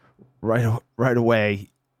right away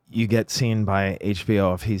you get seen by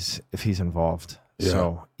HBO if he's involved. Yeah.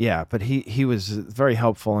 So yeah, but he was very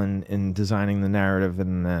helpful in designing the narrative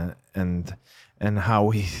and how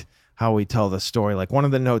we tell the story. Like one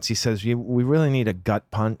of the notes he says we really need a gut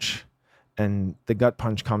punch. And the gut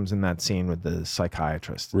punch comes in that scene with the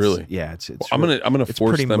psychiatrist. Really? Yeah. It's I'm gonna it's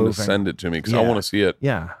force pretty them moving. to send it to me because I Yeah. want to see it.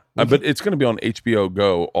 Yeah. But it's going to be on HBO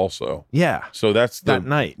Go also. Yeah. So that's That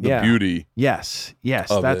night. the Yeah. beauty. Yes.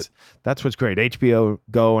 Of That's what's great. HBO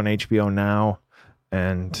Go and HBO Now,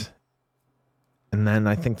 and then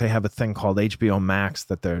I think they have a thing called HBO Max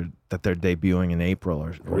that they're debuting in April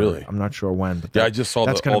or Really? I'm not sure when. But Yeah, I just saw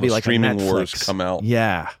that's gonna all be the like a streaming wars Netflix. come out.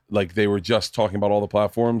 Yeah. Like they were just talking about all the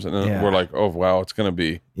platforms, and then Yeah. we're like, oh wow, it's gonna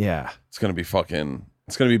be Yeah.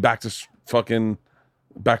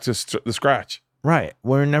 back to the scratch. Right.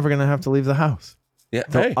 We're never gonna have to leave the house. Yeah.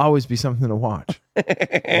 There'll always be something to watch.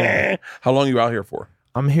 How long are you out here for?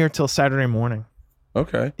 I'm here till Saturday morning.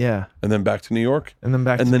 Okay. Yeah. And then back to New York? And then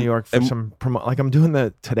back And to then- New York for and- some like I'm doing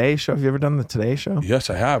the Today Show. Have you ever done the Today Show? Yes,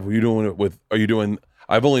 I have. Are you doing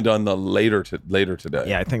I've only done the later today.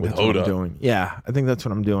 Yeah, I think with that's what I'm Hoda. doing. Yeah, I think that's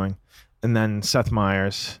what I'm doing. And then Seth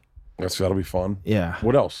Meyers. That'll be fun. Yeah.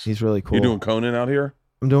 What else? He's really cool. You doing Conan out here?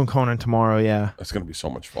 I'm doing Conan tomorrow, yeah. That's gonna be so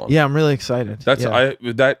much fun. Yeah, I'm really excited. That's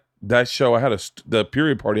yeah. that show. I had the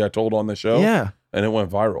period party I told on the show. Yeah. And it went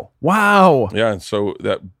viral. Wow. Yeah, and so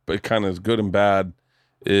that it kind of is good and bad.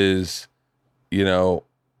 Is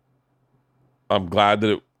I'm glad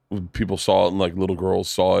that people saw it and like little girls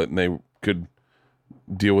saw it and they could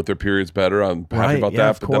deal with their periods better. I'm happy Right, about yeah, that.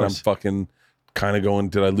 of But then I'm course. fucking kind of going,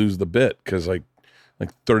 did I lose the bit? Because like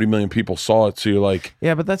 30 million people saw it. So you're like,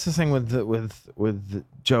 Yeah, but that's the thing with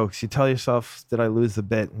jokes. You tell yourself, did I lose the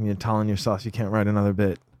bit? And you're telling yourself you can't write another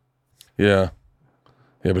bit. yeah,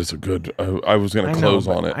 but it's a good. I was gonna I know, close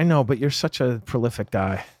but- on it. I know, but you're such a prolific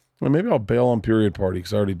guy. Well, maybe I'll bail on period party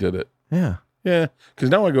because I already did it. Yeah. Yeah, because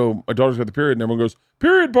now I go, my daughter's got the period, and everyone goes,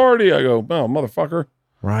 period party. I go, oh, motherfucker.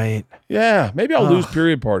 Right. Yeah, maybe I'll lose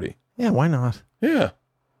period party. Yeah, why not? Yeah.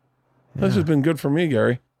 This has been good for me,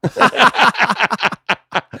 Gary.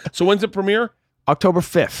 So when's it premiere? October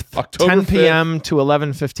 5th. October 10 p.m. to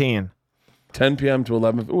 11:15. 10 p.m. to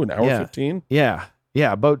 11. Ooh, an hour 15? Yeah.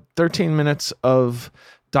 Yeah, about 13 minutes of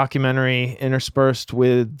documentary interspersed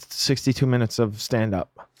with 62 minutes of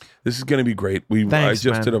stand-up. This is going to be great. I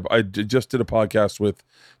just did a podcast with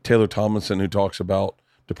Taylor Tomlinson who talks about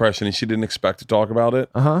depression, and she didn't expect to talk about it.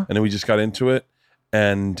 Uh-huh. And then we just got into it,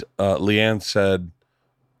 and Leanne said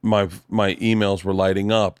my emails were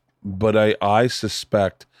lighting up, but I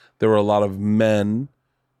suspect there were a lot of men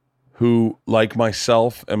who, like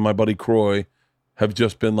myself and my buddy Croy, have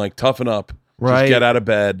just been like, toughen up, Right. just get out of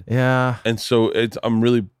bed. Yeah. And so I'm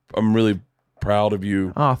really proud of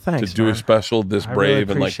you Oh, thanks, to do man. a special this I brave really and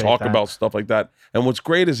like appreciate talk that. about stuff like that. And what's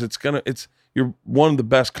great is you're one of the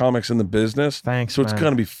best comics in the business. Thanks, So it's man.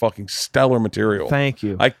 going to be fucking stellar material. Thank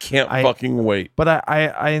you. I can't fucking wait. But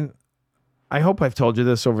I hope I've told you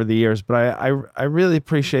this over the years, but I really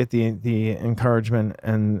appreciate the encouragement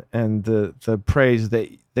and the praise that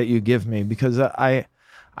you give me, because I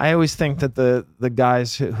always think that the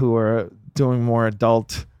guys who are doing more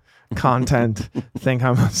adult content think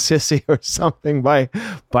I'm a sissy or something by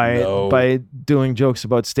doing jokes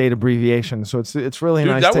about state abbreviations. So it's really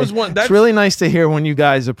Dude, nice. It's really nice to hear when you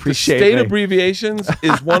guys appreciate state me. abbreviations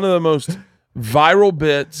is one of the most viral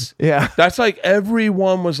bits. Yeah. That's like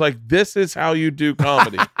everyone was like, this is how you do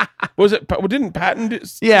comedy. Didn't Patton do?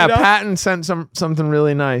 Yeah, you know? Patton sent something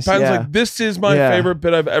really nice. Patton's yeah. like, this is my Yeah. favorite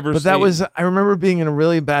bit I've ever But seen. that was, I remember being in a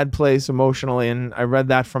really bad place emotionally, and I read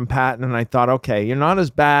that from Patton, and I thought, okay, you're not as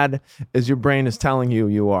bad as your brain is telling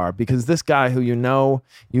you are, because this guy who you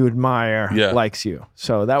admire likes you.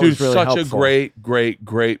 So that was really such helpful. a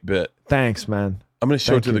great bit. Thanks, man. I'm going to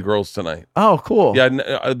show Thank it to you. the girls tonight. Oh, cool. Yeah,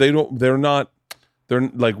 they're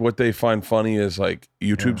like, what they find funny is like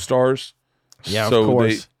YouTube stars. Yeah, so of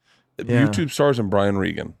course. YouTube stars and Brian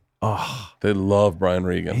Regan. Oh, They love Brian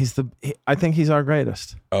Regan. I think he's our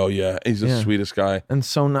greatest. Oh yeah, he's the sweetest guy And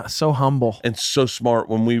so humble. and so smart.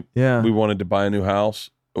 When we wanted to buy a new house,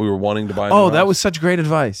 we were wanting to buy a new house. That was such great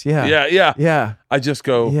advice. Yeah. Yeah. I just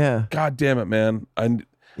go, Yeah. God damn it, man.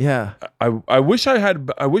 Yeah. I wish I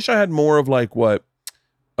had more of like what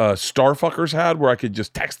Starfuckers had, where I could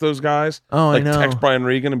just text those guys. Oh, like I know. text Brian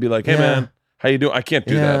Regan and be like, hey man, how you doing? I can't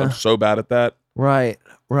do that. Yeah. I'm so bad at that. Right.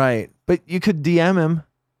 But you could DM him.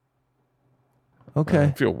 Okay.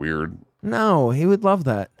 I feel weird. No, he would love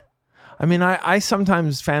that. I mean, I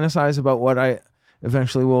sometimes fantasize about what I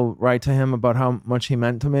eventually will write to him about how much he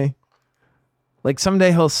meant to me. Like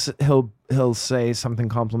someday he'll say something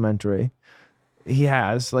complimentary. He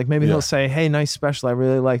has, like, maybe he'll say, "Hey, nice special. I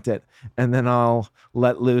really liked it." And then I'll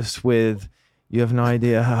let loose with, "You have no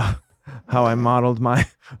idea how I modeled my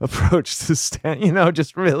approach to stand." You know,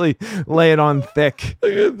 just really lay it on thick.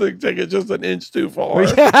 Take it just an inch too far.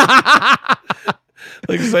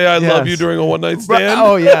 Like say I love you during a one night stand.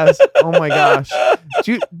 Oh yes. Oh my gosh.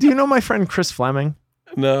 Do you know my friend Chris Fleming?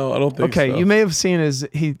 No, I don't think so. Okay, you may have seen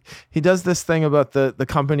he does this thing about the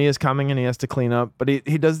company is coming and he has to clean up, but he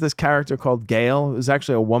does this character called Gail, who's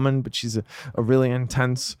actually a woman, but she's a really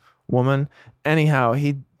intense woman. Anyhow,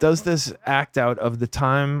 he does this act out of the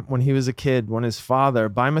time when he was a kid, when his father,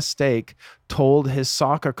 by mistake, told his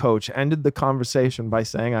soccer coach, ended the conversation by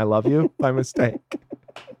saying, "I love you," by mistake.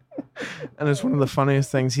 And it's one of the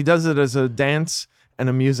funniest things. He does it as a dance and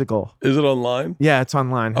a musical. Is it online? Yeah, it's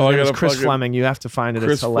online. Oh, I His name is gotta Chris fucking- Fleming. You have to find it.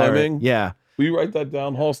 Chris It's hilarious. Fleming? Yeah. Will you write that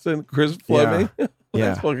down, Halston? Chris Fleming? Yeah.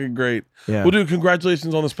 That's fucking great. Yeah. Well, dude,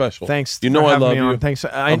 congratulations on the special. Thanks. You know for I having love me you. on. Thanks.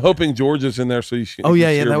 I'm hoping George is in there so you should. Oh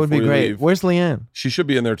yeah, that would be great. Where's Leanne? She should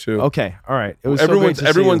be in there too. Okay, all right. It was so great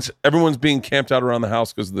to see you. everyone's being camped out around the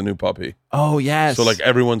house because of the new puppy. Oh yes. So like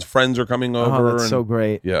everyone's friends are coming over. Oh, that's so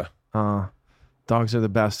great. Yeah. Dogs are the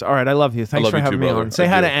best. All right, I love you. Thanks love for you having too, me brother. on. Say I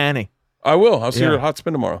hi do. to Annie. I will. I'll see her Yeah. at Hot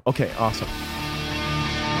Spin tomorrow. Okay, awesome.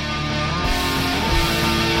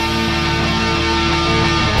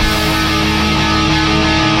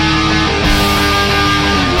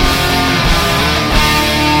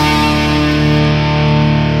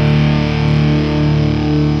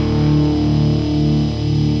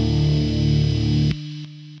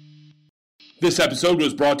 This episode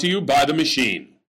was brought to you by The Machine.